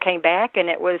 turned around, came back, and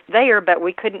it was there, but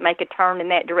we couldn't make a turn in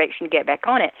that direction to get back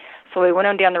on it. So we went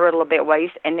on down the road a little bit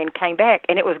ways and then came back,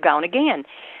 and it was gone again.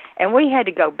 And we had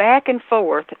to go back and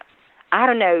forth, I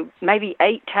don't know, maybe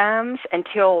 8 times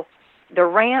until the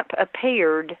ramp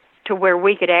appeared to where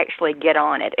we could actually get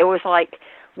on it. It was like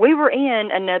we were in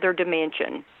another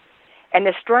dimension. And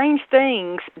the strange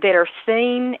things that are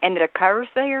seen and that occurs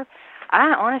there,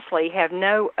 I honestly have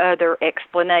no other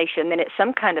explanation than it's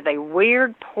some kind of a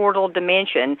weird portal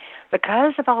dimension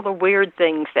because of all the weird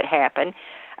things that happen.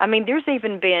 I mean, there's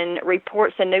even been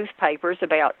reports in newspapers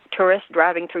about tourists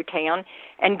driving through town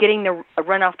and getting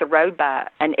run off the road by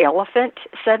an elephant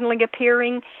suddenly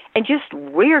appearing, and just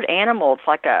weird animals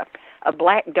like a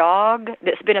black dog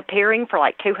that's been appearing for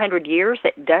like 200 years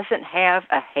that doesn't have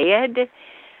a head.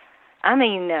 I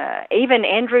mean, even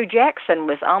Andrew Jackson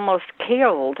was almost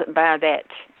killed by that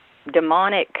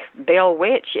demonic Bell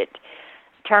Witch. It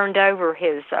turned over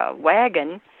his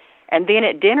wagon, and then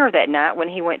at dinner that night when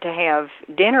he went to have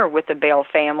dinner with the Bell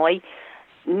family,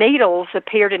 needles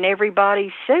appeared in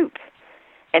everybody's soup.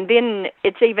 And then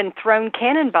it's even thrown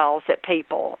cannonballs at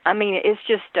people. I mean, it's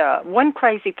just one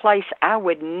crazy place I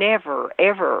would never,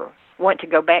 ever want to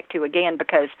go back to again,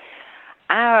 because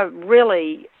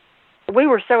we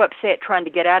were so upset trying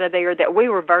to get out of there that we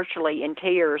were virtually in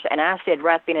tears. And I said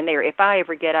right then and there, if I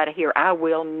ever get out of here, I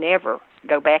will never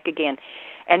go back again.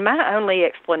 And my only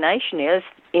explanation is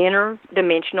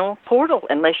interdimensional portal,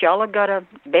 unless y'all have got a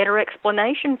better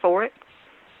explanation for it.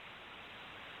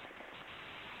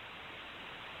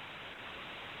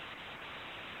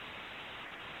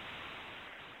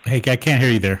 Hey, I can't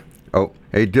hear you there. Oh,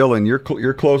 hey, Dylan,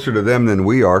 you're closer to them than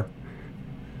we are.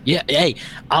 Yeah, hey,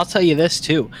 I'll tell you this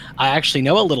too. I actually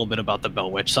know a little bit about the Bell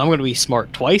Witch, so I'm going to be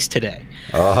smart twice today.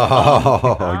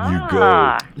 Oh, you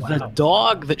go. The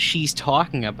dog that she's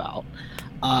talking about,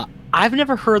 I've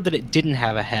never heard that it didn't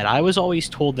have a head. I was always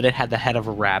told that it had the head of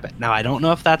a rabbit. Now, I don't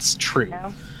know if that's true.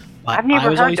 No. But I've never I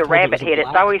was heard always the told it rabbit was a head. It's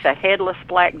black- always a headless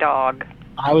black dog.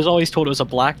 I was always told it was a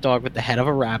black dog with the head of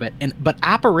a rabbit. But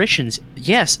apparitions,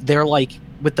 yes, they're like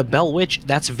with the Bell Witch.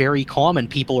 That's very common.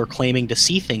 People are claiming to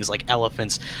see things like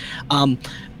elephants.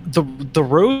 The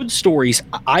road stories,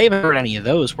 I haven't heard any of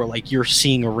those where like you're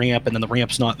seeing a ramp and then the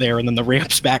ramp's not there and then the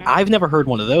ramp's back. I've never heard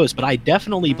one of those, but I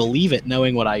definitely believe it,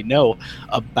 knowing what I know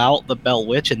about the Bell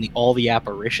Witch and all the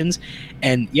apparitions.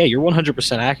 And yeah, you're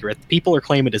 100% accurate. People are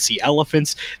claiming to see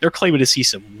elephants. They're claiming to see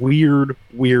some weird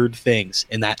things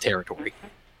in that territory.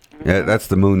 Yeah, that's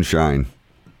the moonshine.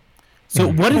 So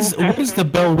what is the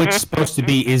Bell Witch supposed to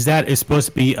be? Is it supposed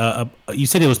to be you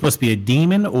said it was supposed to be a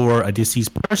demon or a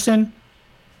deceased person?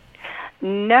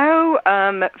 No,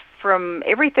 from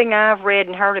everything I've read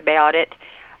and heard about it,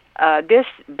 this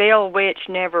Bell Witch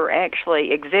never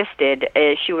actually existed.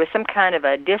 She was some kind of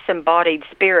a disembodied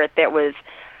spirit that was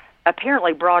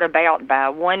apparently brought about by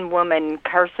one woman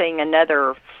cursing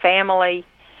another family.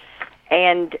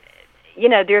 And, you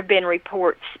know, there have been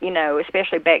reports, you know,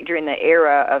 especially back during the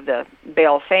era of the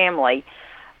Bell family,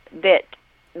 that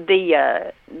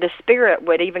the spirit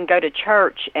would even go to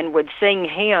church and would sing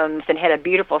hymns and had a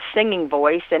beautiful singing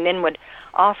voice, and then would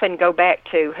often go back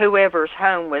to whoever's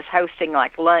home was hosting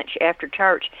like lunch after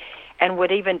church and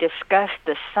would even discuss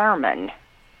the sermon,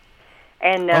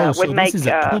 and would make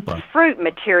fruit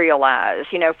materialize,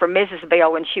 you know, for Mrs.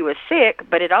 Bell when she was sick.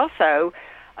 But it also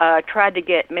tried to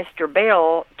get Mr.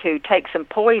 Bell to take some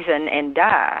poison and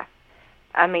die.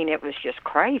 I mean, it was just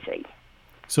crazy.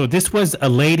 So this was a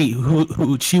lady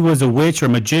who she was a witch or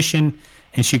magician,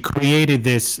 and she created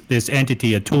this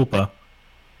entity, a tulpa.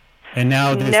 And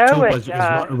now this tulpa is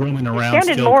roaming around. It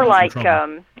sounded more like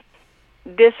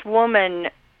this woman.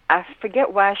 I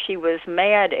forget why she was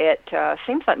mad at.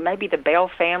 Seems like maybe the Bell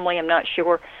family. I'm not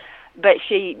sure, but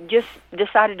she just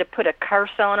decided to put a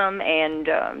curse on them, and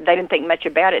they didn't think much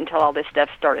about it until all this stuff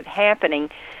started happening.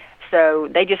 So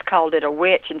they just called it a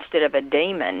witch instead of a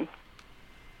demon.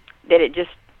 That it just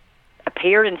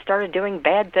appeared and started doing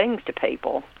bad things to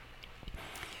people.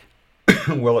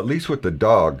 Well, at least with the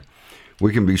dog,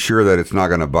 we can be sure that it's not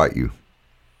going to bite you.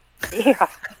 Yeah.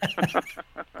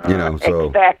 You know, so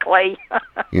exactly.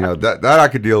 You know, that I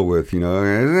could deal with. You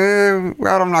know,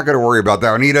 well, I'm not going to worry about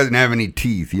that one. He doesn't have any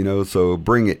teeth. You know, so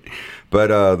bring it. But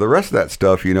the rest of that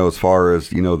stuff, you know, as far as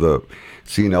the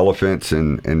seeing elephants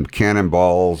and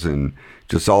cannonballs and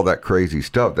just all that crazy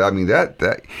stuff. I mean, that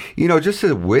just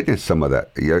to witness some of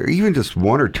that, even just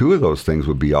one or two of those things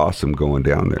would be awesome going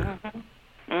down there.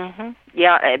 Mm-hmm.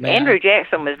 Yeah, Andrew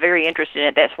Jackson was very interested in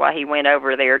it. That's why he went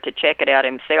over there to check it out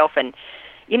himself. And,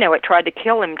 you know, it tried to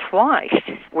kill him twice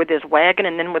with his wagon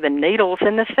and then with the needles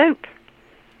in the soup.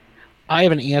 I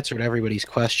haven't answered everybody's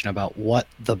question about what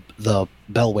the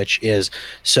Bell Witch is.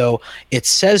 So it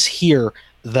says here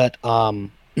that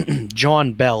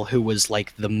John Bell, who was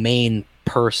like the main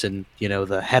person, you know,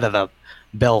 the head of the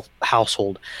Bell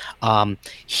household,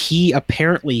 he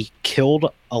apparently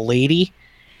killed a lady,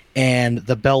 and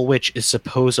the Bell Witch is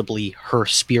supposedly her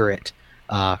spirit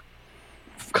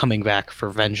coming back for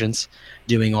vengeance,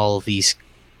 doing all of these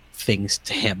things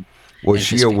to him. Was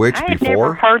she a witch before? I had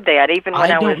never heard that, even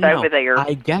when I was over there.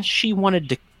 I guess she wanted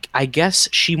to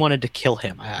kill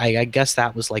him. I guess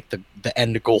that was like the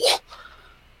end goal.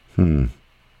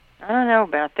 I don't know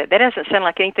about that. That doesn't sound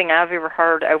like anything I've ever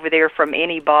heard over there from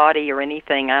anybody or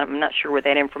anything. I'm not sure where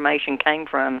that information came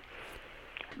from.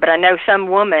 But I know some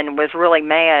woman was really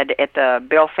mad at the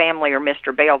Bell family or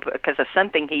Mr. Bell because of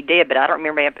something he did, but I don't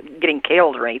remember him getting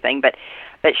killed or anything. But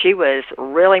she was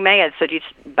really mad, so just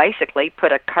basically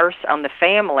put a curse on the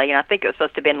family, and I think it was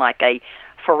supposed to have been like a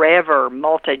forever,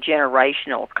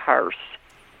 multi-generational curse.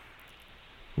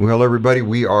 Well, everybody,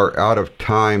 we are out of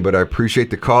time, but I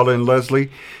appreciate the call in, Leslie.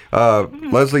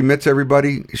 Leslie Mitz,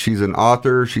 everybody. She's an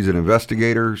author. She's an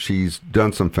investigator. She's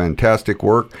done some fantastic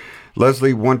work.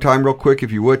 Leslie, one time real quick,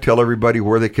 if you would, tell everybody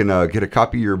where they can get a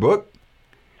copy of your book.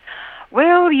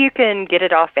 Well, you can get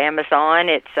it off Amazon.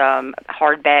 It's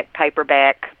hardback,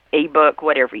 paperback, ebook,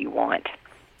 whatever you want.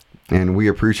 And we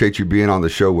appreciate you being on the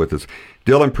show with us.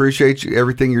 Dylan, appreciate you,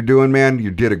 everything you're doing, man.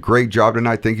 You did a great job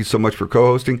tonight. Thank you so much for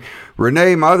co-hosting.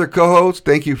 Renee, my other co-host,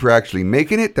 thank you for actually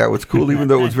making it. That was cool, even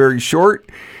though it was very short.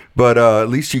 But at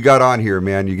least you got on here,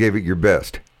 man. You gave it your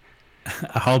best.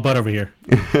 How about over here?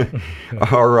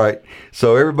 All right.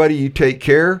 So, everybody, you take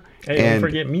care. Hey, don't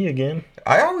forget me again.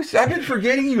 I've been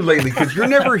forgetting you lately because you're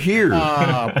never here.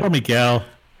 Poor Miguel.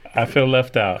 I feel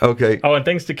left out. Okay. Oh, and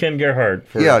thanks to Ken Gerhardt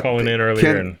for calling in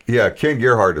earlier. Ken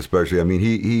Gerhardt especially. I mean,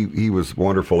 he was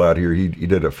wonderful out here. He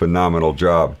did a phenomenal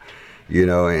job,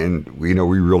 and we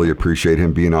really appreciate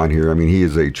him being on here. I mean, he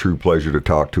is a true pleasure to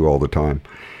talk to all the time.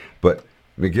 But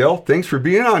Miguel, thanks for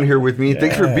being on here with me.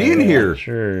 Thanks for being here.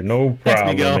 Sure, no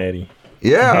problem, Eddie.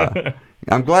 Yeah,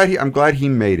 I'm glad he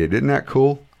made it. Isn't that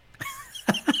cool?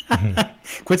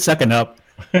 Quit sucking up.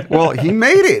 Well, he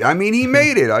made it. I mean,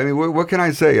 what can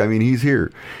I say? I mean, he's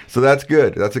here. So that's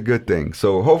good. That's a good thing.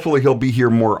 So hopefully he'll be here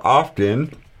more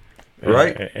often,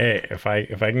 right? Hey, if I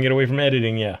can get away from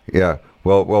editing, yeah. Yeah.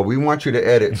 Well, we want you to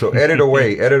edit. So edit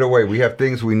away. We have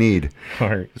things we need. All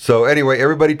right. So anyway,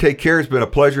 everybody take care. It's been a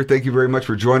pleasure. Thank you very much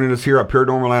for joining us here on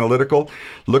Paranormal Analytical.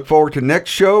 Look forward to next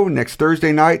show, next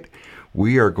Thursday night.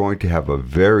 We are going to have a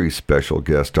very special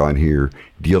guest on here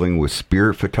dealing with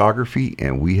spirit photography,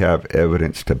 and we have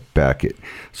evidence to back it.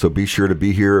 So be sure to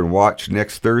be here and watch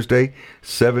next Thursday,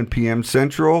 7 p.m.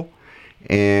 Central.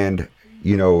 And,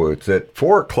 it's at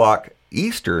 4 o'clock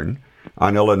Eastern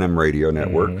on L&M Radio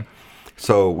Network. Mm-hmm.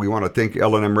 So we want to thank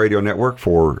L&M Radio Network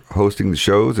for hosting the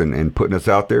shows and putting us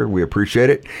out there. We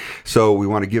appreciate it. So we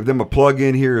want to give them a plug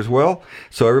in here as well.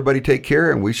 So everybody take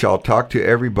care, and we shall talk to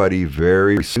everybody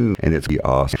very soon. And it's going to be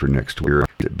awesome for next week.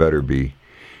 It better be.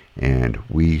 And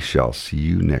we shall see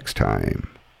you next time.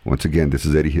 Once again, this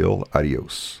is Eddie Hill.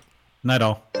 Adios. Night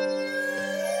all.